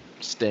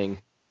 Sting.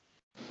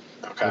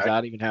 Okay.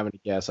 Without even having to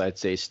guess, I'd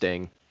say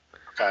Sting.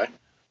 Okay.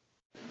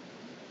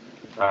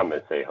 I'm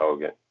gonna say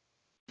Hogan.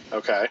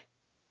 Okay.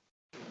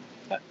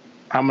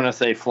 I'm gonna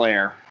say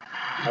Flair.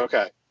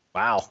 Okay.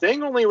 Wow.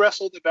 Sting only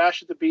wrestled at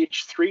Bash at the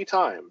Beach 3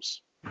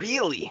 times.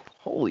 Really?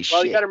 Holy shit.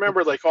 Well, you got to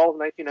remember, like all of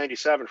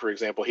 1997, for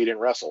example, he didn't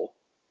wrestle.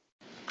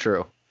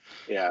 True.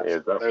 Yeah.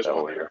 There's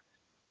one there.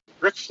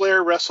 Ric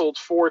Flair wrestled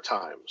 4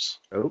 times.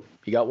 Oh,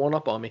 you got one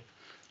up on me.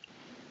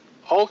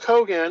 Hulk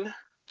Hogan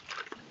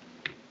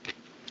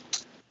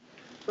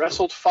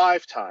wrestled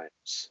 5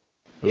 times.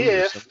 Ooh,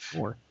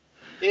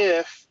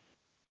 if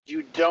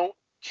you don't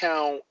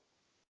count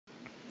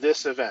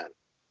this event.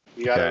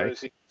 You got to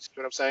see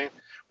what I'm saying?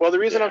 Well, the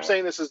reason I'm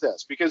saying this is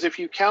this, because if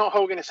you count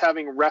Hogan as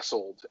having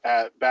wrestled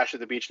at Bash at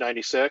the Beach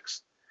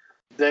 96,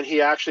 then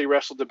he actually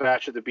wrestled the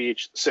Bash at the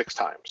Beach 6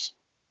 times.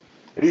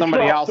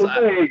 Somebody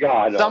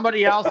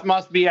else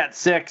must be at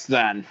 6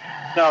 then.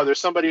 No,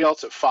 there's somebody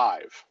else at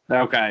 5.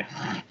 Okay.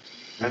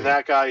 And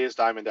that guy is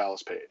Diamond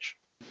Dallas Page.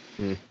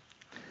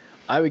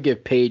 I would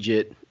give Page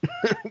it.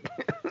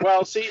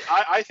 Well, see,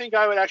 I think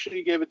I would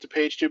actually give it to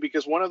Page too,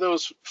 because one of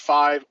those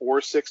 5 or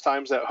 6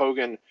 times that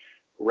Hogan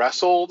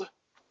wrestled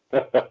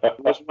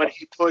was when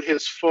he put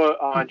his foot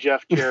on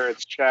Jeff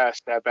Jarrett's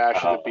chest at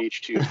Bash at the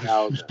Beach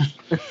 2000.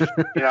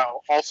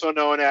 Also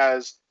known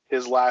as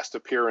his last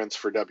appearance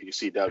for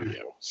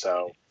WCW.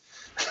 So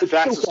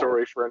that's a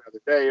story for another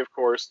day, of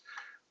course.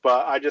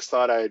 But I just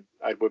thought I'd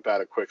whip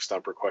out a quick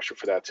stumper question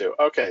for that too.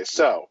 Okay,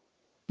 so.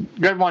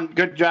 Good one.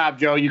 Good job,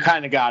 Joe. You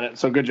kind of got it.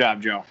 So good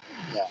job, Joe.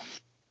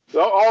 Yeah.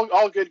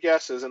 All good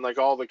guesses, and like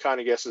all the kind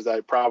of guesses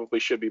that probably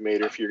should be made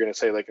if you're going to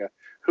say like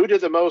who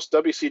did the most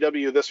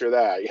WCW this or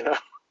that,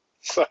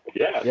 So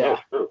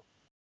yeah. True.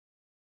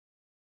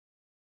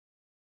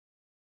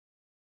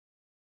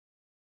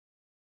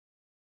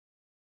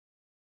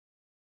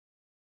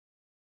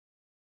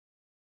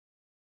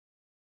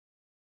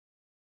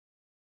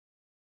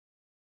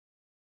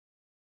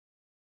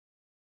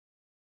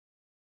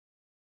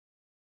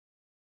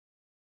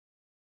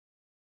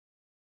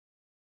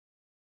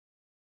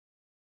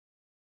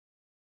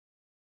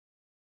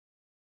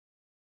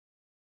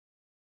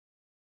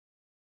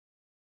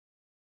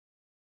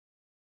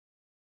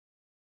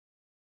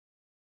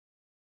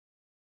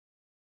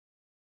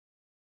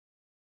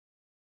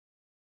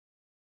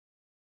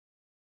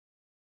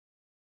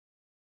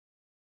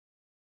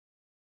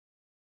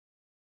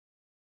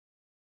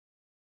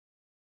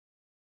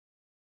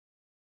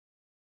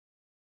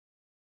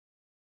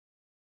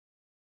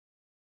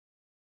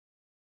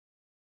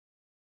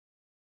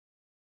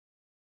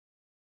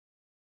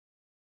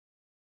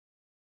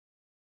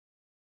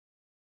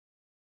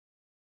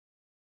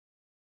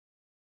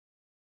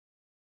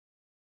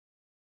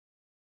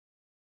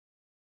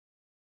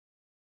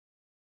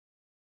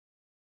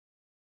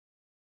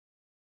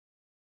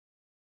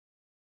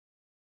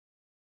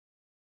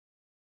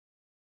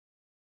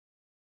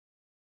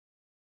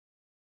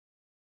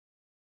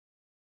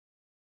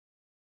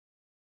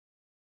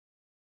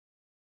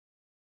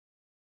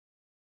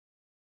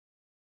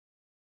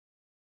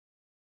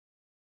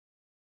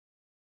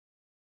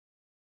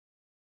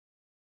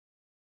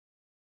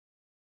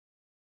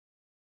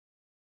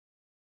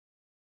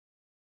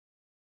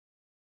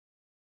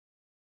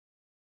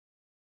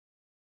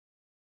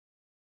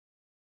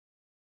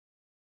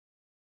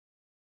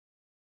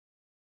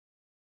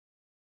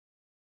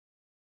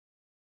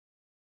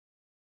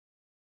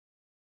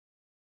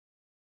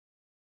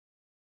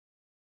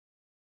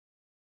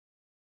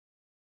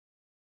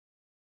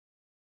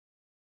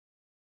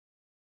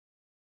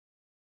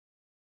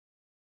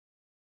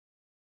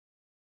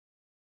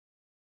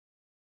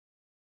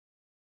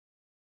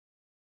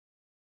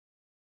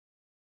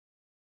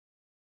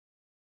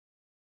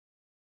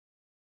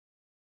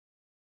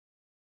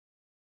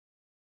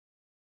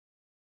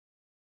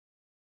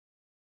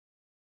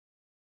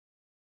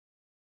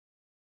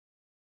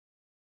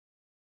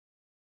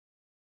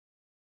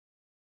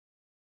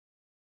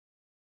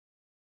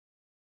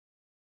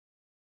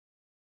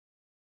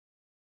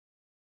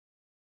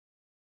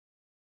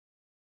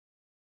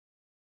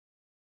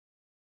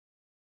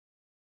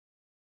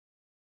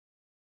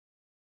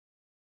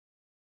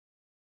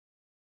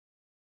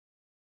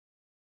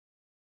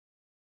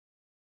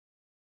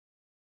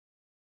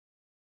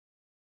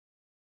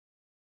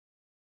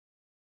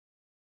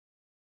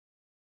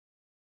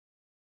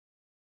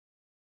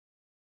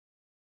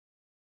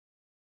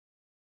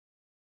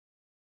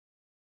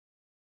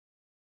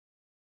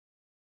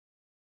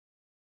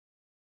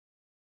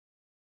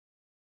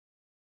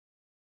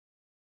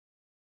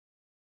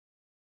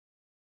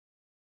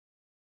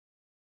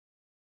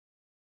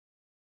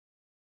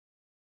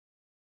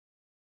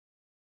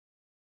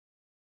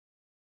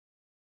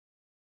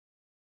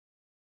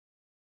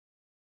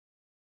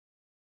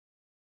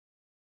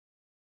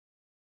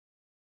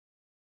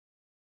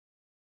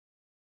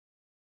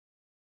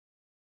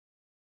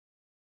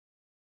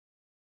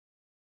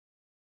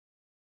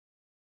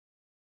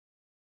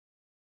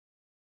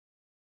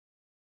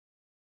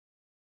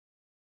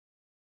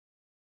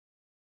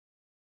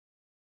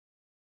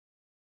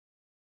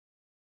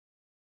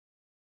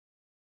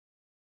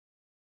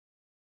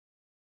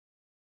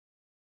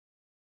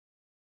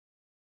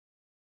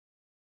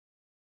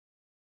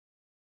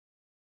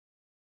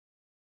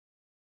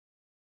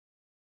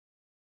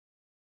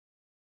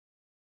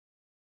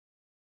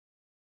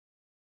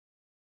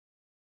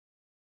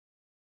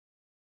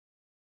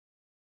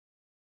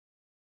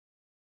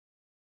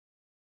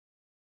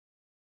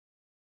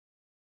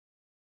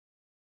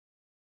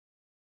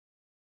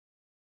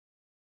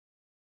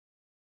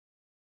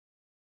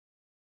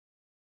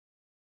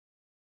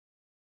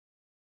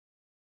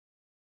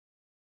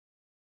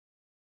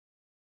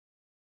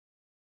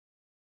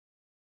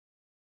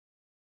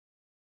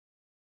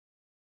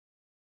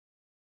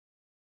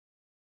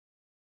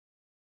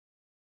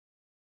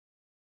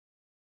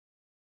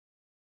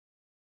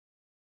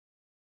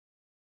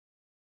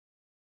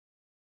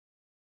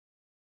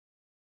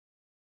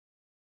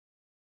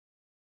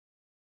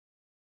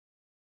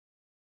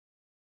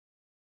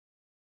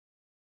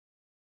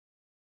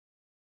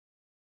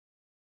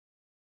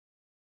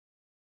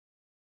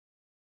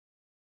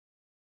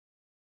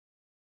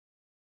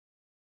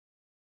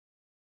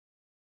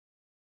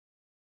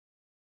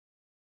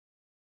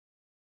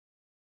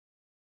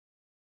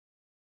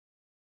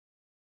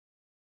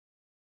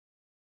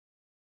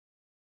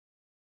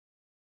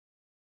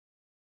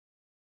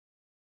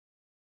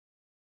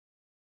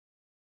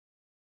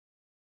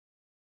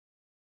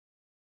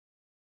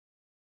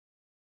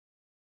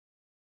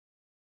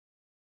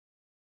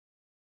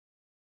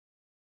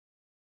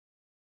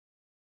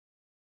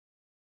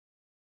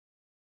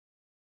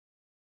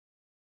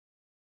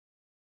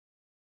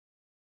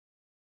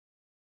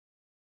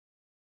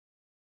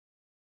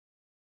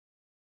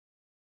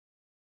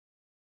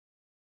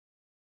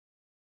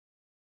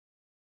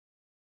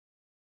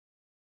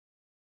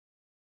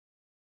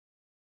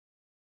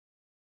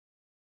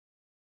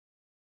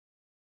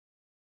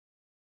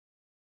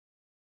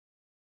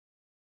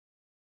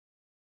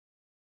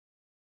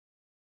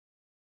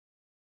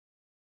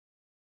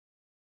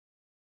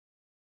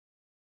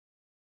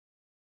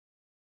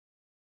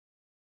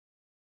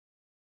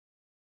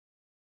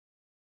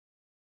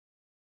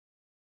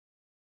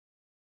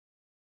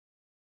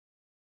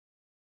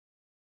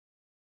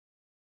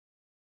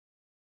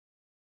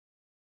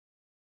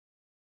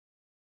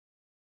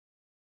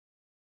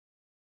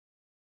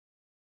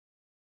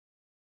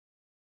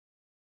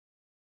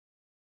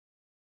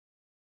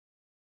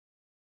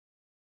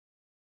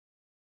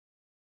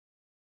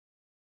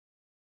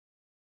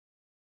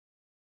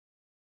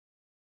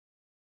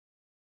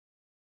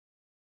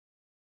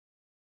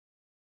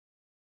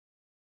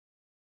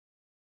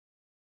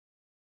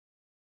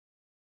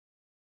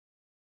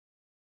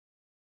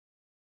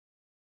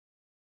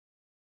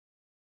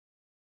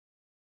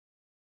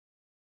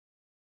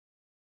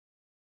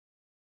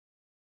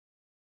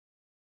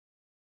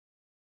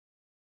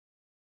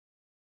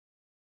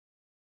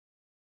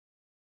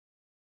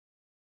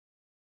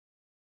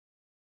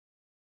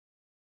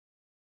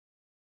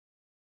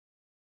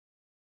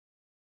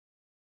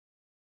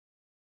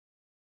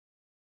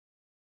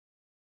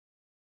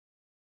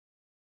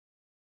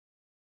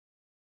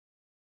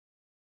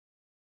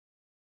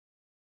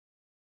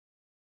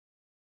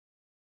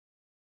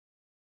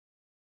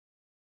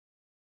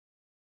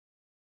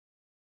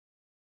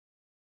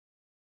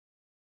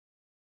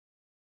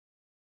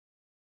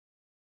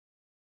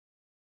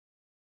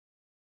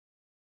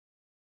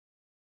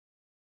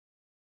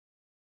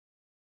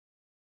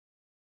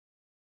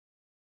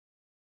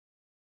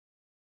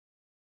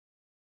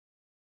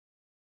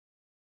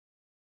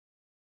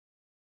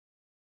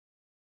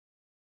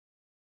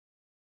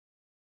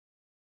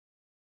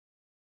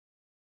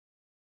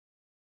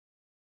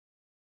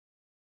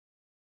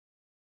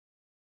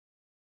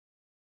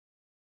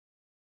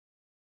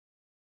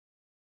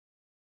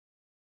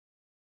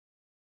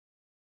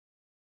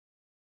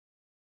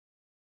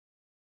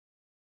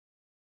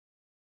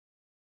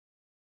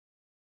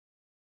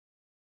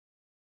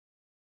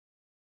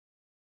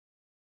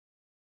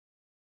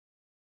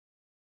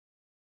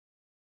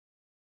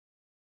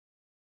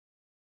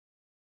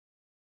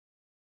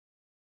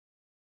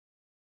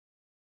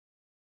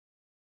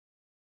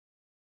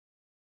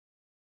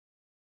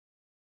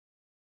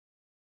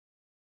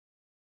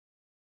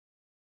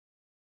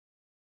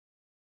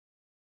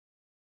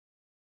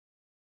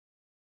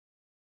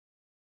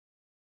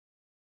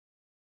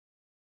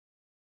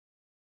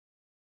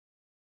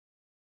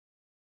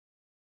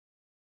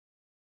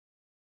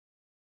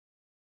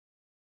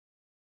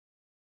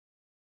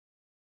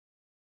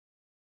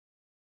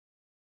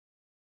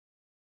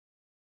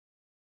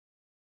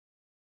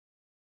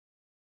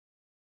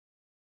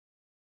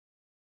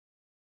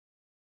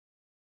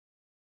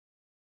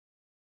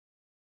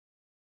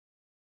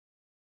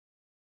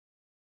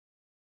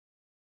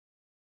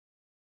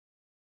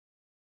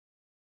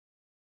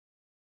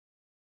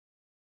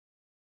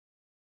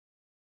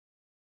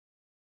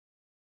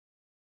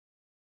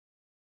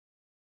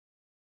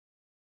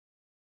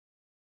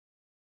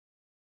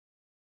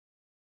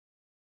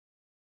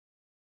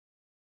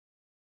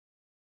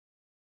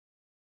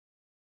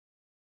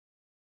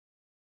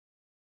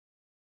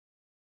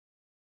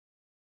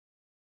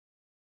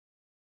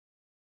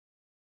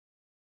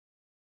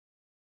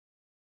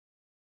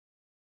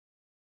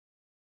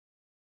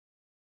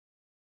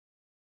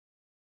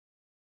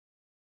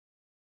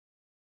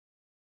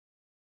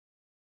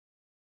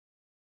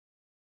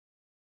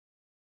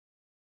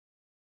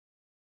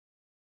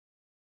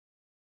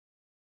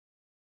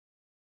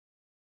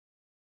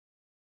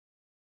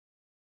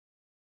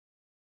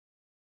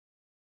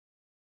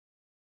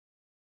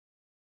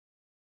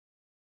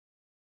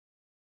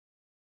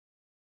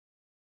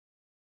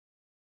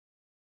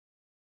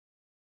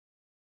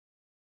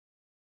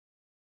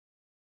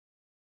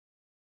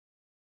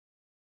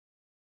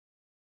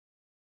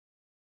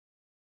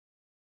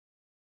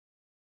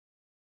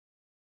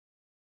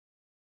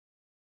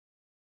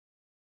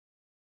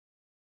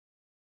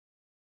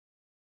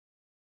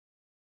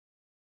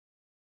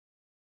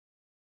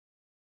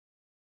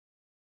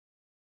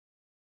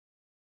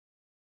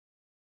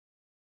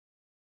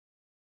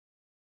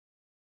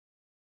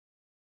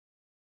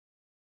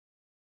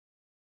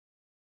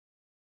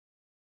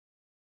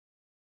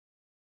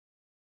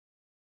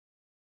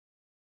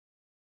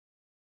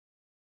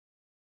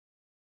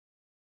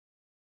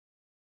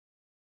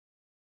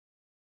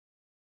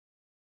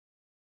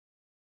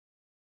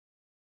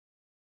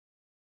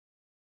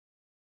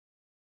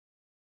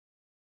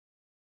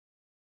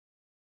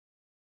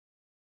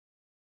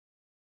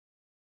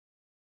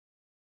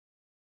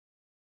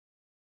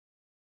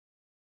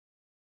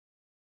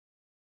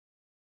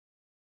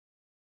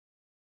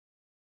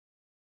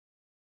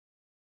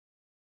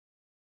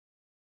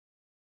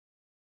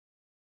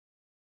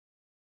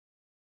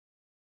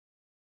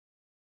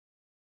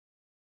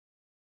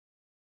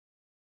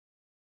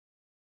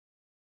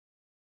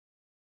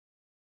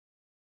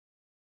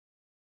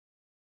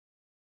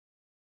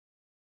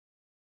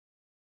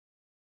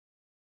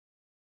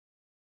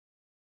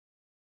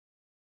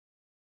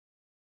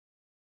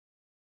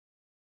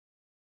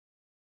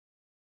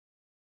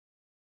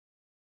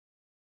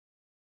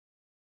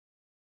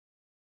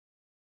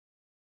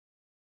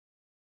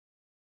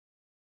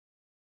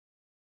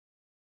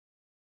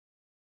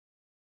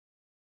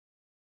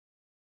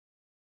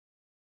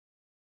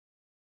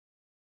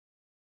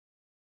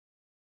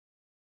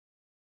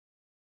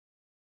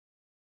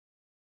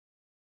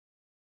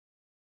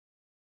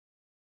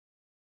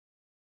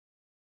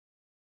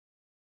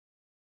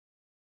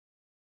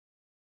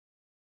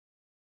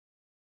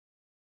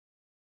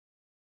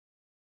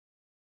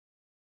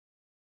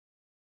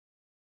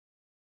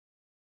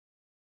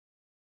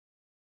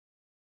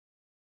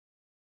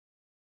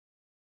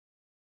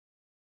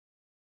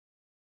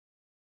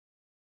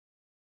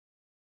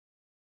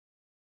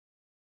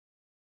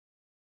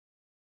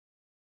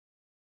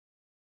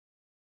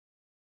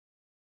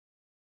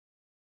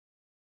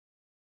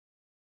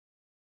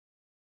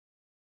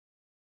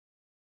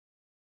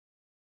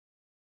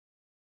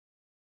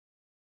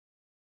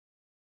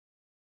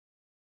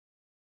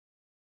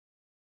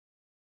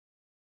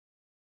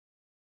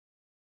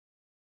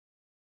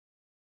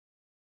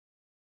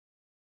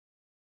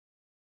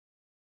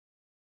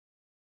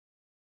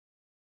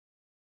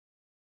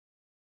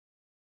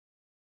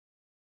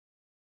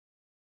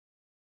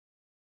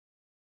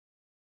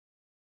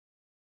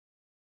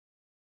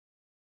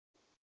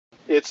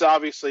 it's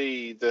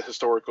obviously the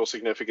historical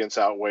significance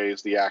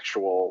outweighs the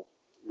actual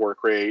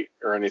work rate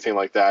or anything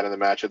like that in the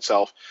match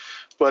itself,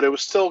 but it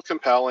was still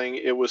compelling.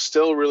 It was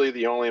still really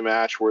the only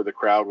match where the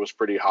crowd was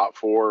pretty hot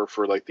for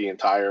like the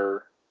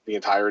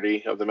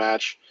entirety of the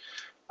match.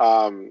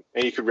 And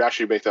you could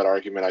actually make that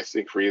argument, I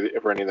think, for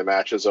any of the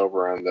matches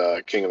over on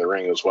the King of the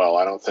Ring as well.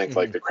 I don't think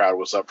like the crowd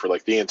was up for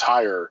like the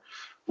entire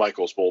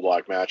Michaels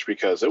Bulldog match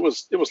because it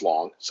was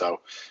long.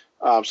 So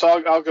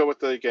I'll go with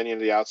the Genian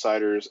of the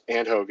Outsiders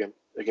and Hogan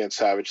against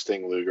Savage,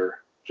 Sting, Luger,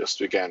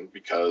 just again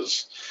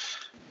because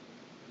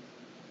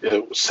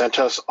it sent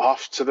us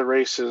off to the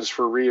races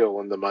for real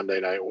in the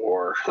Monday Night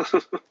War.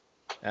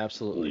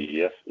 Absolutely.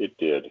 Yes, it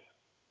did.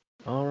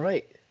 All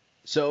right.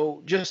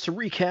 So just to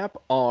recap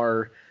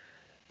our...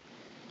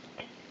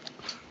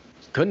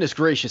 Goodness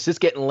gracious, it's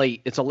getting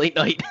late. It's a late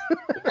night.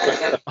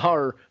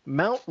 Our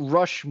Mount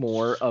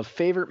Rushmore of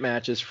favorite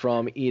matches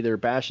from either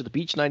Bash at the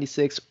Beach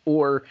 96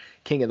 or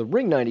King of the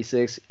Ring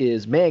 96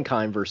 is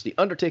Mankind versus The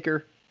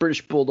Undertaker,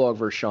 British Bulldog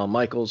versus Shawn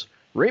Michaels,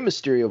 Rey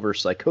Mysterio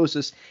versus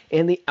Psychosis,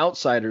 and The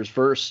Outsiders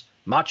versus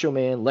Macho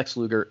Man, Lex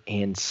Luger,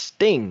 and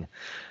Sting.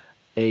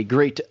 A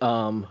great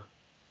Mount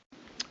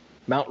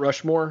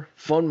Rushmore,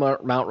 fun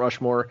Mount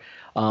Rushmore.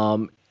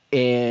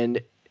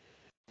 And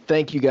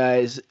thank you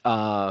guys,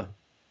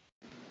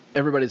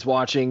 everybody's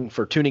watching,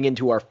 for tuning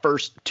into our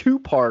first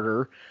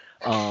two-parter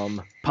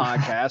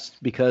podcast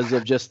because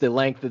of just the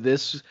length of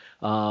this.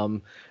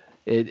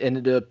 It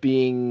ended up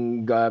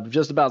being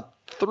just about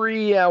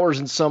 3 hours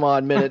and some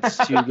odd minutes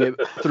to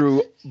get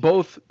through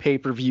both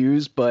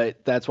pay-per-views,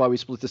 but that's why we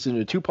split this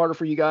into a two-parter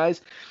for you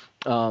guys.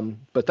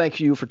 But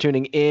thank you for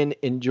tuning in.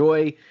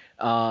 Enjoy,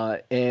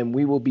 and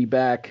we will be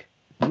back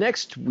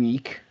next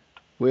week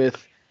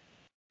with...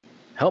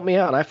 Help me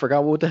out. I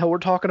forgot what the hell we're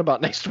talking about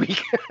next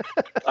week.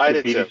 I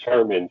did To be too.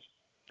 determined.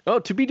 Oh,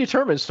 to be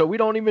determined. So we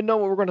don't even know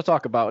what we're going to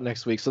talk about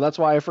next week. So that's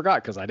why I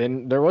forgot, because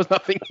there was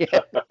nothing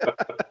yet.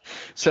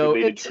 So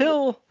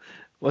until,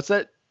 what's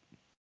that?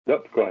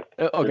 Nope, go ahead.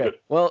 Okay.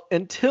 Well,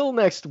 until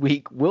next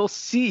week, we'll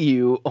see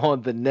you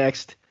on the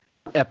next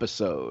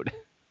episode.